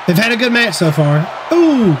 They've had a good match so far.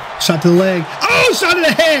 Ooh, shot to the leg. Oh, shot to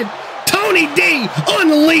the head. Tony D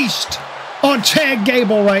unleashed on Chad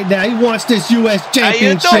Gable right now. He wants this U.S.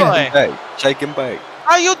 championship. How you doing? Hey, shake and bake.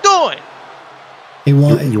 How you doing? He you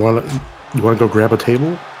want to go grab a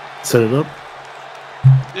table, set it up?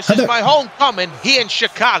 This is my homecoming here in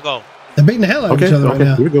Chicago. They're beating the hell out of each other right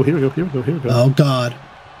now. Here we go. Oh, God.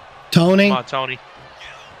 Tony. Come on, Tony.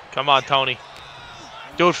 Come on, Tony.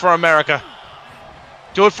 Do it for America.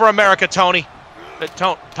 Do it for America, Tony.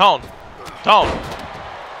 Tone.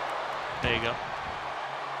 There you go.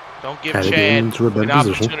 Don't give Chad an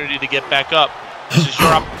opportunity to get back up. This is your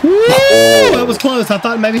opportunity. That was close. I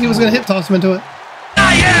thought maybe he was going to hip toss him into it.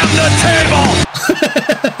 I am the table!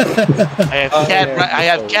 I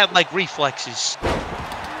have cat-like reflexes.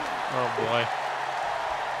 Oh, boy.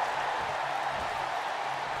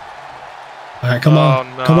 All right, come on.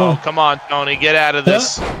 Oh, no. Come on, Tony. Get out of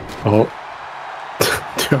this. Oh.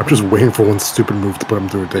 Dude, I'm just waiting for one stupid move to put him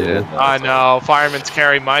through a table. Yeah, I know. Fireman's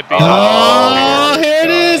carry might be. Oh, here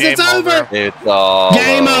it is. It's over. It's all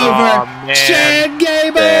game over. Chad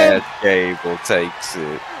Gable. Chad Gable takes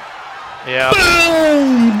it. Yeah.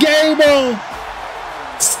 Boom! Gable.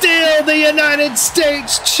 Still the United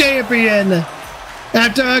States champion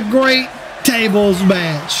after a great tables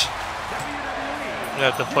match. You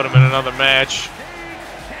have to put him in another match.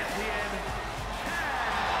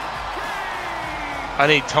 I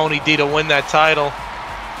need Tony D to win that title.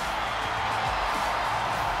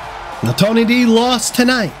 Now, Tony D lost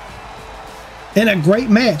tonight in a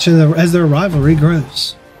great match as their rivalry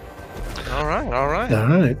grows. All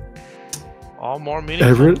right. All more meaningful.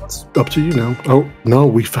 Everett, it's up to you now. Oh, no,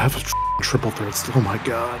 we have a triple threat. Oh, my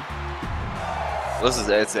God.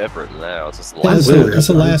 It's Everett now. It's just the last one. That's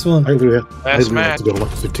the last one. I literally have to go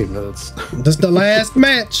like 15 minutes. That's the last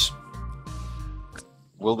match.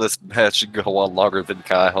 Will this match go on longer than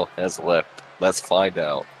Kyle has left? Let's find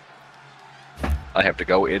out. I have to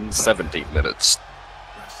go in 17 minutes.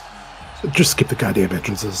 Just skip the goddamn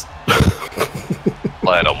entrances.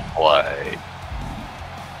 Let them play.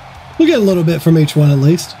 We'll get a little bit from each one at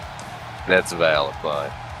least. That's valid,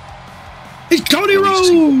 fine. It's Cody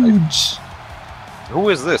Rhodes! Who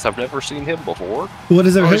is this? I've never seen him before. What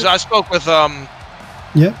is it? I spoke with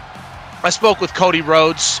Yeah. I spoke with Cody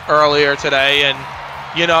Rhodes earlier today, and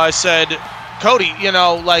I said, Cody,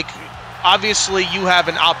 obviously you have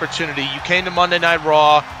an opportunity. You came to Monday Night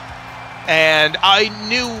Raw, and I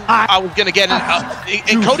knew I was going to get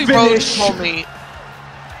it. And Cody Rhodes told me,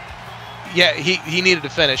 yeah, he needed to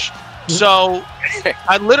finish. So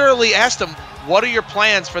I literally asked him, what are your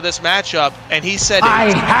plans for this matchup? And he said,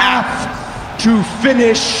 I have to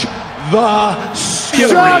finish the story.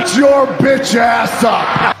 Shut your bitch ass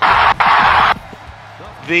up.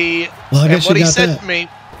 What he said to me,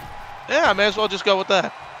 yeah, I may as well just go with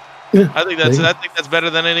that. Yeah, I think that's better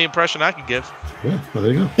than any impression I could give. Yeah, well,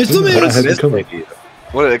 there you go. It's the Miz.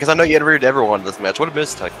 Because I know you interviewed everyone in this match. What did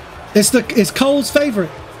Miz take? It's Cole's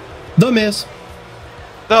favorite, the Miz.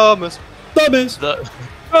 The Miz. The Miz.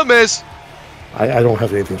 The Miz. I don't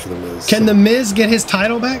have anything for the Miz. Can the Miz get his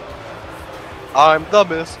title back? I'm the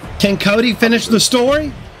Miz. Can Cody finish the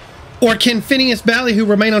story? Or can Phineas Balor, who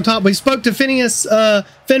remain on top? We spoke to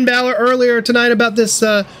Finn Balor earlier tonight about this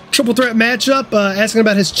triple threat matchup, asking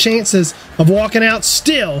about his chances of walking out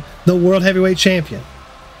still the World Heavyweight Champion.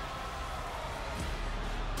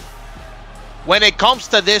 When it comes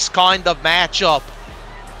to this kind of matchup,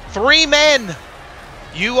 3 men,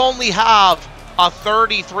 you only have a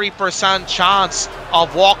 33% chance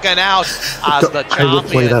of walking out as the champion. I will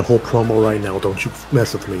play that whole promo right now. Don't you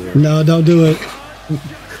mess with me here. No, don't do it.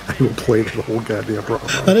 I will play the whole goddamn promo.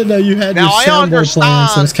 I didn't know you had your soundboard playing,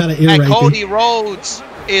 so it's kind of ear-rapey. Cody Rhodes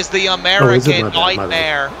is the American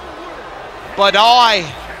nightmare, but I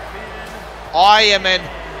am in.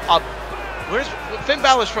 Where's Finn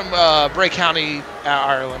Balor's from? Bray County,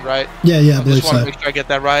 Ireland, right? Yeah, I believe just want so. to make sure I get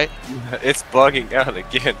that right. It's bugging out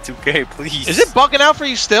again. 2K, please. Is it bugging out for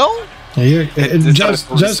you still? Yeah, Joe's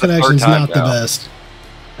connection is not the best.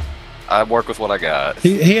 I work with what I got.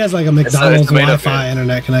 He has like a McDonald's Wi-Fi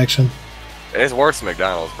internet connection. It's worse than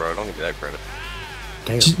McDonald's, bro. Don't give me that credit.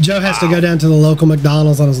 Damn. Joe has to go down to the local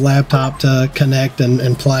McDonald's on his laptop to connect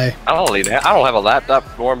and play. I don't need that. I don't have a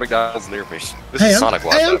laptop or McDonald's near me. This is Sonic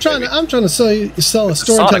Wi-Fi. I'm trying to sell a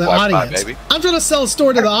story to the audience. Baby. I'm trying to sell a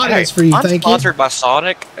story to the audience for you. I'm Thank you. sponsored by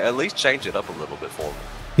Sonic. At least change it up a little bit for me.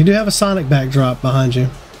 You do have a Sonic backdrop behind you.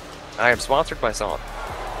 I am sponsored by Sonic.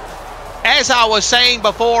 As I was saying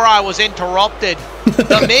before I was interrupted,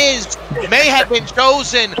 The Miz may have been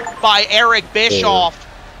chosen by Eric Bischoff.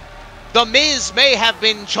 The Miz may have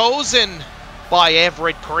been chosen by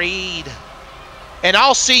Everett Creed. And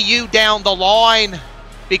I'll see you down the line,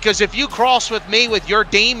 because if you cross with me with your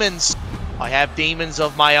demons, I have demons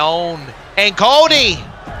of my own. And Cody,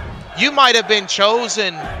 you might have been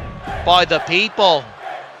chosen by the people,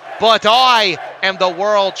 but I am the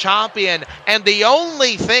world champion, and the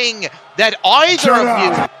only thing that either of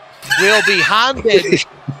you will be handed.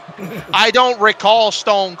 I don't recall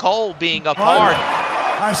Stone Cold being a part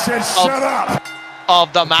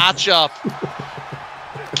of the matchup.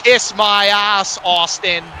 Kiss my ass,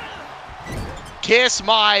 Austin. Kiss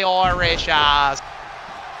my Irish ass.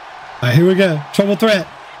 All right, here we go. Triple threat.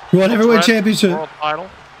 World Heavyweight Championship. World title.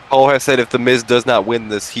 Cole has said if The Miz does not win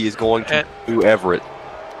this, he is going to do Everett.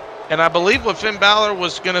 And I believe what Finn Balor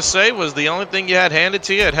was going to say was the only thing you had handed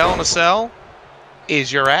to you at Hell in a Cell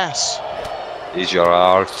is your ass. Is your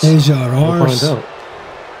arse. Is your arse.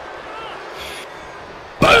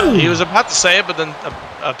 Boom! He was about to say it, but then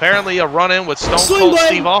apparently a run-in with Stone Cold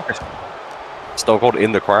Steve Austin. Stone Cold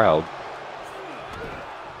in the crowd.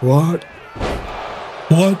 What?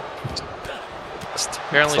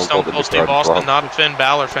 Apparently Stone Cold Steve Austin, not a Finn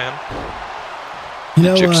Balor fan. You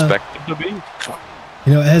know, Did you expect him to be?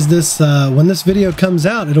 You know, as this when this video comes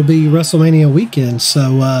out, it'll be WrestleMania weekend.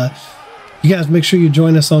 So you guys make sure you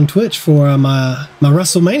join us on Twitch for my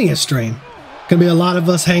WrestleMania stream. Gonna be a lot of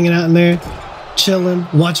us hanging out in there, chilling,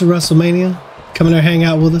 watching WrestleMania. Come in there, hang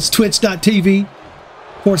out with us.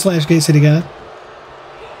 Twitch.tv/GayCityGuy.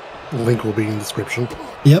 Link will be in the description.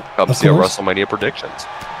 Yep. Come see our WrestleMania predictions.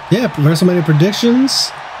 Yeah, WrestleMania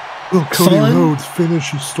predictions. Will Cody Rhodes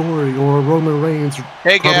finish his story, or Roman Reigns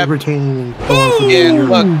retaining? Look,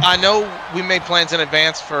 I know we made plans in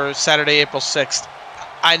advance for Saturday, April 6th.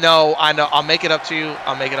 I know. I'll make it up to you.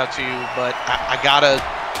 But I got a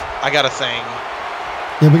thing.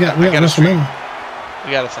 Yeah, we got WrestleMania.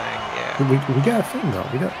 We got a thing. Yeah. We got a thing though.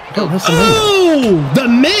 We got WrestleMania. Oh, the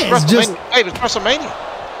Miz just. Hey, it's WrestleMania.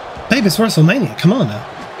 Babe, it's WrestleMania. Come on now.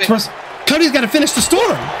 Cody's got to finish the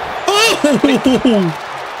story. Oh.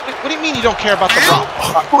 What do you mean you don't care about the Rock?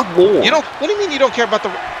 Good Lord. What do you mean you don't care about the?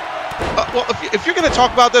 Well, if you're going to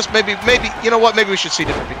talk about this, maybe you know what? Maybe we should see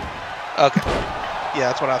different people. Okay. Yeah,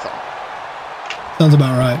 that's what I thought. Sounds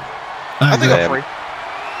about right. I think I'm free.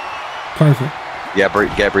 Perfect. Yeah,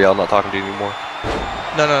 Gabrielle not talking to you anymore?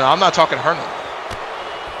 No. I'm not talking to her no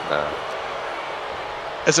more. No.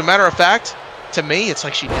 As a matter of fact, to me, it's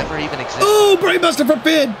like she never even existed. Oh, Brainbuster for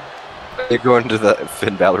Finn. You're going to the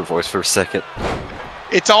Finn Balor voice for a second.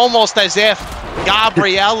 It's almost as if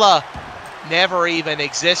Gabriella never even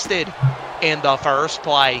existed in the first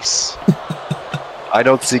place. I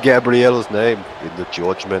don't see Gabriella's name in the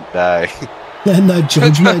Judgment Day. And the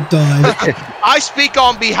Judgment Day. I speak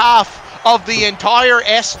on behalf of the entire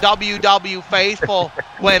SWW faithful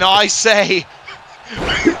when I say,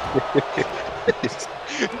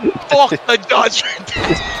 fuck the Judgment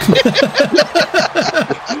Day.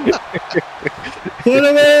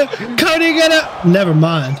 Cody gonna. Never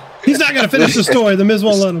mind. He's not gonna finish the story. The Miz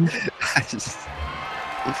won't let him.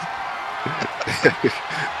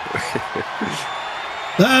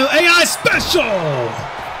 AI special.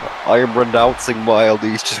 I am renouncing my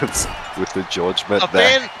allegiance with the Judgment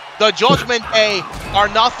Day. The Judgment Day are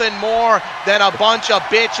nothing more than a bunch of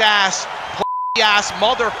bitch-ass, pussy-ass,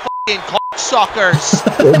 motherfucking cocksuckers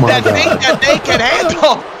that think that they can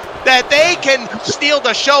handle, that they can steal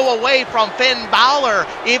the show away from Finn Balor,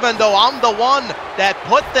 even though I'm the one that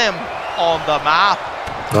put them on the map.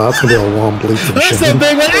 Oh, that's gonna be a long bleed from That's a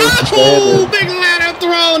big one. Oh, big ladder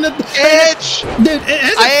thrown. Edge. Dude,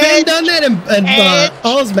 hasn't Finn done that in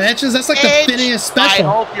all his matches? That's like the Phineas special. I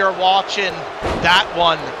hope you're watching. That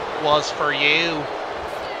one was for you.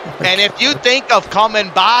 And if you think of coming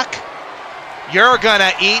back, you're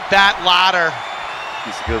gonna eat that ladder.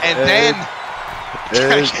 And then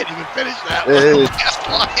I can't even finish that one.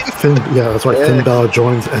 Yeah, that's right. Finn Balor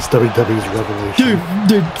joins SWW's Revelation.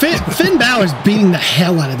 Dude, Finn Balor's beating the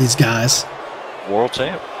hell out of these guys. World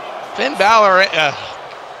champ. Finn Balor's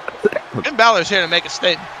here to make a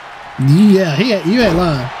statement. Yeah, you ain't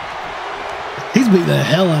lying. He's beating the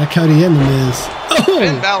hell out of Cody and the Miz. Oh.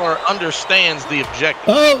 Finn Balor understands the objective.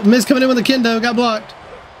 Oh, Miz coming in with a kendo, got blocked.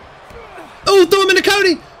 Oh, throw him into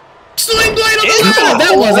Cody. Sling blade on the ladder.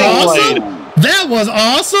 That was awesome. That was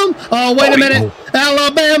awesome. Oh, wait a minute.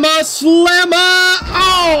 Alabama Slammer.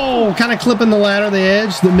 Oh, kind of clipping the ladder, the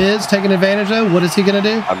edge. The Miz taking advantage of. What is he going to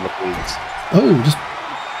do? I'm the please. Oh, just.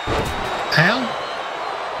 How?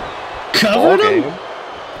 Covered him?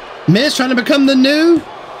 Miz trying to become the new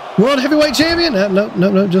World Heavyweight Champion?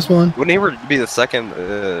 No, just one. Wouldn't he be the second?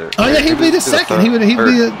 Oh, yeah, he'd be the second. He'd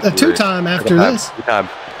be a two-time after this. Two-time.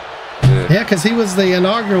 Yeah, because he was the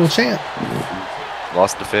inaugural champ.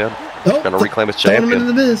 Lost to Finn. Oh, gonna reclaim his champion. champion. Him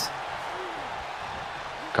into the Miz.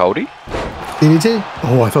 Cody? DDT.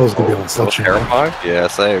 Oh, I thought it was gonna be on Sledgehammer. Terrifying? Yeah,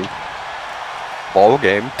 same. Ball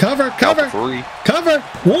game. Cover. Three. Cover.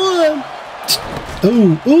 One.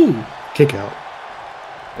 Ooh. Kick out.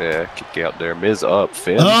 Yeah, kick out there. Miz up.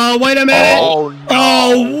 Finn. Oh, wait a minute. Oh,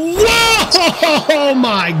 no. Oh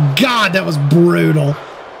my God, that was brutal.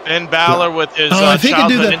 Finn Balor with his if he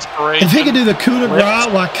childhood inspiration. If he could do the coup de grace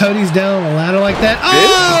while Cody's down on the ladder like that.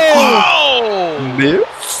 Oh! Miz?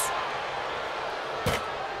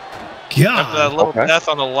 God. After that little death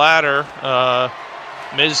on the ladder,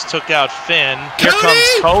 Miz took out Finn. Here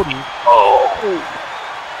comes Cody. Oh!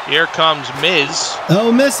 Here comes Miz.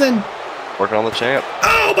 Oh, missing. Working on the champ.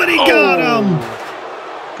 Oh, but he got him.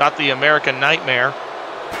 Got the American Nightmare.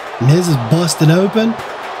 Miz is busted open.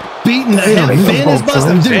 Beating the hell. Finn is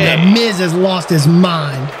busted. Dude, the Miz has lost his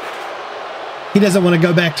mind. He doesn't want to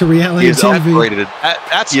go back to reality TV. Upgraded.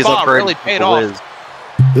 That spot really paid off.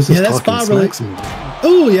 This is talking smack.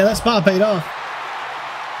 Oh, yeah, that spot paid off.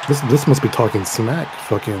 This must be talking smack,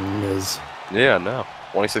 fucking Miz. Yeah, no.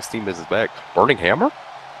 2016 Miz is back. Burning Hammer?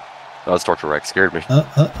 No, it's Torture Rack. Scared me.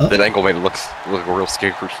 That angle made it look real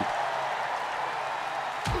scary.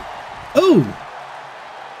 Oh.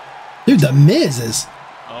 Dude, the Miz is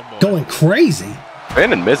going crazy.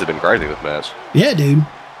 Finn and Miz have been crazy this match. Yeah, dude.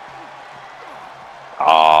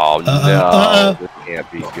 Oh, no. This can't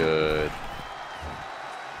be good.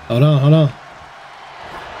 Hold on.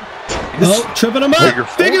 Oh, tripping him up.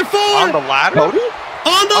 Figure four. On the ladder? Cody?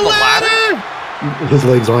 On the ladder. His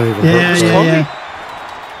legs aren't even hurt. Yeah.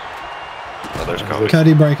 Oh, there's Cody.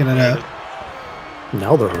 Cody breaking it up.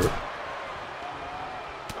 Now they're hurt.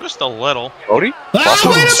 Just a little. Cody? Oh, wait a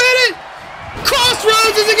minute!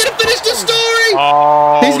 Crossroads isn't going to finish the story!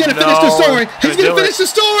 Oh, he's going to finish the story! He's going to finish the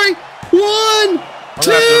story! 1,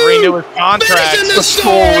 2, to renew his contract. Finishing the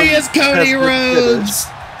story is Cody Rhodes!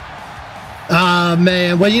 Ah,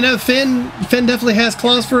 man. Well, you know, Finn definitely has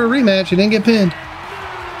clause for a rematch. He didn't get pinned.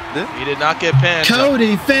 He did not get pinned.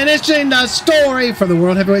 Cody finishing the story for the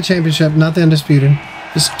World Heavyweight Championship, not the Undisputed.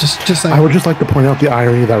 Just like, I would just like to point out the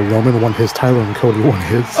irony that Roman won his title and Cody won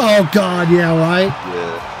his. Oh God, yeah, right.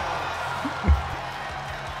 Yeah.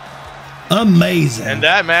 Amazing. And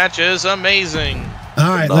that match is amazing. All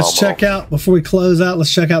right, let's check out before we close out.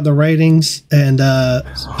 Let's check out the ratings and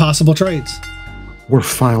possible trades. We're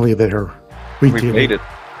finally there. We made it.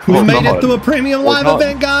 We made it through a premium live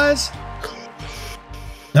event, guys.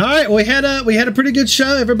 All right, we had a pretty good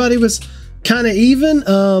show. Everybody was kind of even.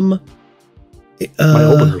 My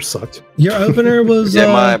opener sucked. Your opener was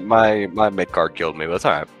yeah. My mid card killed me. But that's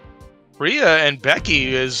all right. Rhea and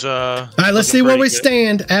Becky is. All right, let's see where we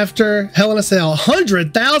stand after Hell in a Cell.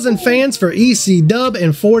 100,000 fans for EC Dub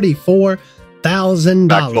and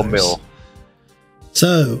 $44,000.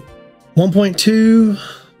 So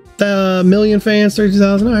 1.2 million fans,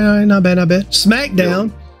 30,000. All right, not bad.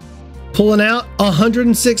 SmackDown pulling out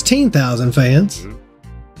 116,000 fans.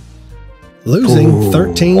 losing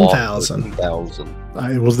 13,000. 13,000.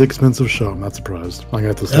 It was the expensive show. I'm not surprised. I'm gonna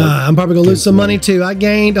have to start. I'm probably gonna lose some money too. I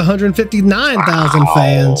gained 159,000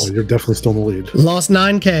 fans. Oh, you're definitely still in the lead. Lost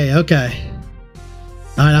 9K. Okay.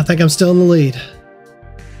 All right, I think I'm still in the lead.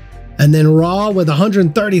 And then Raw with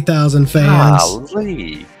 130,000 fans.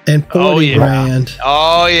 Golly. And 40 grand.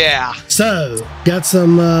 Oh yeah. So got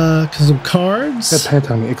some cards. That pad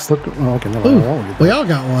timing. Oh, okay, no, Ooh, we all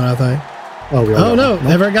got one, I think. Oh, no, nope.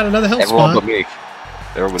 Everett got another health Everyone spot. but me.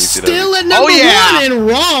 Everybody Still at number one in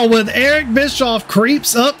Raw with Eric Bischoff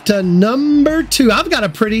creeps up to number 2. I've got a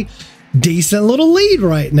pretty decent little lead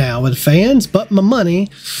right now with fans, but my money's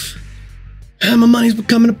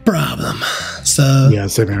becoming a problem. So yeah,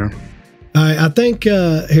 same here. All right, I think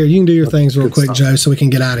here you can do your things real quick, Joe, so we can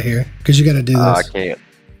get out of here because you got to do this. I can't.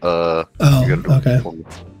 Okay.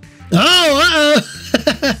 Oh,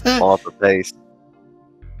 Off the pace.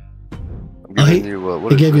 He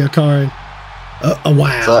gave you a card.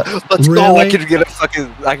 Wow. So, let's go. I can get a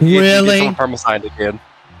fucking. I can get someone perma-signed again.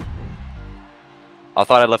 I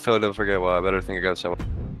thought I left Philly to forget. Well, I better think I got someone.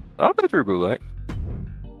 I'll go through bootleg.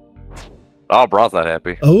 Oh, Braun's not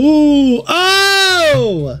happy. Oh!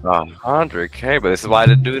 100K, but this is why I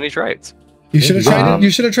didn't do any trades. You should have traded. You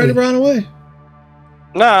should have traded Braun away.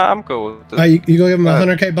 Nah, I'm cool with it. You gonna give him a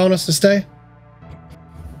 100K bonus to stay?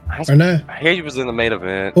 Or no? I hear he was in the main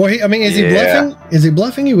event. Or is he bluffing? Is he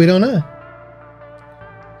bluffing you? We don't know.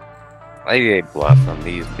 He ain't bluffing.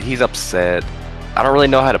 He's upset. I don't really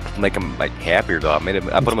know how to make him happier though. I put him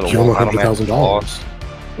in a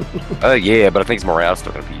 $100,000. Yeah, but I think his morale's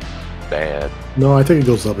still gonna be bad. No, I think it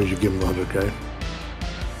goes up as you give him the 100K.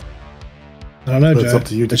 I don't know, Joe. It's up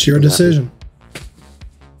to you. It's your decision.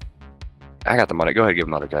 I got the money. Go ahead, give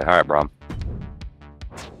him 100K. All right, Brom.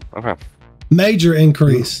 Okay. Major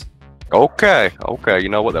increase. Okay. You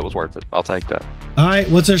know what? That was worth it. I'll take that. All right.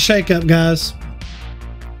 What's our shakeup, guys?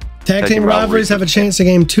 Tag team rivalries have a chance to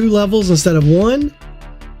gain 2 levels instead of 1.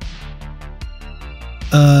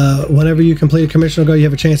 Whenever you complete a commissioner goal, you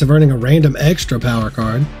have a chance of earning a random extra power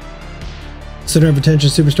card. Center of attention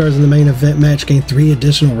superstars in the main event match gain 3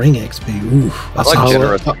 additional ring XP. Ooh, I like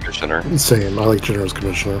generous commissioner. Same. I like generous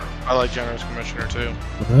commissioner. I like generous commissioner too.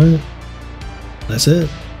 All right. That's it.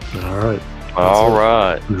 All right.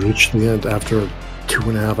 We reached the end after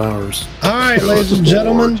 2.5 hours. All right, ladies and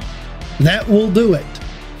gentlemen, that will do it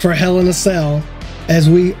for Hell in a Cell as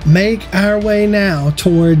we make our way now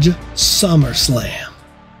towards SummerSlam.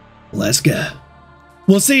 Let's go.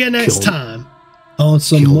 We'll see you next time on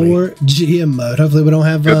some more GM mode. Hopefully we don't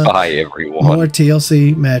have goodbye, everyone. More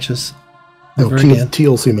TLC matches. No,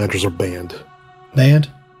 TLC matches are banned. Banned?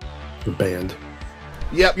 They're banned.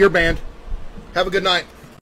 Yep, you're banned. Have a good night.